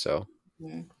comedies. So,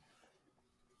 Mm.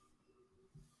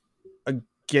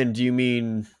 Again, do you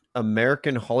mean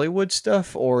American Hollywood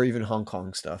stuff or even Hong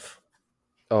Kong stuff?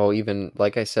 oh, even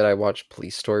like I said, I watched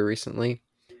Police Story recently,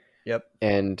 Yep.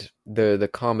 and the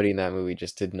comedy in that movie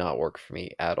just did not work for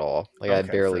me at all. Like I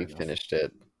Okay, barely fair enough. finished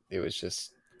it. It was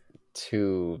just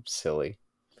too silly.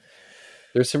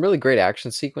 There's some really great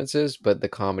action sequences, but the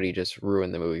comedy just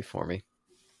ruined the movie for me.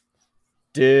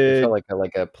 It Did felt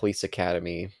like a police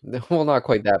academy. Well, not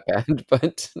quite that bad,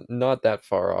 but not that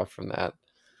far off from that,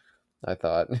 I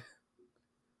thought.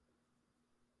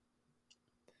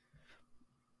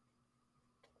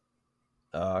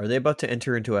 are they about to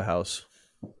enter into a house?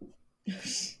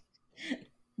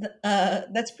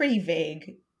 That's pretty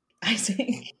vague, I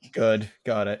think. Good,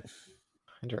 got it.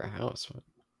 Enter a house. What?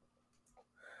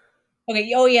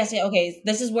 Okay. Oh yes. Yeah, okay.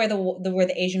 This is where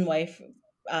the Asian wife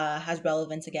has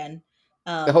relevance again.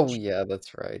 Oh yeah,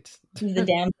 that's right. She's the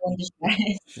damsel in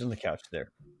distress. She's on the couch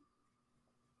there.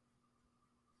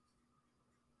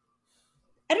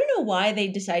 I don't know why they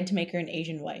decided to make her an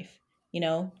Asian wife. You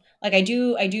know, like I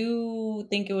do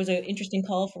think it was an interesting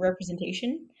call for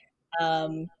representation.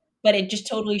 Um, but it just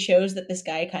totally shows that this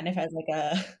guy kind of has like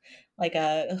a like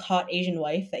a hot Asian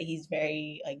wife that he's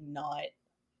very like not.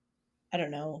 I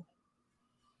don't know.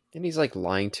 And he's like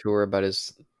lying to her about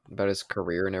his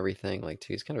career and everything. Like,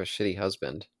 too, he's kind of a shitty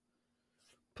husband,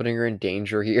 putting her in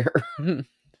danger here, and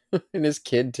his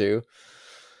kid too.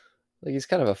 Like, he's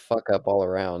kind of a fuck up all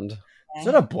around. Is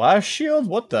that a blast shield?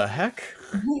 What the heck?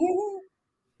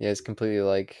 Yeah, he's completely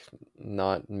like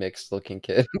not mixed looking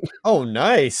kid. Oh,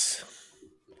 nice.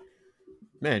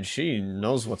 Man, she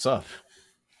knows what's up.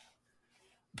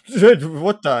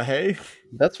 What the hey?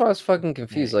 That's why I was fucking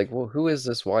confused. Like, well, who is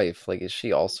this wife? Like, is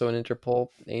she also an Interpol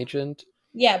agent?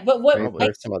 Yeah, but what Or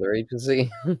there's some other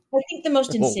agency? I think the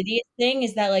most insidious thing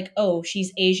is that like, oh,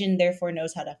 she's Asian, therefore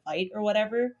knows how to fight or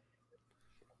whatever.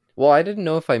 Well, I didn't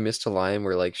know if I missed a line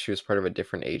where like she was part of a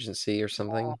different agency or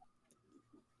something.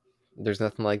 There's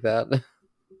nothing like that.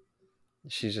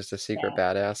 She's just a secret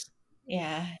Yeah. badass.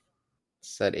 Yeah.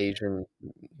 It's that Asian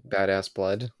badass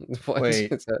blood. What is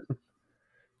Wait, that?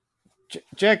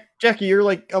 Jackie, you're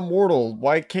like immortal.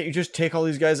 Why can't you just take all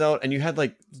these guys out? And you had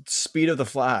like speed of the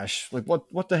Flash. Like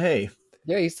what the hey?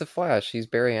 Yeah, he's the Flash. He's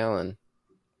Barry Allen.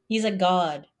 He's a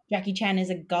god. Jackie Chan is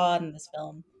a god in this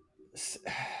film.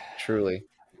 Truly.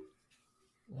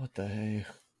 What the hey?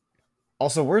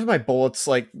 Also, where's my bullets?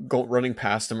 Like go running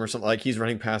past him or something. Like he's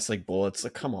running past like bullets.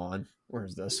 Like come on,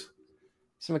 where's this?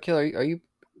 So, Mikhail, are you?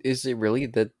 Is it really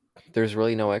that there's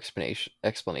really no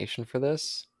explanation for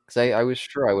this? Because I was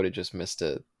sure I would have just missed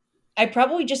it. I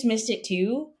probably just missed it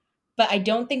too, but I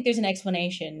don't think there's an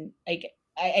explanation. Like,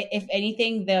 if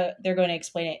anything, they're going to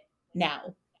explain it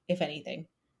now. If anything,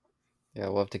 Yeah,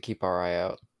 we'll have to keep our eye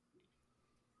out.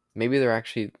 Maybe they're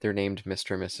named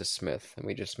Mr. and Mrs. Smith, and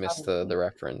we just missed the probably.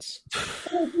 reference.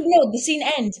 No, the scene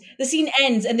ends. The scene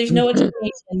ends, and there's no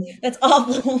explanation. That's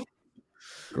awful.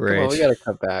 Come on, we Great. gotta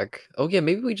cut back. Oh yeah,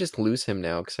 maybe we just lose him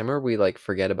now because I remember we like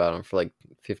forget about him for like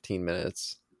 15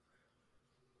 minutes,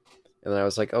 and then I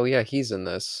was like, oh yeah, he's in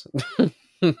this.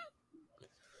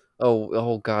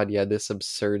 Oh god, yeah, this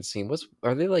absurd scene.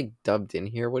 Are they like dubbed in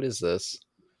here? What is this?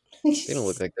 They don't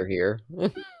look like they're here.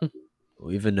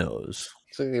 Who even knows?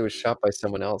 Looks like they was shot by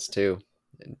someone else too.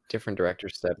 And different director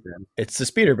stepped in. It's the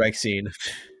speeder bike scene.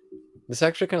 This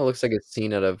actually kind of looks like a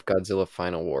scene out of Godzilla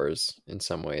Final Wars in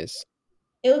some ways.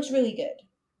 It looks really good.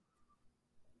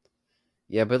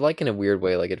 Yeah, but like in a weird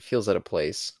way, like it feels out of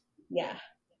place. Yeah.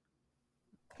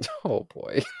 Oh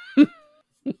boy.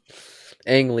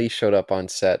 Ang Lee showed up on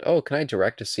set. Oh, can I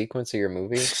direct a sequence of your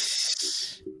movie?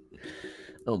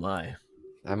 Oh my.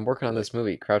 I'm working on this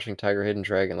movie, Crouching Tiger, Hidden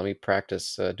Dragon. Let me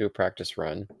practice, do a practice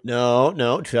run. No,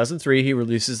 2003 he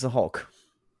releases the Hulk.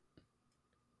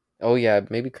 Oh yeah,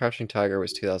 maybe Crouching Tiger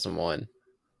was 2001.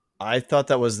 I thought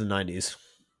that was the 90s.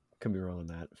 Could be wrong on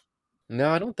that. No,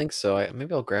 I don't think so.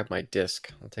 Maybe I'll grab my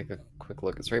disc. I'll take a quick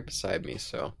look. It's right beside me,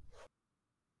 so.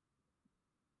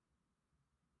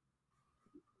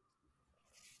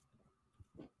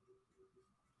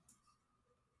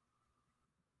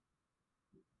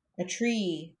 A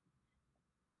tree.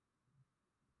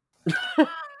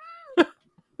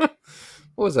 What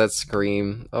was that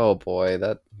scream? Oh boy,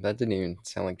 that didn't even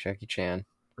sound like Jackie Chan.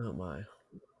 Oh my.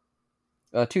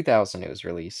 2000 it was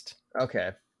released.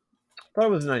 Okay. Thought it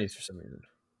was the 90s for some reason.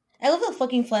 I love how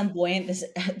fucking flamboyant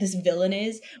this villain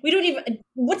is. We don't even.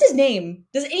 What's his name?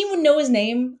 Does anyone know his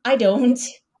name? I don't.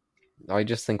 I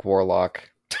just think Warlock.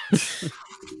 His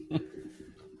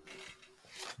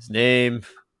name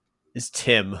is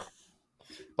Tim.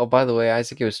 Oh, by the way,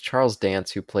 Isaac, it was Charles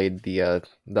Dance who played the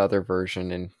other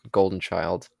version in Golden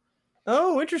Child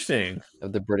Oh, interesting.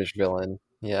 of the British villain.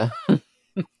 Yeah.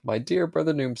 My dear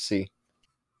brother Noomsy.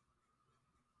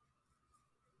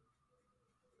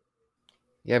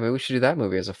 Yeah, maybe we should do that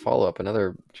movie as a follow-up.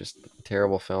 Another just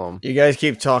terrible film. You guys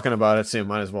keep talking about it, so you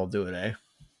might as well do it, eh?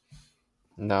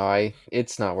 No,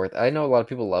 it's not worth it. I know a lot of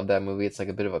people love that movie. It's like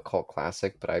a bit of a cult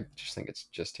classic, but I just think it's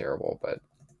just terrible. But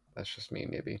that's just me,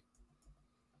 maybe.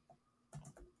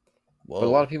 But a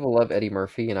lot Whoa. of people love Eddie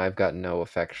Murphy, and I've got no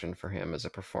affection for him as a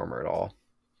performer at all.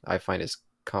 I find his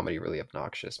comedy really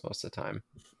obnoxious most of the time.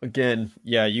 Again,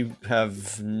 yeah, you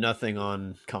have nothing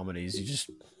on comedies. You just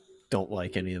don't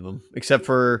like any of them, except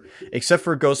for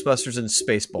Ghostbusters and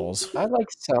Spaceballs. I like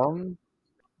some.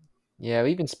 Yeah,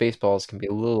 even Spaceballs can be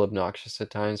a little obnoxious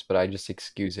at times, but I just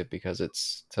excuse it because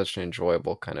it's such an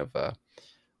enjoyable kind of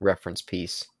reference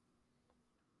piece.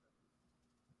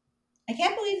 I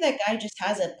can't believe that guy just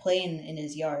has a plane in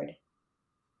his yard.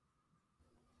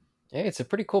 Hey, it's a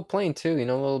pretty cool plane too. You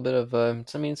know, a little bit of. I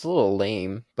mean, it's a little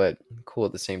lame, but cool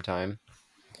at the same time.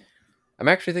 I'm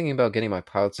actually thinking about getting my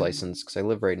pilot's license because I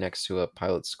live right next to a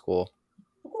pilot school.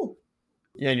 Oh, cool.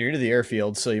 Yeah, and you're near the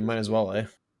airfield, so you might as well, eh?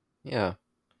 Yeah,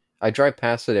 I drive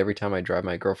past it every time I drive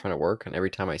my girlfriend to work, and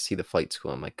every time I see the flight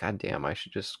school, I'm like, God damn, I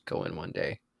should just go in one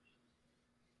day.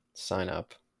 Sign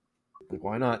up. Like,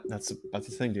 why not? That's the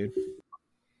thing, dude.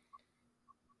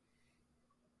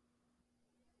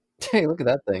 Hey, look at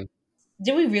that thing.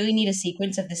 Do we really need a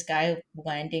sequence of this guy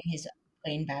landing his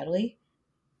plane badly?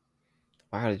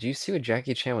 Wow, did you see what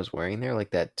Jackie Chan was wearing there?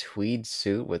 Like that tweed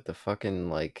suit with the fucking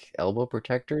like elbow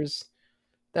protectors?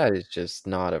 That is just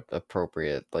not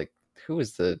appropriate. Like, who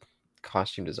is the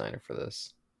costume designer for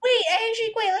this? Wait, I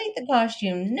actually quite like the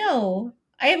costumes. No,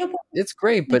 I have a problem It's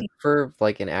great, with but for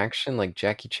like an action like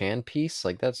Jackie Chan piece,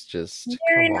 like that's just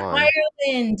they're come in on.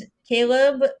 Ireland,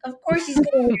 Caleb. Of course he's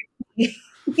gonna wear.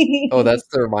 Oh, that's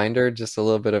the reminder. Just a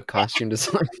little bit of costume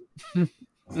design.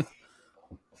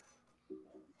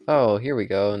 Oh, here we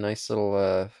go. Nice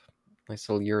little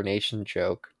urination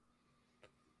joke.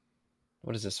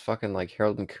 What is this? Fucking like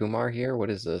Harold and Kumar here? What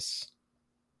is this?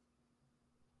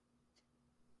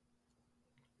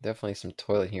 Definitely some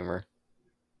toilet humor.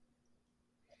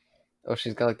 Oh,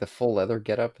 she's got like the full leather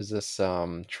getup. Is this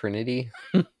Trinity?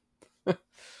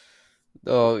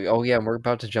 Oh yeah, we're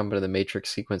about to jump into the Matrix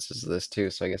sequences of this too,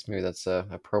 so I guess maybe that's a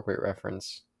appropriate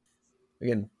reference.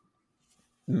 Again,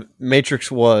 Matrix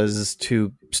was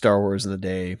to Star Wars in the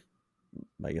day,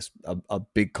 I guess, a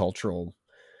big cultural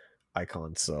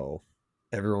icon. So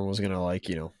everyone was gonna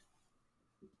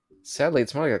Sadly,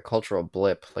 it's more like a cultural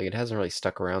blip. Like it hasn't really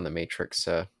stuck around the Matrix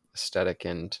aesthetic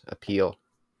and appeal.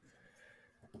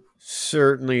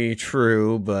 certainly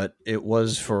true, but it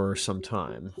was for some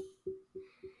time.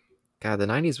 God, the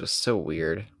 '90s was so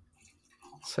weird.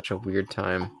 Such a weird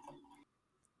time.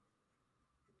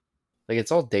 Like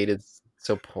it's all dated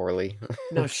so poorly.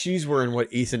 Now she's wearing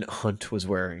what Ethan Hunt was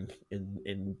wearing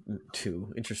in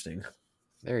two. Interesting.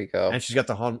 There you go. And she's got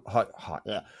the hot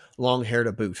long hair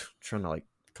to boot. I'm trying to like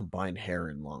combine hair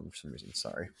and long for some reason.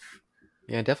 Sorry.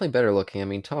 Yeah, definitely better looking. I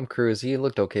mean, Tom Cruise, he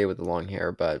looked okay with the long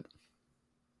hair, but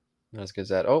not as good as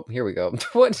that. Oh, here we go.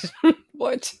 What?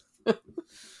 What?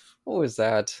 What was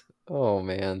that? Oh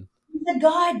man. He's a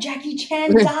god. Jackie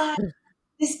Chan died.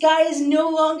 This guy is no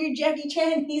longer Jackie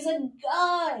Chan. He's a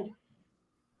god.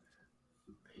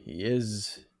 He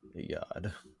is a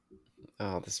god.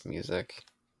 Oh, this music.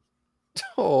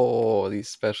 Oh, these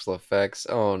special effects.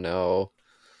 Oh no.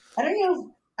 I don't know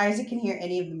if Isaac can hear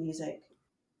any of the music.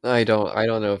 I don't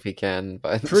know if he can,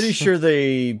 but Pretty sure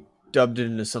they dubbed it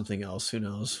into something else. Who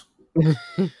knows?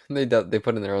 they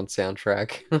put in their own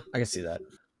soundtrack. I can see that.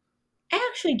 I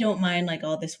actually don't mind like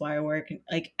all this wire work.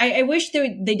 Like I wish they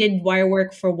did wire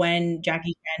work for when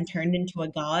Jackie Chan turned into a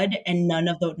god, and none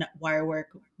of the wire work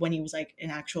when he was like an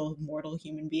actual mortal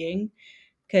human being.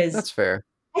 Because That's fair.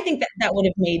 I think that that would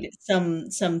have made some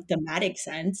thematic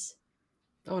sense.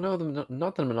 Oh no,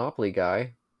 not the Monopoly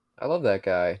guy. I love that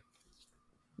guy.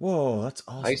 Whoa, that's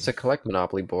I used to awesome. collect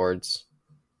Monopoly boards.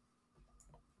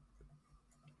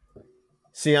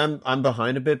 See, I'm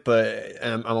behind a bit, but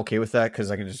I'm okay with that because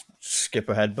I can just skip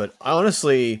ahead. But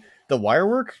honestly, the wire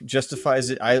work justifies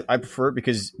it. I prefer it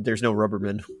because there's no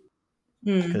Rubberman.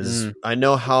 Hmm. Because I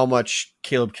know how much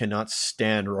Caleb cannot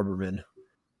stand Rubberman.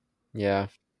 Yeah,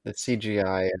 the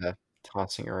CGI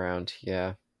tossing around.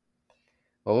 Yeah.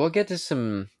 Well, we'll get to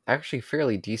some actually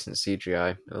fairly decent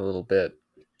CGI in a little bit,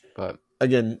 but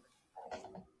Again,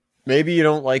 maybe you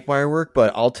don't like wire work,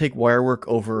 but I'll take wire work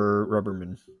over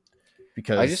Rubberman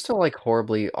I just because don't like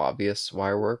horribly obvious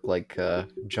wire work like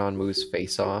John Woo's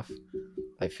Face Off.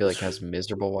 I feel like has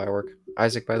miserable wire work.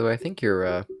 Isaac, by the way, I think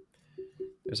you're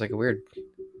there's like a weird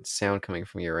sound coming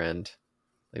from your end.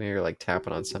 Like maybe you're like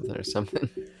tapping on something or something.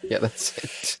 Yeah, that's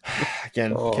it.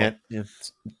 again Oh, can't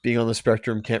being on the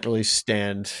spectrum can't really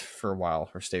stand for a while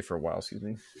or stay for a while. Excuse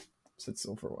me, sit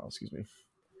still for a while. Excuse me.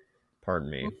 Pardon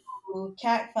me. Ooh,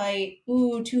 cat fight.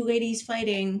 Ooh, two ladies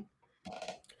fighting.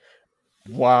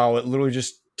 Wow, it literally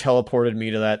just teleported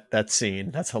me to that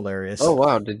scene. That's hilarious. oh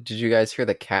wow! Did you guys hear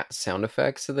the cat sound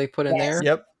effects that they put in Yes. there?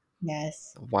 Yep.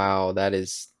 Yes. Wow, that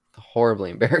is horribly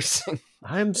embarrassing.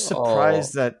 I'm Oh,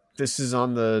 surprised that this is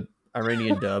on the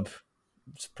Iranian dub.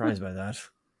 I'm surprised by that.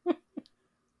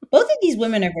 Both of these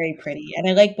women are very pretty, and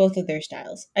I like both of their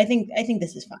styles. I think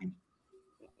this is fine.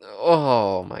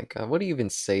 oh my god! What do you even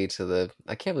say to the?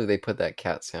 I can't believe they put that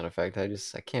cat sound effect. I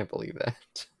can't believe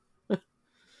that.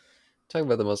 Talking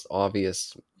about the most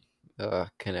obvious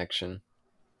connection.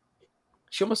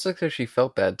 She almost looks like she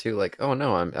felt bad too. Like, oh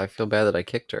no, I feel bad that I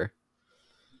kicked her.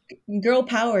 Girl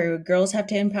power. Girls have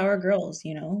to empower girls.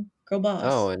 Girl Oh,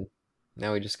 boss. and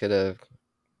now we just get a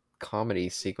comedy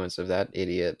sequence of that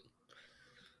idiot.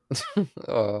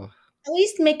 Oh, At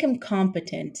least make him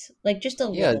competent, like just a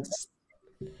yeah, little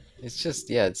bit. it's just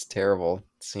yeah, it's terrible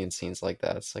seeing scenes like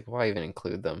that. It's like why even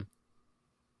include them?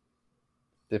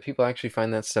 Do people actually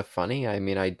find that stuff funny? I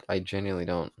mean, I genuinely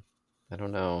don't. I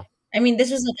don't know. I mean,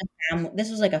 this was like a family. This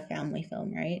was like a family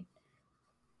film, right?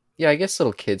 Yeah, I guess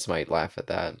little kids might laugh at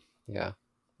that. Yeah,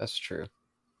 that's true.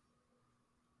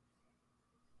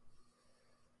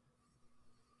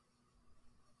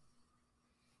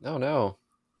 Oh no,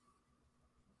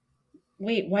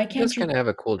 Wait, why he does can't you? kind of have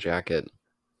a cool jacket.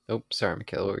 Oh, sorry,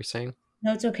 Michaela, what were you saying?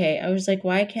 No, it's okay. I was like,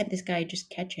 why can't this guy just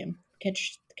catch him?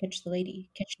 Catch the lady.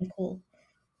 Catch Nicole.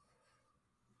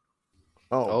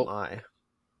 Oh Oh, my.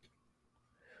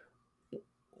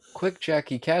 quick,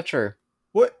 Jackie, catch her.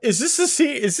 What is this the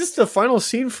scene? Is this the final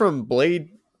scene from Blade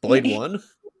Blade 1?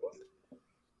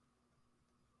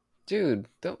 Dude,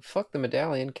 don't fuck the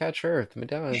medallion. Catch her. The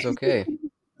medallion's okay.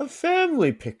 A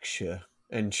family picture.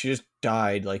 And she just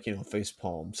died, like, face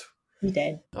palms. He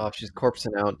did. Oh, she's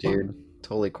corpsing out, dude.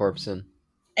 Totally corpsing.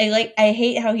 I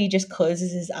hate how he just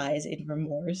closes his eyes in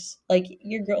remorse. Like,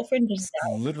 your girlfriend just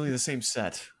It's literally the same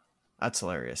set. That's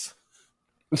hilarious.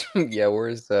 Yeah,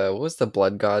 what was the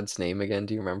blood god's name again?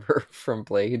 Do you remember from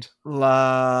Blade?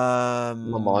 La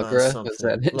Magra? Was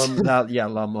that Something. it? Yeah,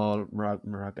 La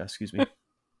Maraga, excuse me.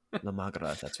 La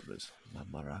Magra, that's what it is. La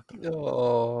Maraga.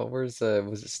 Oh, was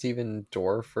it Steven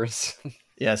Dorff or something?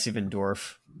 Yeah, Stephen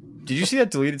Dorff. Did you see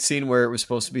that deleted scene where it was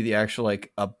supposed to be the actual,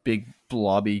 like, a big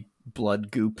blobby blood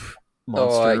goop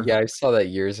monster? Yeah, I saw that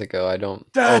years ago. I don't.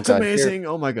 That's Oh god, here, amazing.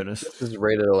 Oh my goodness. this is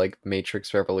rated like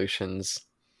Matrix Revolutions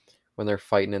when they're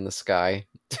fighting in the sky.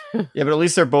 Yeah, but at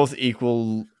least they're both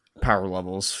equal power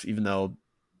levels, even though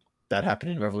that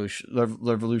happened in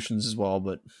Revolutions as well.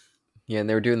 But Yeah, and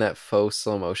they were doing that faux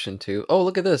slow motion too. Oh,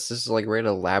 look at this. This is like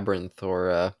rated Labyrinth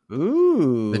or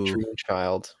ooh, The Dream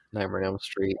Child, Nightmare on Elm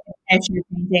Street. etching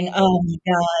painting. Oh my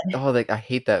god. Oh, I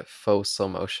hate that faux slow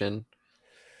motion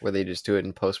where they just do it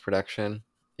in post production.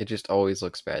 It just always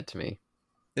looks bad to me.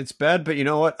 it's bad, but you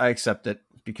know what? I accept it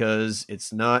because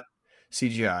it's not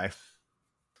CGI.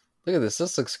 Look at this.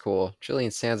 This looks cool.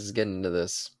 Julian Sands is getting into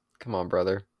this. Come on,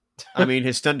 brother. I mean,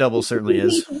 his stunt double certainly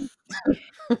is.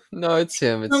 No, it's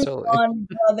him. It's Come totally. on,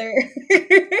 brother.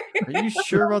 Are you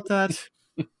sure about that?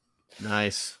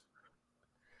 Nice.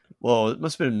 Well, it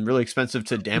must have been really expensive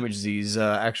to damage these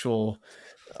actual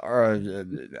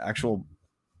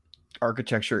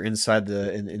architecture inside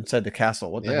the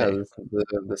castle. What the Yeah, heck?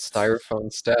 the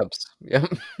styrofoam steps.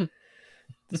 Yep.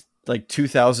 This like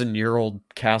 2,000-year-old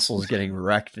castle is getting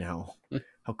wrecked now.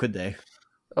 How could they?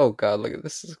 Oh god, look at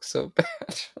this. This looks so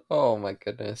bad. Oh my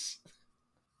goodness.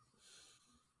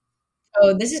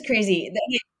 Oh, this is crazy.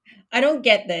 I don't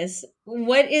get this.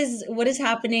 What is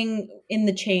happening in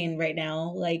the chain right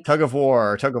now? Like, Tug of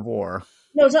war, tug of war.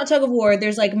 no, it's not tug of war.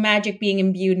 There's like magic being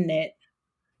imbued in it.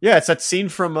 Yeah, it's that scene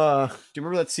from. Do you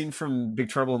remember that scene from Big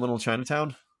Trouble in Little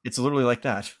Chinatown? It's literally like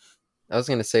that. I was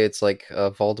gonna say it's like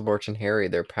Voldemort and Harry,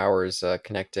 their powers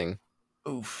connecting.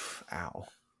 Oof! Ow!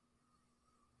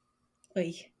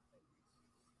 Oy.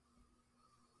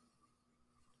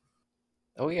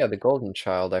 Oh yeah, the Golden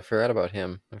Child. I forgot about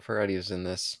him. I forgot he was in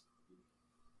this.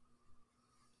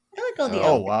 I like all the Oh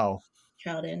Oh, outfits wow!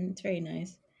 child in. It's very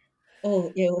nice.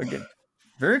 Oh, ew. Again,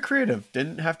 very creative.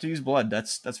 Didn't have to use blood.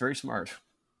 That's very smart.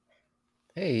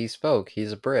 hey, he spoke.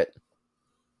 He's a Brit.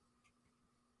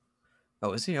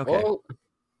 Oh, is he okay? Oh,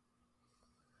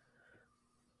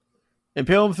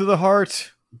 Impale him through the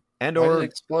heart, and why did it or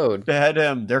explode? behead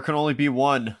him. There can only be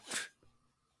one.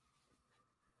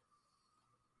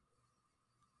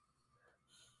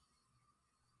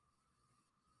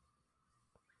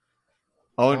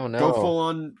 Oh, Oh go no! full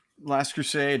on Last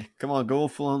Crusade. Come on, go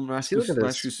full on See, look at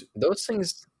Last this. Crusade. Those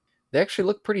things, they actually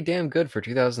look pretty damn good for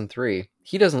 2003.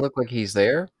 He doesn't look like he's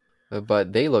there,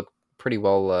 but they look pretty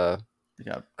well.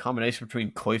 Yeah, combination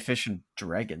between koi fish and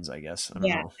dragons, I guess. I don't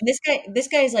Yeah, know. this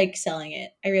guy's like selling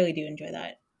it. I really do enjoy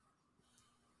that.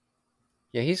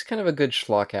 Yeah, he's kind of a good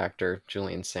schlock actor,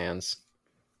 Julian Sands.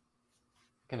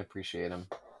 I can appreciate him.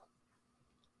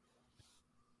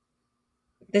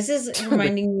 This is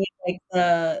reminding me of,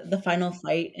 like, the final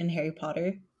fight in Harry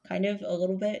Potter, kind of a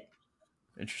little bit.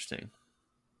 Interesting.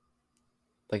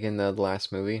 Like in the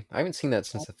last movie. I haven't seen that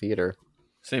since the theater.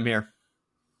 Same here.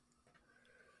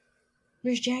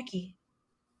 Where's Jackie?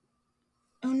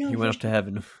 Oh no, He went up to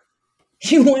heaven.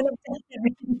 she went up to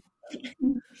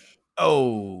heaven.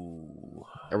 Oh.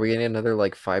 Are we getting another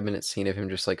like 5 minute scene of him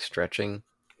just like stretching,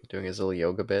 doing his little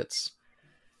yoga bits?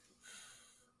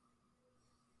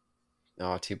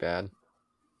 Oh, too bad.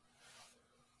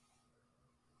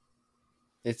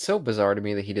 It's so bizarre to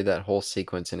me that he did that whole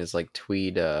sequence in his like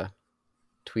tweed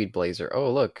blazer.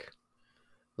 Oh look,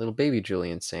 little baby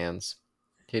Julian Sands,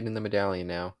 hidden in the medallion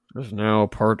now. There's now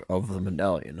part of the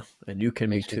medallion, and you can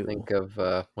be Makes me too. think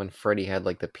of when Freddy had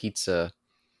like the pizza,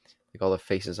 like all the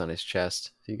faces on his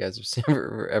chest. Have you guys have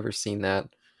ever seen that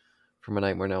from A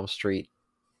Nightmare on Elm Street?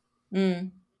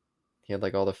 Mm. He had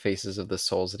like all the faces of the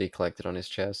souls that he collected on his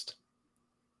chest.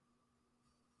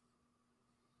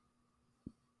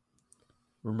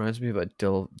 Reminds me of a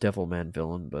Devilman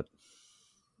villain, but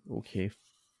okay.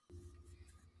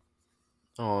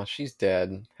 Oh, she's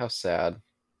dead. How sad.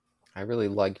 I really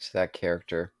liked that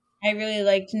character. I really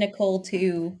liked Nicole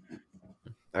too.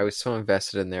 I was so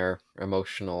invested in their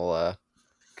emotional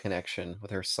connection with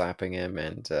her slapping him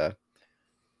and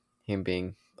him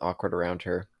being awkward around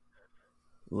her.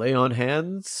 Lay on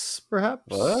hands, perhaps.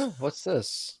 What? What's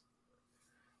this?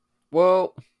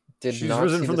 Whoa! Did She's not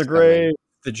risen see from this the coming. grave.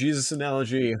 The Jesus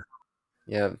analogy.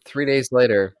 Yeah, 3 days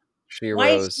later, she Why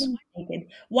is arose. she naked?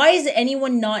 Why is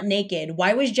anyone not naked?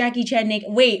 Why was Jackie Chan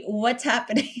naked? Wait, what's Where's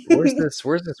happening? this?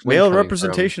 Where's this wind Male coming from?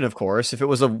 representation, of course. If it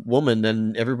was a woman,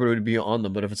 then everybody would be on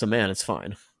them. But if it's a man, it's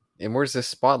fine. And where's this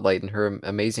spotlight and her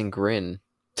amazing grin?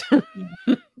 think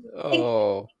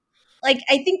Oh, I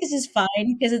think this is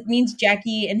fine because it means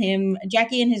Jackie and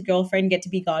his girlfriend get to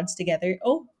be gods together.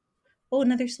 Oh, oh,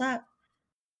 another slap.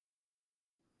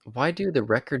 why do the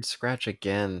record scratch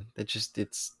again? It's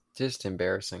just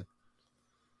embarrassing.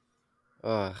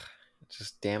 Ugh, it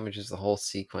just damages the whole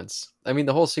sequence. I mean,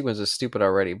 the whole sequence is stupid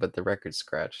already, but the record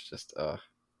scratch just ugh.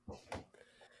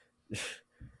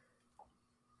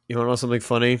 You want to know something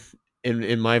funny?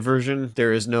 In my version,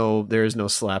 there is no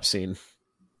slap scene.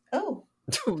 Oh,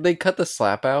 They cut the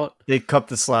slap out. They cut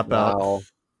the slap out. Wow.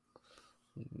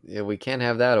 Yeah, we can't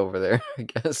have that over there. I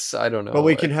guess I don't But know.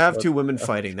 we can have two women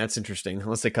fighting. That's interesting.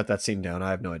 Unless they cut that scene down, I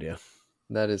have no idea.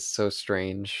 That is so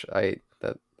strange.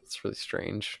 That's really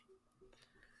strange.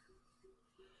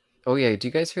 Oh yeah, do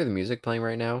you guys hear the music playing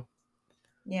right now?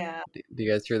 yeah, Do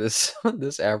you guys hear this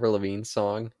this Avril Lavigne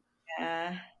song?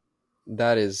 yeah.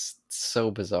 That is so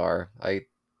bizarre. I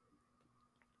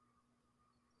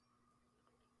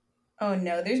Oh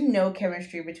no, there's no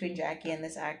chemistry between Jackie and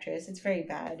this actress. It's very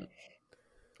bad.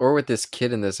 or with this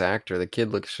kid and this actor. The kid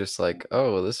looks just like,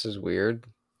 "Oh, this is weird."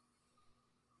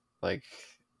 Like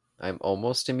I'm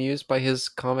almost amused by his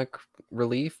comic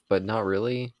relief, but not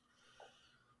really.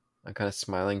 I'm kind of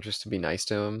smiling just to be nice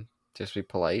to him, just be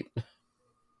polite.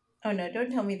 Oh no,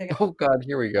 don't tell me they're Oh god,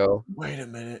 here we go. Wait a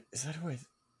minute. Is that who I?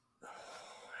 Oh,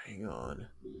 hang on.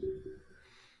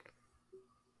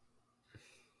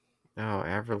 Oh,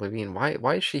 Avril Lavigne.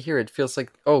 Why is she here? It feels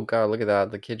like, oh god, look at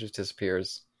that. The kid just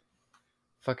disappears.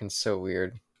 Fucking so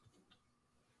weird.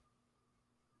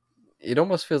 It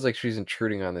almost feels like she's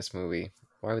intruding on this movie.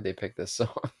 Why would they pick this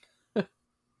song?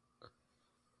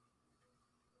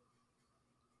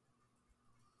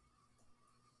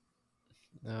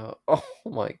 No. Oh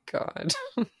my god.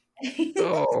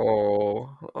 gonna.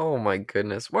 Oh my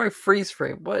goodness. Why freeze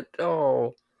frame? What?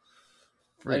 Oh,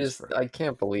 Freeze frame. I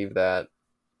can't believe that.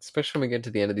 Especially when we get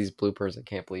to the end of these bloopers, I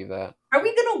can't believe that. Are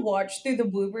we gonna watch through the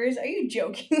bloopers? Are you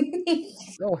joking me?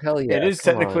 Oh hell It yeah! is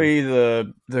Come on. technically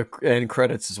the end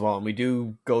credits as well, and we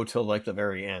do go till like the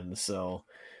very end. So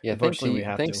Yeah, unfortunately, we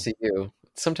have thanks to. to you.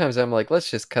 Sometimes I'm like, let's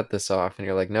just cut this off, and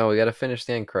you're like, no, we got to finish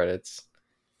the end credits.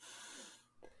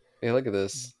 Hey, look at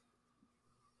this.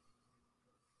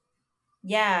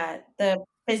 Yeah, the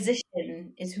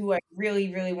physician is who I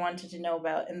really, really wanted to know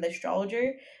about, and the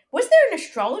astrologer. Was there an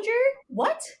astrologer?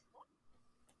 What?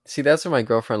 See, that's when my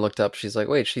girlfriend looked up. She's like,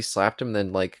 wait, she slapped him,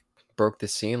 then like broke the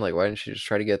scene. Like, why didn't she just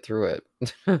try to get through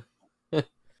it?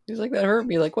 He's like, that hurt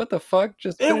me. Like, what the fuck?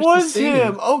 Just It finish the was scene.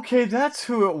 him. Okay, that's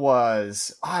who it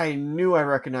was. I knew I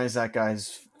recognized that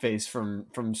guy's face from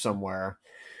somewhere.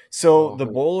 So Oh, the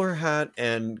bowler hat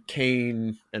and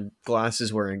cane and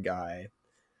glasses wearing guy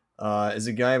is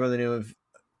a guy by the name of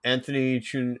Anthony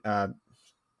Chun.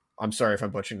 I'm sorry if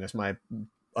I'm butchering this. My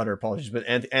utter apologies, but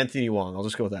Anthony Wong. I'll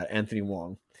just go with that. Anthony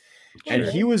Wong. And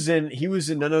Sure. he was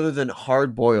in none other than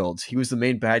Hard Boiled. He was the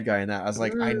main bad guy in that. I was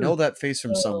like, I mm, know that face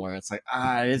from Oh, somewhere. It's like,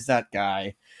 it is that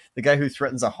guy, the guy who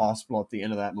threatens a hospital at the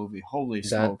end of that movie. Holy that.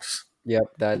 smokes, Yep,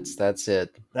 that's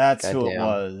it. that's who it Goddamn.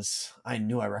 was. I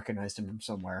knew I recognized him from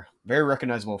somewhere. Very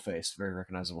recognizable face. Very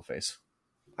recognizable face.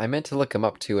 I meant to look him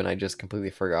up too, and I just completely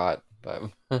forgot. But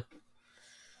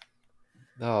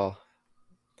oh,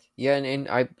 yeah, and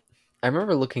I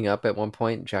remember looking up at one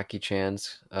point Jackie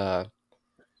Chan's.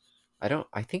 I don't.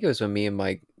 I think it was when me and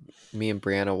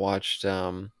Brianna watched.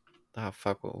 Oh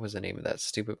fuck, what was the name of that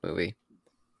stupid movie?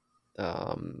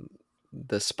 Um,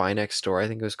 The Spy Next Door. I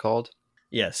think it was called.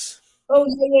 Yes, oh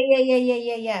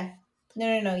yeah. No,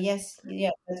 no, no. Yes, yeah,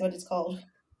 that's what it's called.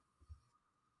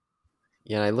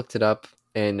 Yeah, and I looked it up,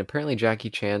 and apparently Jackie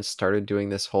Chan started doing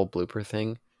this whole blooper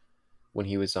thing when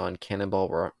he was on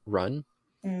Run.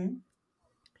 Mm.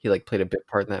 He like played a bit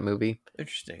part in that movie.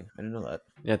 interesting. I didn't know that.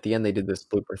 And at the end, they did this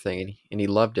blooper thing, and he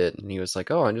loved it. And he was like,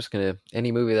 "Oh, I'm just gonna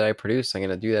any movie that I produce, I'm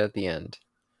gonna do that at the end."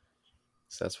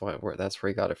 So that's where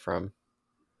he got it from.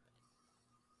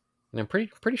 And I'm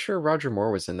pretty sure Roger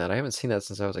Moore was in that. I haven't seen that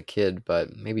since I was a kid,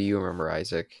 but maybe you remember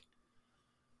Isaac.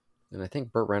 And I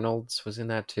think Burt Reynolds was in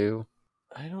that too.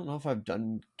 I don't know if I've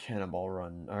done Cannonball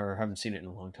Run or haven't seen it in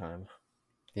a long time.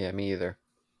 Yeah, me either.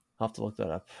 I'll have to look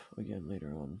that up again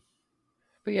later on.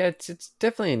 But yeah, it's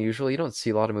definitely unusual. You don't see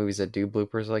a lot of movies that do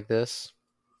bloopers like this.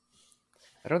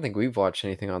 I don't think we've watched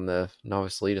anything on the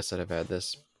Novice Elitist that have had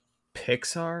this.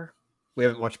 Pixar. We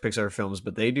haven't watched Pixar films,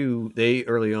 but they do. They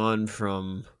early on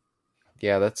from.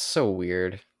 Yeah, that's so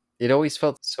weird. It always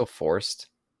felt so forced.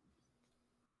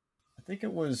 I think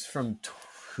it was from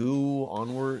two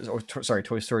onwards, or sorry,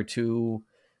 Toy Story 2,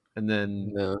 and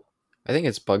then No, I think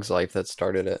it's Bug's Life that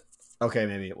started it. okay,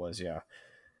 maybe it was, yeah.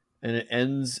 And it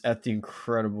ends at The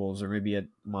Incredibles or maybe at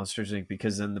Monsters Inc.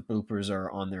 because then the bloopers are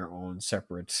on their own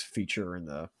separate feature in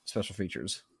the special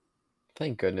features.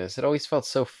 Thank goodness. It always felt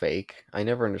so fake. I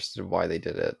never understood why they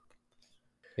did it.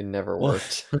 It never Well,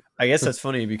 worked. I guess that's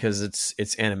funny because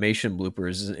it's animation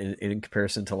bloopers in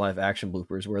comparison to live action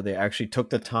bloopers, where they actually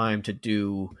took the time to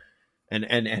do an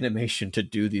animation to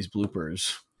do these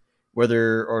bloopers,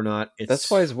 whether or not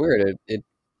That's why it's it's weird.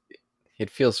 It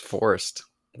feels forced.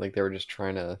 Like they were just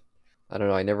trying to. I don't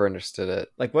know. I never understood it.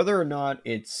 like whether or not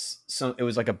it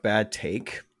was like a bad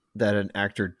take that an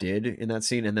actor did in that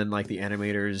scene, and then like the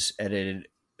animators edited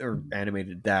or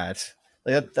animated that.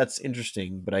 Like that's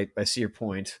interesting, but I see your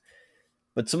point.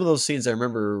 But some of those scenes I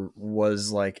remember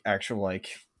was like actual like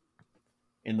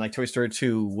in like Toy Story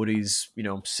 2, Woody's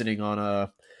sitting on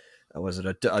was it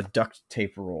a duct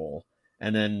tape roll,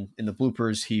 and then in the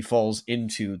bloopers he falls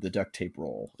into the duct tape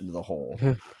roll into the hole,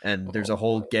 and there's Oh, a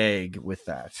whole gag with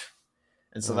that,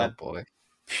 and so oh that boy.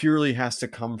 purely has to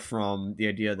come from the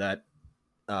idea that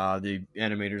the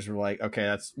animators were like, okay,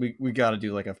 that's we got to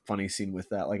do like a funny scene with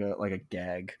that, like a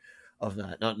gag of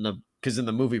that, not in the because in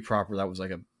the movie proper that was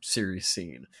like a serious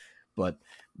scene, but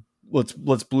let's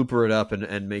blooper it up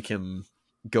and make him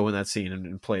go in that scene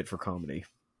and play it for comedy.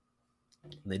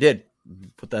 And they did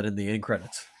put that in the end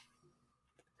credits.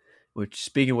 Which,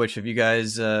 speaking of which, have you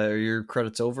guys are your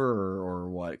credits over or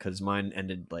what? Because mine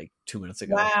ended like 2 minutes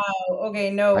ago. Wow. Okay,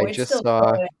 no, I it's just still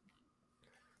saw. going.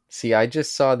 See, I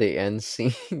just saw the end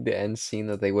scene. The end scene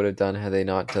that they would have done had they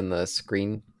not done the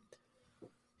screen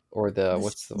or the The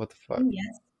what the fuck screen,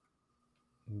 yes.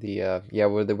 the yeah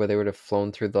where they would have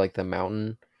flown through like the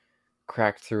mountain,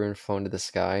 cracked through and flown to the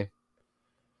sky.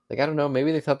 Like I don't know,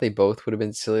 maybe they thought they both would have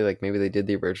been silly. Like maybe they did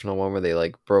the original one where they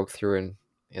like broke through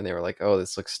and they were like, oh,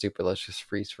 this looks stupid. Let's just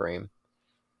freeze frame.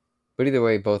 But either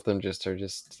way, both of them just are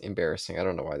just embarrassing. I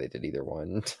don't know why they did either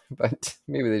one, but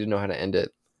maybe they didn't know how to end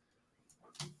it.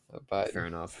 But Fair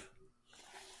enough.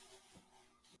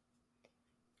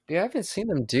 yeah, I haven't seen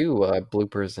them do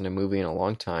bloopers in a movie in a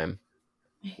long time.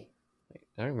 I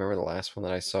don't remember the last one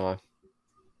that I saw.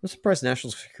 I'm surprised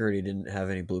National Security didn't have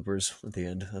any bloopers at the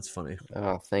end. That's funny.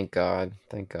 Oh, thank God.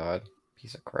 Thank God.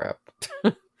 Piece of crap.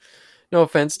 No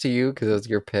offense to you because it was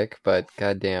your pick, but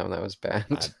goddamn, that was bad.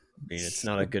 I mean, it's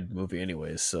not a good movie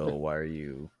anyways, so why are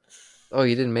you? Oh,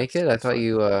 you didn't make it? That's fine.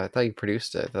 I thought you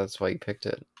produced it. That's why you picked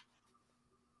it.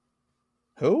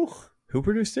 Who? Who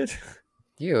produced it?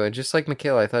 You, just like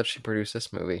Michaela, I thought she produced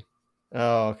this movie.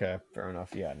 Oh, okay. Fair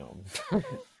enough. Yeah, no.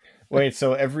 Wait,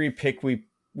 so every pick we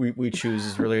choose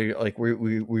is really like we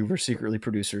were secretly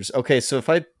producers. Okay, so if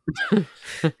I'm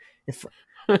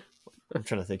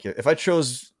trying to think here. If I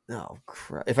chose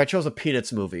if I chose a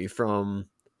Peanuts movie from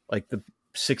like the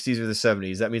 60s or the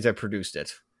 70s, that means I produced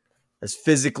it. That's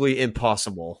physically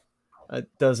impossible. It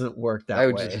doesn't work I that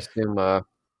would way. just assume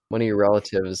one of your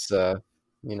relatives,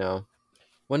 you know.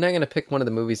 One day I'm going to pick one of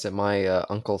the movies that my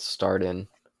uncle starred in,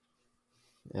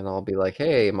 and I'll be like,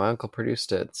 hey, my uncle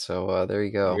produced it, so there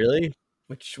you go. Really?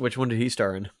 Which one did he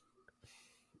star in?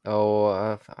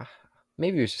 Oh,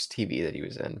 maybe it was just TV that he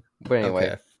was in. But anyway,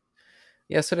 Okay.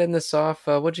 yeah, so to end this off,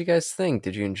 what'd you guys think?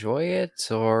 Did you enjoy it?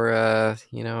 Or,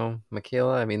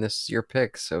 Michaela, I mean, this is your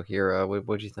pick, so here,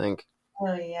 what'd you think? Oh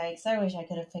yikes! I wish I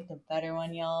could have picked a better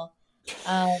one, y'all.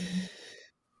 Um,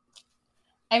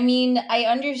 I mean, I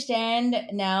understand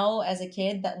now as a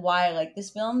kid that why I like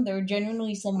this film. There were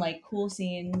genuinely some like cool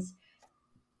scenes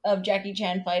of Jackie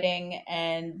Chan fighting,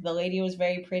 and the lady was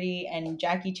very pretty. And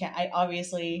Jackie Chan, I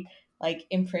obviously like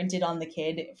imprinted on the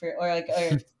kid or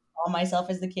on myself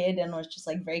as the kid, and was just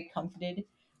like very comforted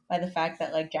by the fact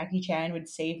that like Jackie Chan would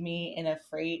save me in a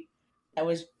freight that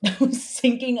was that was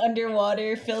sinking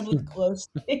underwater, filled with glow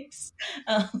sticks.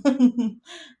 Um,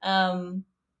 um,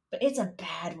 but it's a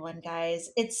bad one, guys.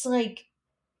 It's like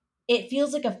it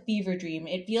feels like a fever dream.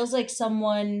 It feels like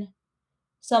somewhat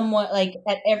like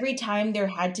at every time there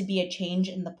had to be a change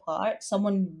in the plot,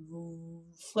 someone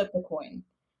flipped a coin,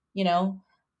 you know?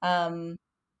 Um,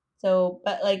 so,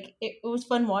 but like it was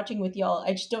fun watching with y'all.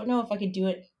 I just don't know if I could do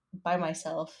it by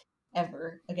myself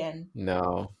ever again.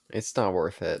 No, it's not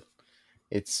worth it.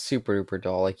 It's super duper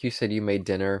dull. Like you said, you made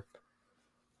dinner.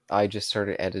 I just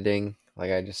started editing.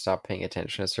 Like I just stopped paying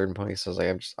attention at certain points. So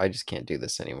I was like, I just can't do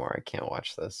this anymore. I can't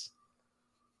watch this.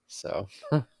 So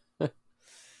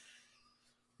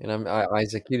And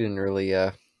Isaac, you didn't really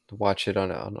watch it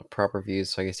on a proper view,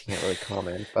 so I guess you can't really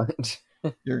comment. But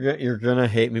You're gonna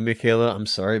hate me, Michaela. I'm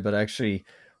sorry, but I actually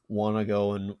want to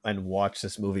go and watch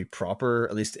this movie proper,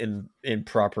 at least in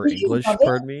proper Did you love English. it?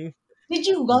 Pardon me. Did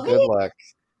you love good it? luck.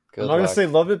 I'm Good not gonna luck. say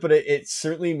love it, but it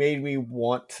certainly made me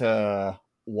want to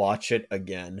watch it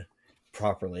again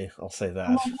properly. I'll say Oh that.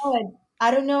 my god. I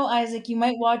don't know, Isaac. You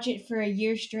might watch it for a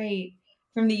year straight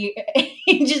from the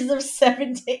ages of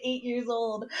 7 to 8 years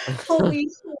old. Holy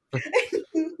shit.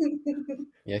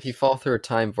 Yeah, if you fall through a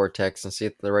time vortex and see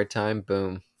it at the right time,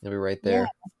 boom, you'll be right Yeah. there.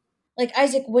 Like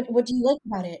Isaac, what do you like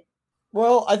about it?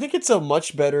 Well, I think it's a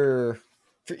much better.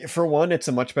 For one, it's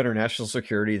a much better national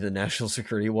security than national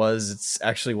security was. It's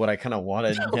actually what I kind of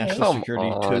wanted Oh, national come security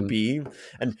to on. be,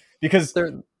 and because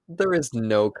There is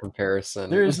no there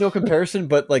comparison. is no comparison,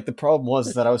 but like the problem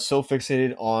was that I was so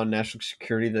fixated on national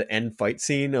security, the end fight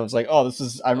scene. I was like, oh, this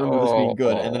is. I remember this being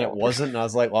good, and then it Oh, wasn't, and I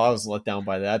was like, well, I was let down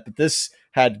by that. But this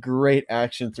had great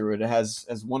action through it. It has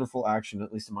wonderful action,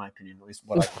 at least in my opinion, at least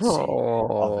what I could see of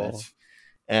oh. it.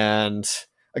 And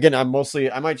again, I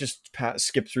might just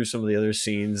skip through some of the other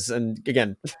scenes, and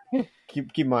again, keep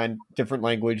in mind different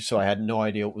language, so I had no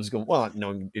idea what was going. Well, not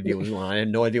no idea what was going on. I had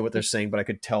no idea what they're saying, but I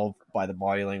could tell by the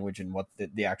body language and what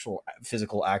the actual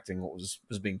physical acting what was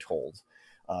being told,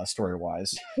 story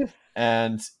wise.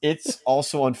 And it's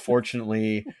also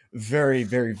unfortunately very,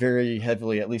 very, very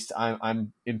heavily. At least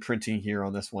I'm imprinting here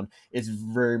on this one. It's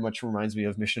very much reminds me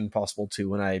of Mission Impossible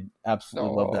 2, and I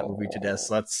absolutely love that movie to death.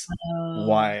 So that's Oh.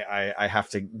 why I have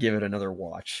to give it another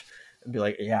watch and be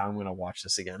like, yeah, I'm gonna watch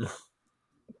this again.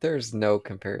 There's no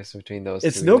comparison between those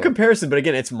It's two no either. comparison, but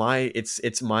again, it's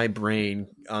my brain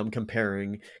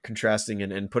comparing, contrasting,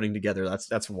 and putting together.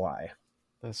 That's why.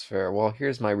 That's fair. Well,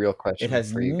 here's my real It question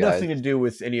has for you guys. nothing to do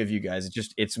with any of you guys.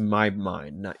 It's my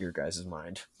mind, not your guys'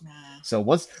 mind. Nah. So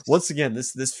once again,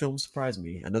 this film surprised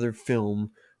me. Another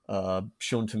film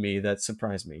shown to me that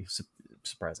surprised me.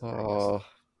 Surprisingly, I guess. Oh,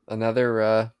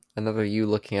 another you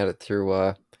looking at it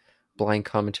through blind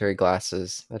commentary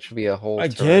glasses. That should be a whole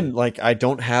Again, term. like I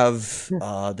don't have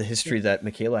the history that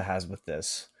Michaela has with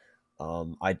this.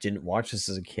 I didn't watch this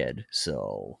as a kid,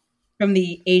 so From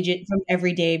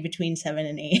every day between 7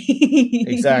 and 8.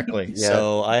 exactly. Yeah,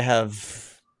 So I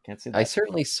have can't say I that.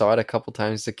 certainly saw it a couple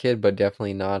times as a kid, but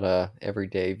definitely not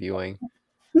everyday viewing.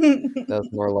 That was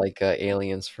more like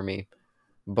Aliens for me.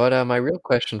 But my real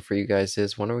question for you guys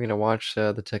is, when are we going to watch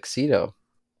The Tuxedo?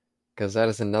 Because that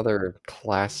is another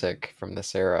classic from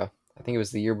this era. I think it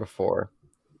was the year before.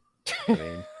 I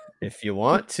mean, if you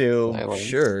want to, Silence.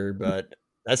 sure, but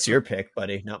that's your pick,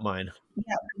 buddy, not mine.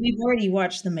 Yeah, we've already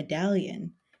watched the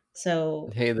Medallion. So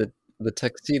Hey, the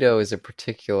tuxedo is a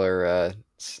particular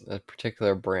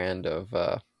brand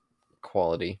of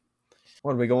quality.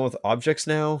 What are we going with objects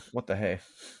now? What the hey?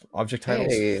 Object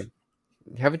titles? Hey,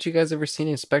 haven't you guys ever seen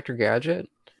Inspector Gadget?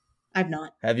 I've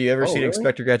not. Have you ever Oh, seen really?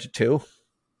 Inspector Gadget 2?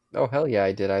 Oh, hell yeah,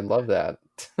 I did. I love that.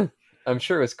 I'm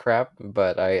sure it was crap,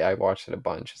 but I watched it a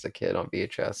bunch as a kid on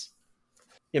VHS.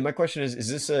 Yeah, my question is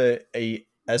this a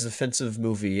as offensive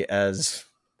movie as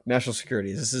National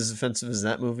Security? Is this as offensive as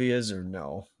that movie is, or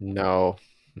no? No,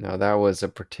 no, that was a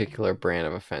particular brand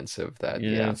of offensive that, Yeah,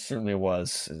 yeah. it certainly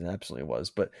was. It absolutely was.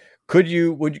 But could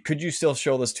you still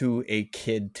show this to a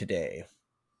kid today?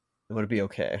 Would it be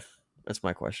okay? That's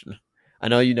my question. I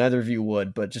know you neither of you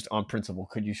would, but just on principle,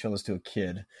 could you show this to a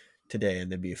kid today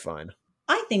and they'd be fine?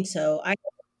 I think so.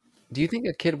 Do you think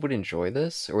a kid would enjoy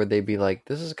this, or would they be like,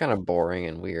 this is kind of boring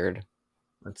and weird?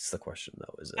 That's the question,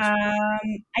 though. Is it?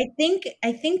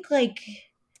 I think like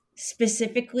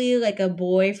specifically like a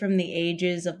boy from the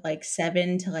ages of like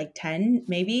 7 to like 10,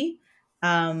 maybe.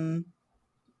 Um,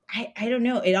 I don't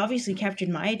know. It obviously captured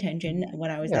my attention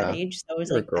when I was that Yeah, age, so it was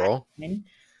you're a like that girl, time.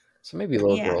 so maybe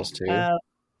little Yeah. girls too.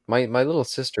 My little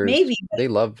sisters, Maybe. they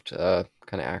loved kind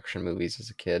of action movies as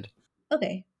a kid.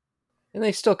 Okay. And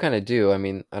they still kind of do. I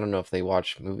mean, I don't know if they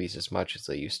watch movies as much as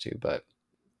they used to, but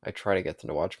I try to get them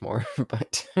to watch more.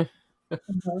 But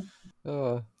Mhm.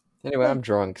 uh, anyway, I'm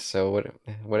drunk, so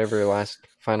whatever last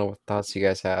final thoughts you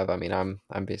guys have. I mean, I'm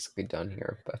basically done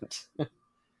here. But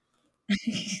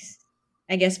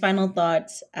I guess final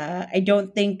thoughts. I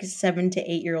don't think 7 to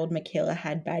 8 year old Michaela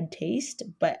had bad taste,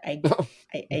 but I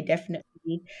definitely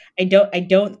I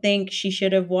don't think she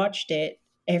should have watched it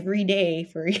every day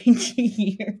for each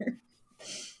year.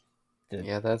 Did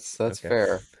yeah, that's okay.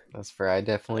 fair. That's fair. I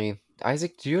definitely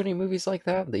Isaac. Do you have any movies like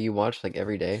that you watch like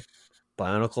every day?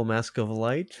 Bionicle Mask of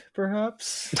Light,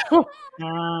 perhaps?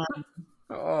 Uh,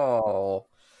 Oh,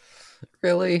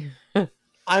 really?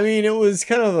 I mean, it was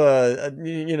kind of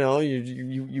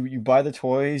you buy the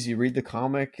toys, you read the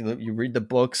comic, you read the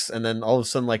books, and then all of a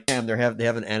sudden, like, damn, they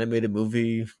have an animated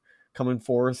movie coming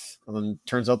forth, and then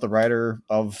turns out the writer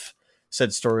of said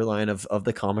storyline of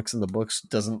the comics and the books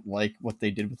doesn't like what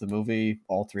they did with the movie.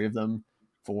 All three of them,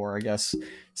 four, I guess.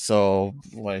 So,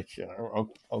 like,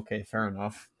 okay, fair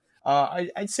enough.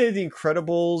 I'd say The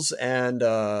Incredibles and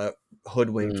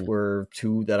Hoodwinked Hmm. were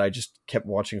two that I just kept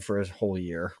watching for a whole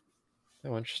year.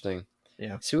 Oh, interesting.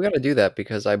 Yeah. See, we got to do that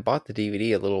because I bought the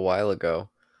DVD a little while ago,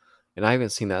 and I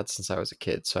haven't seen that since I was a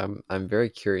kid. So I'm very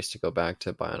curious to go back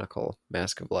to Bionicle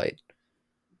Mask of Light.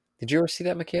 Did you ever see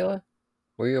that, Michaela?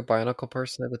 Were you a Bionicle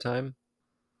person at the time?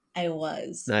 I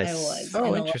Nice. was, Oh, and a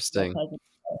lot of interesting. my cousins.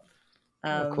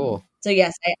 Oh, cool. So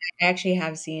yes, I actually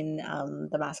have seen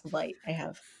the Mask of Light. I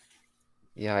have.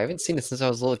 Yeah, I haven't seen it since I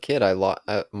was a little kid.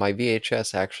 My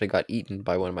VHS actually got eaten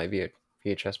by one of my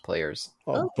VHS players.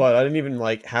 Oh, Oh, but I didn't even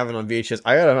like have it on VHS.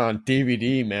 I got it on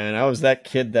DVD, man. I was that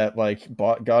kid that like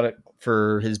got it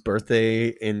for his birthday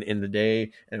in the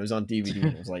day, and it was on DVD,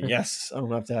 and I was like, yes, I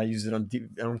don't have to use it on.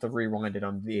 I don't have to rewind it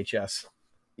on VHS.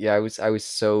 Yeah, I was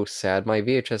so sad. My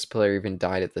VHS player even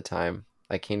died at the time.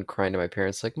 I came crying to my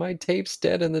parents like my tape's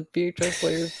dead and the VHS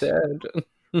player's dead.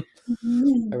 I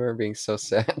remember being so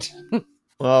sad.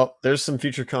 Well, there's some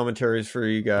future commentaries for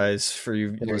you guys, for you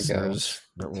There you go. listeners,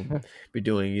 that will be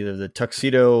doing either the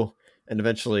tuxedo and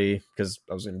eventually, because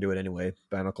I was going to do it anyway,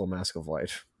 Banacle Mask of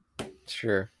Light.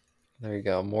 Sure. There you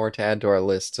go. More to add to our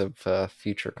list of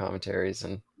future commentaries.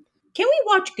 And can we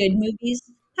watch good movies?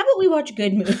 How about we watch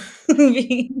good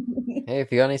movies? hey,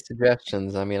 if you got any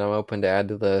suggestions, I mean, I'm open to add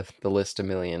to the list of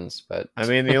millions. But I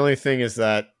mean, the only thing is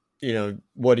that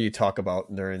what do you talk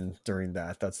about during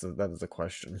that? That is the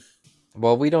question.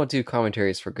 well, we don't do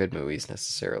commentaries for good movies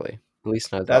necessarily. At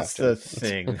least not as That's often. the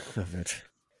thing of it.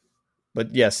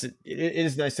 But yes, it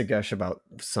is nice to gush about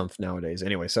something nowadays.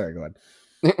 Anyway, sorry, go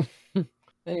ahead.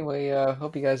 Anyway,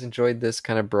 hope you guys enjoyed this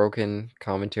kind of broken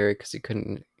commentary because you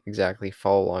couldn't exactly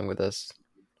follow along with us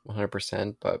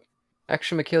 100%. But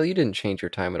actually, Mikhail, you didn't change your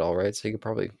time at all, right? So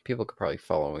people could probably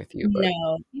follow with you. But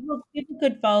No, people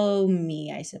could follow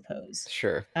me, I suppose.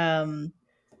 sure.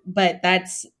 But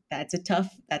that's a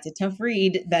tough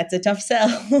read. That's a tough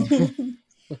sell.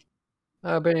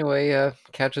 But anyway,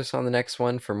 catch us on the next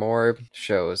one for more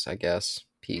shows, I guess.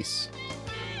 Peace.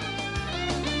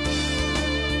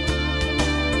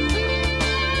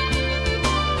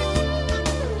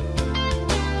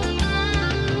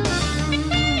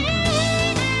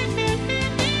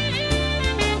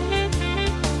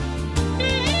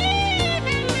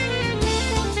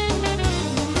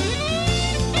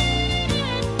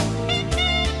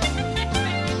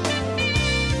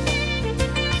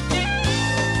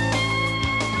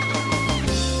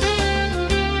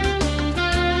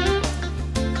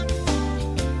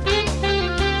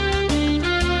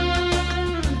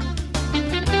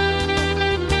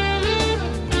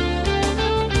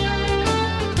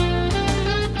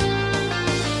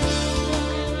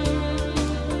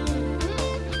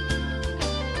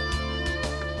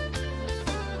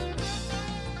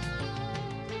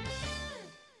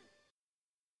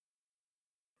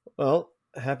 Well,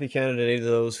 happy Canada Day to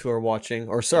those who are watching.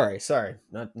 Or sorry,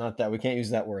 not that we can't use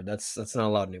that word. That's not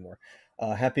allowed anymore.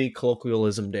 Happy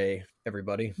Colloquialism Day,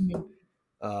 everybody.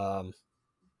 Um,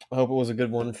 I hope it was a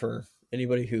good one for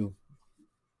anybody who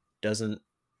doesn't,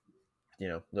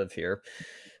 live here.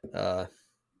 I'd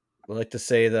like to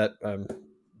say that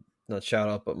not shout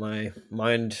out, but my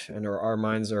mind and our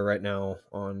minds are right now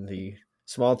on the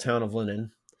small town of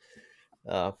Lynn,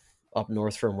 up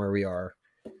north from where we are,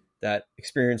 that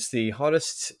experienced the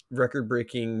hottest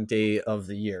record-breaking day of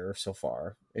the year so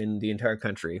far in the entire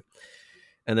country,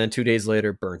 and then 2 days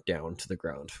later burnt down to the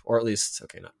ground, or at least,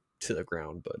 okay, not to the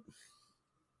ground, but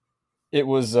it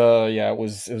was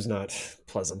it was not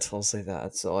pleasant, I'll say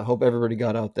that. So I hope everybody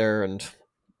got out there, and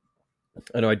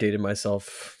I know I dated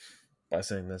myself by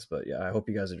saying this, but yeah, I hope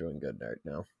you guys are doing good right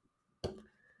now.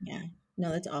 Yeah, no,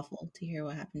 that's awful to hear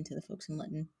what happened to the folks in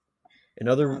Lytton. In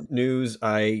other news,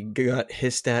 I got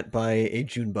hissed at by a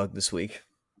June bug this week.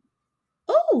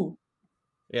 Oh,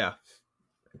 Yeah,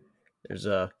 there's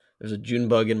a June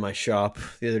bug in my shop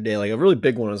the other day, like a really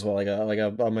big one as well, like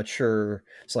a mature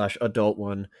 / adult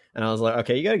one. And I was like,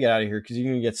 okay, you gotta get out of here because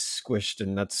you're gonna get squished,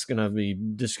 and that's gonna be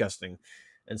disgusting.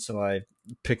 And so I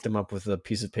picked him up with a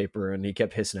piece of paper, and he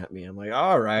kept hissing at me. I'm like,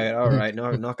 all right,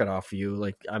 no, knock it off, you.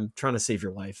 Like, I'm trying to save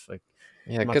your life. Like,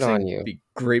 Yeah, I'm not good on saying you. be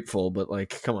grateful, but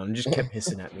like, come on, and just kept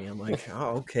hissing at me. I'm like,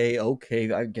 oh, okay,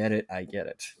 I get it.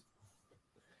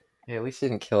 Yeah, at least you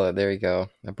didn't kill it. There you go.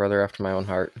 A brother after my own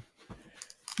heart.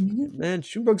 Man,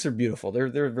 June bugs are beautiful. They're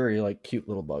very like cute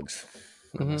little bugs.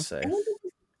 I Mhm. must say. I don't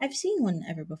think I've seen one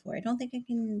ever before. I don't think I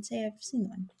can say I've seen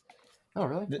one. Oh,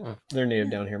 really? Oh. They're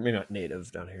native down here. Maybe not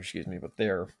native down here, excuse me, but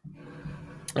they're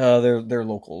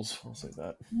locals. I'll say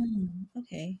that.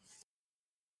 Okay.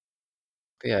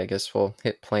 But yeah, I guess we'll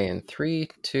hit play in 3,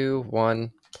 2,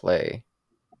 1, play.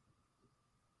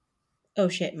 Oh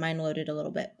shit, mine loaded a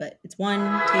little bit, but it's 1, 2.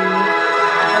 Oh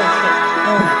shit.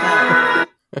 Oh my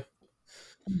god.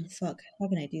 Oh fuck. How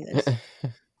can I do this? Can you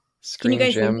Screen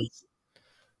guys hear me? gems.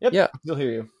 Yep, Yeah. they'll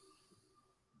hear you.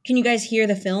 Can you guys hear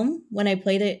the film when I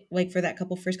played it? Like for that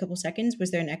first couple seconds, was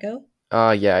there an echo?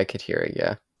 Yeah, I could hear it.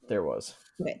 Yeah. There was.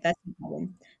 Okay, that's no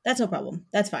problem. That's no problem.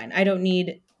 That's fine. I don't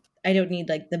need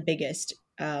like the biggest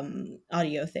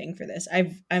audio thing for this.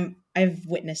 I've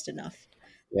witnessed enough.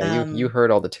 Yeah, you Um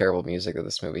heard all the terrible music that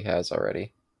this movie has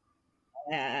already.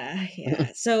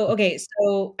 yeah. So okay,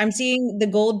 so I'm seeing the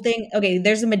gold thing. Okay,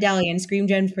 there's a medallion. Scream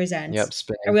Gems presents. Yep, Are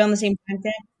spinning. we on the same time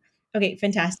today? Okay,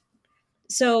 fantastic.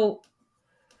 So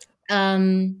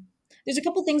there's a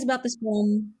couple things about this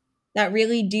film that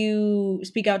really do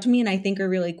speak out to me and I think are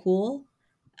really cool.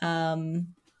 Um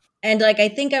and like I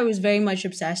think I was very much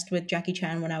obsessed with Jackie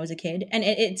Chan when I was a kid, and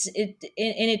it's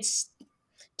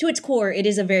to its core, it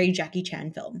is a very Jackie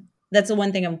Chan film. That's the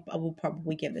one thing I will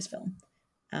probably give this film.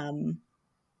 Um,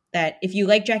 that if you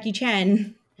like Jackie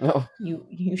Chan, Oh, you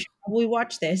should probably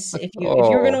watch this. If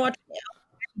you're gonna oh, watch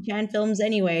Jackie Chan films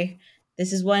anyway,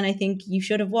 this is one I think you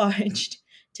should have watched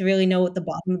to really know what the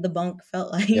bottom of the bunk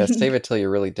felt like. yeah. Save it till you're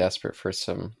really desperate for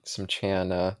some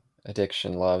Chan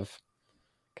addiction love.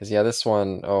 Because yeah, this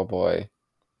one, oh boy.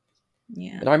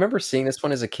 Yeah. And I remember seeing this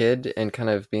one as a kid and kind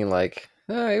of being like,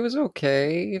 it was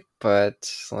okay,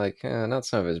 but like not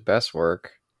some of his best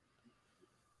work.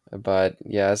 But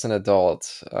yeah, as an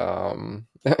adult,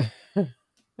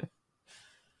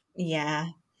 Yeah.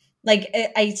 Like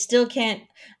I still can't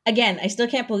again, I still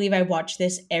can't believe I watched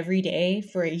this every day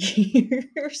for a year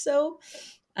or so.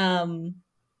 Um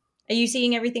are you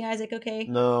seeing everything, Isaac, okay?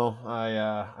 No, I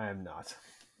am not.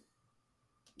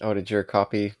 oh, did your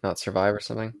copy not survive or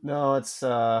something? No, it's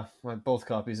both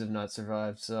copies have not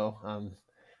survived, so I'm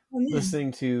Oh man.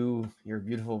 listening to your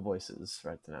beautiful voices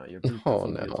right now. Your Oh beautiful,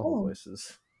 no. beautiful Oh.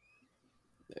 voices.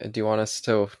 Do you want us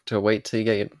to wait till you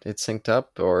get it synced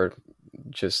up, or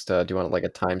just do you want like a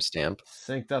timestamp?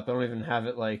 Synced up. I don't even have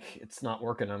it like it's not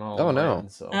working on all Oh on my no.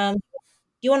 end, so Do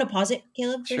you want to pause it,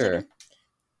 Caleb, for a Sure. second?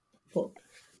 Cool.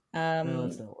 no,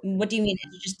 it's not working. What do you mean?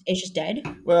 It's just dead?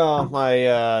 Well, my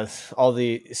all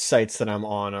the sites that I'm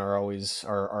on are always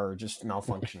are just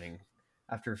malfunctioning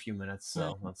after a few minutes,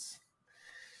 so that's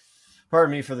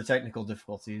pardon me for the technical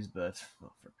difficulties, but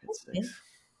well, for Pit's Okay. sakes.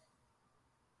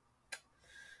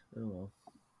 Oh well.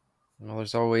 Well,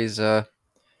 there's always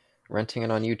renting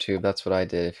it on YouTube. That's what I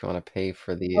did. If you want to pay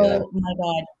for the Oh my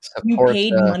god. You support,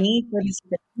 paid money for this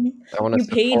film? I want to You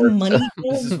paid support. money,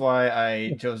 This is Caleb? why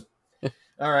I chose.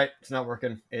 All right, it's not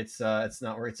working. It's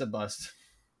not where it's a bust.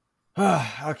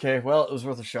 Okay, well, it was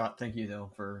worth a shot. Thank you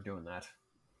though for doing that.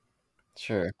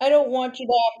 Sure. I don't want you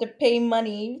to have to pay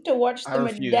money to watch I the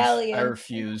refuse. I medallion.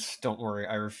 refuse. Don't worry.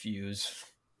 I refuse.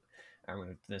 I'm going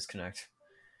to disconnect.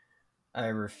 I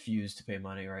refuse to pay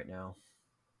money right now.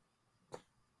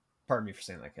 Pardon me for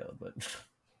saying that, Caleb, but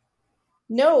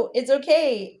No, it's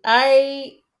okay.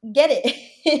 I get it.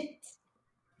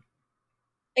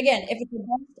 Again, if it's a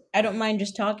bust, I don't mind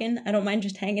just talking. I don't mind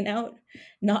just hanging out,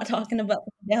 not talking about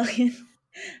the medallion.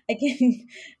 I can,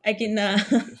 I can,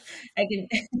 I can.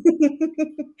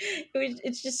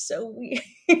 It's just so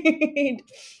weird.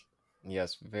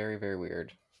 Yes, very, very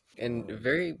weird. And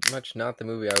very much not the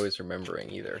movie I was remembering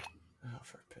either. oh,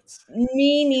 for Pit's sake.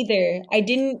 Me neither. I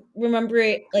didn't remember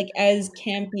it like as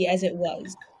campy as it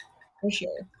was, for sure.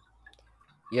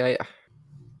 Yeah,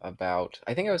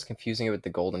 I think I was confusing it with The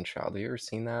Golden Child. Have you ever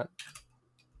seen that?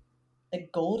 The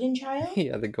Golden Child?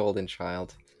 Yeah, The Golden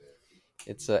Child.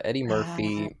 It's a Eddie Ah,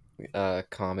 Murphy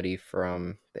comedy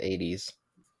from the 80s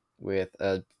with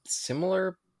a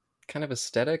similar kind of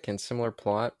aesthetic and similar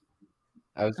plot.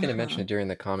 I was going to mention uh-huh. it during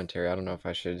the commentary. I don't know if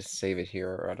I should save it here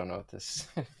or I don't know if this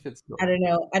if it's I don't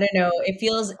know. I don't know. It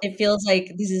feels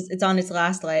like it's on its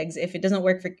last legs. If it doesn't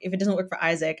work for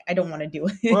Isaac, I don't want to do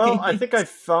Well, I think it. I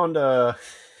found I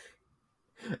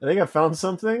found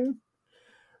something,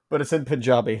 but it's in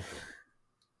Punjabi.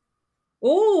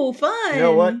 Ooh, You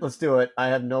know what? fun. Let's do it. I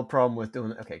have no problem with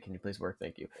doing it. Okay, can you please work?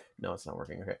 Thank you. No, it's not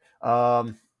working. Okay.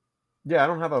 Yeah, I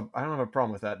don't have a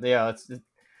problem with that. Yeah, it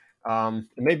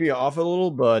may be off a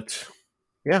little, but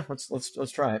yeah,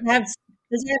 let's try it. Does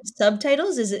it have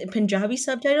subtitles? Is it Punjabi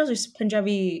subtitles or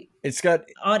Punjabi It's got,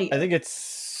 I audio? think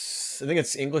it's I think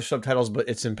it's English subtitles, but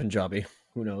it's in Punjabi.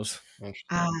 Who knows?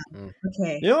 Ah, Mm.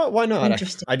 okay. You know what? Why not?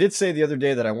 Interesting. I did say the other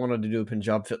day that I wanted to do a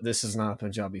Punjab film. This is not a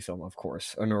Punjabi film, of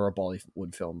course, nor a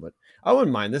Bollywood film, but I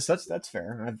wouldn't mind this. That's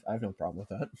fair. I have no problem with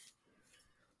that.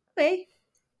 Okay.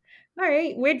 All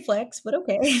right. Weird flex, but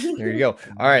okay. There you go.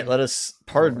 All right, let us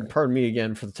pardon Alright. pardon me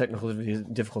again for the technical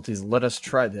difficulties. Let us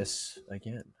try this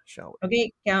again, shall we?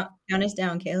 Okay, count us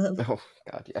down, Caleb. Oh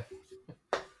God, yeah.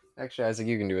 Actually, Isaac,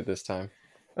 you can do it this time.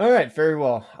 All right, very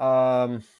well.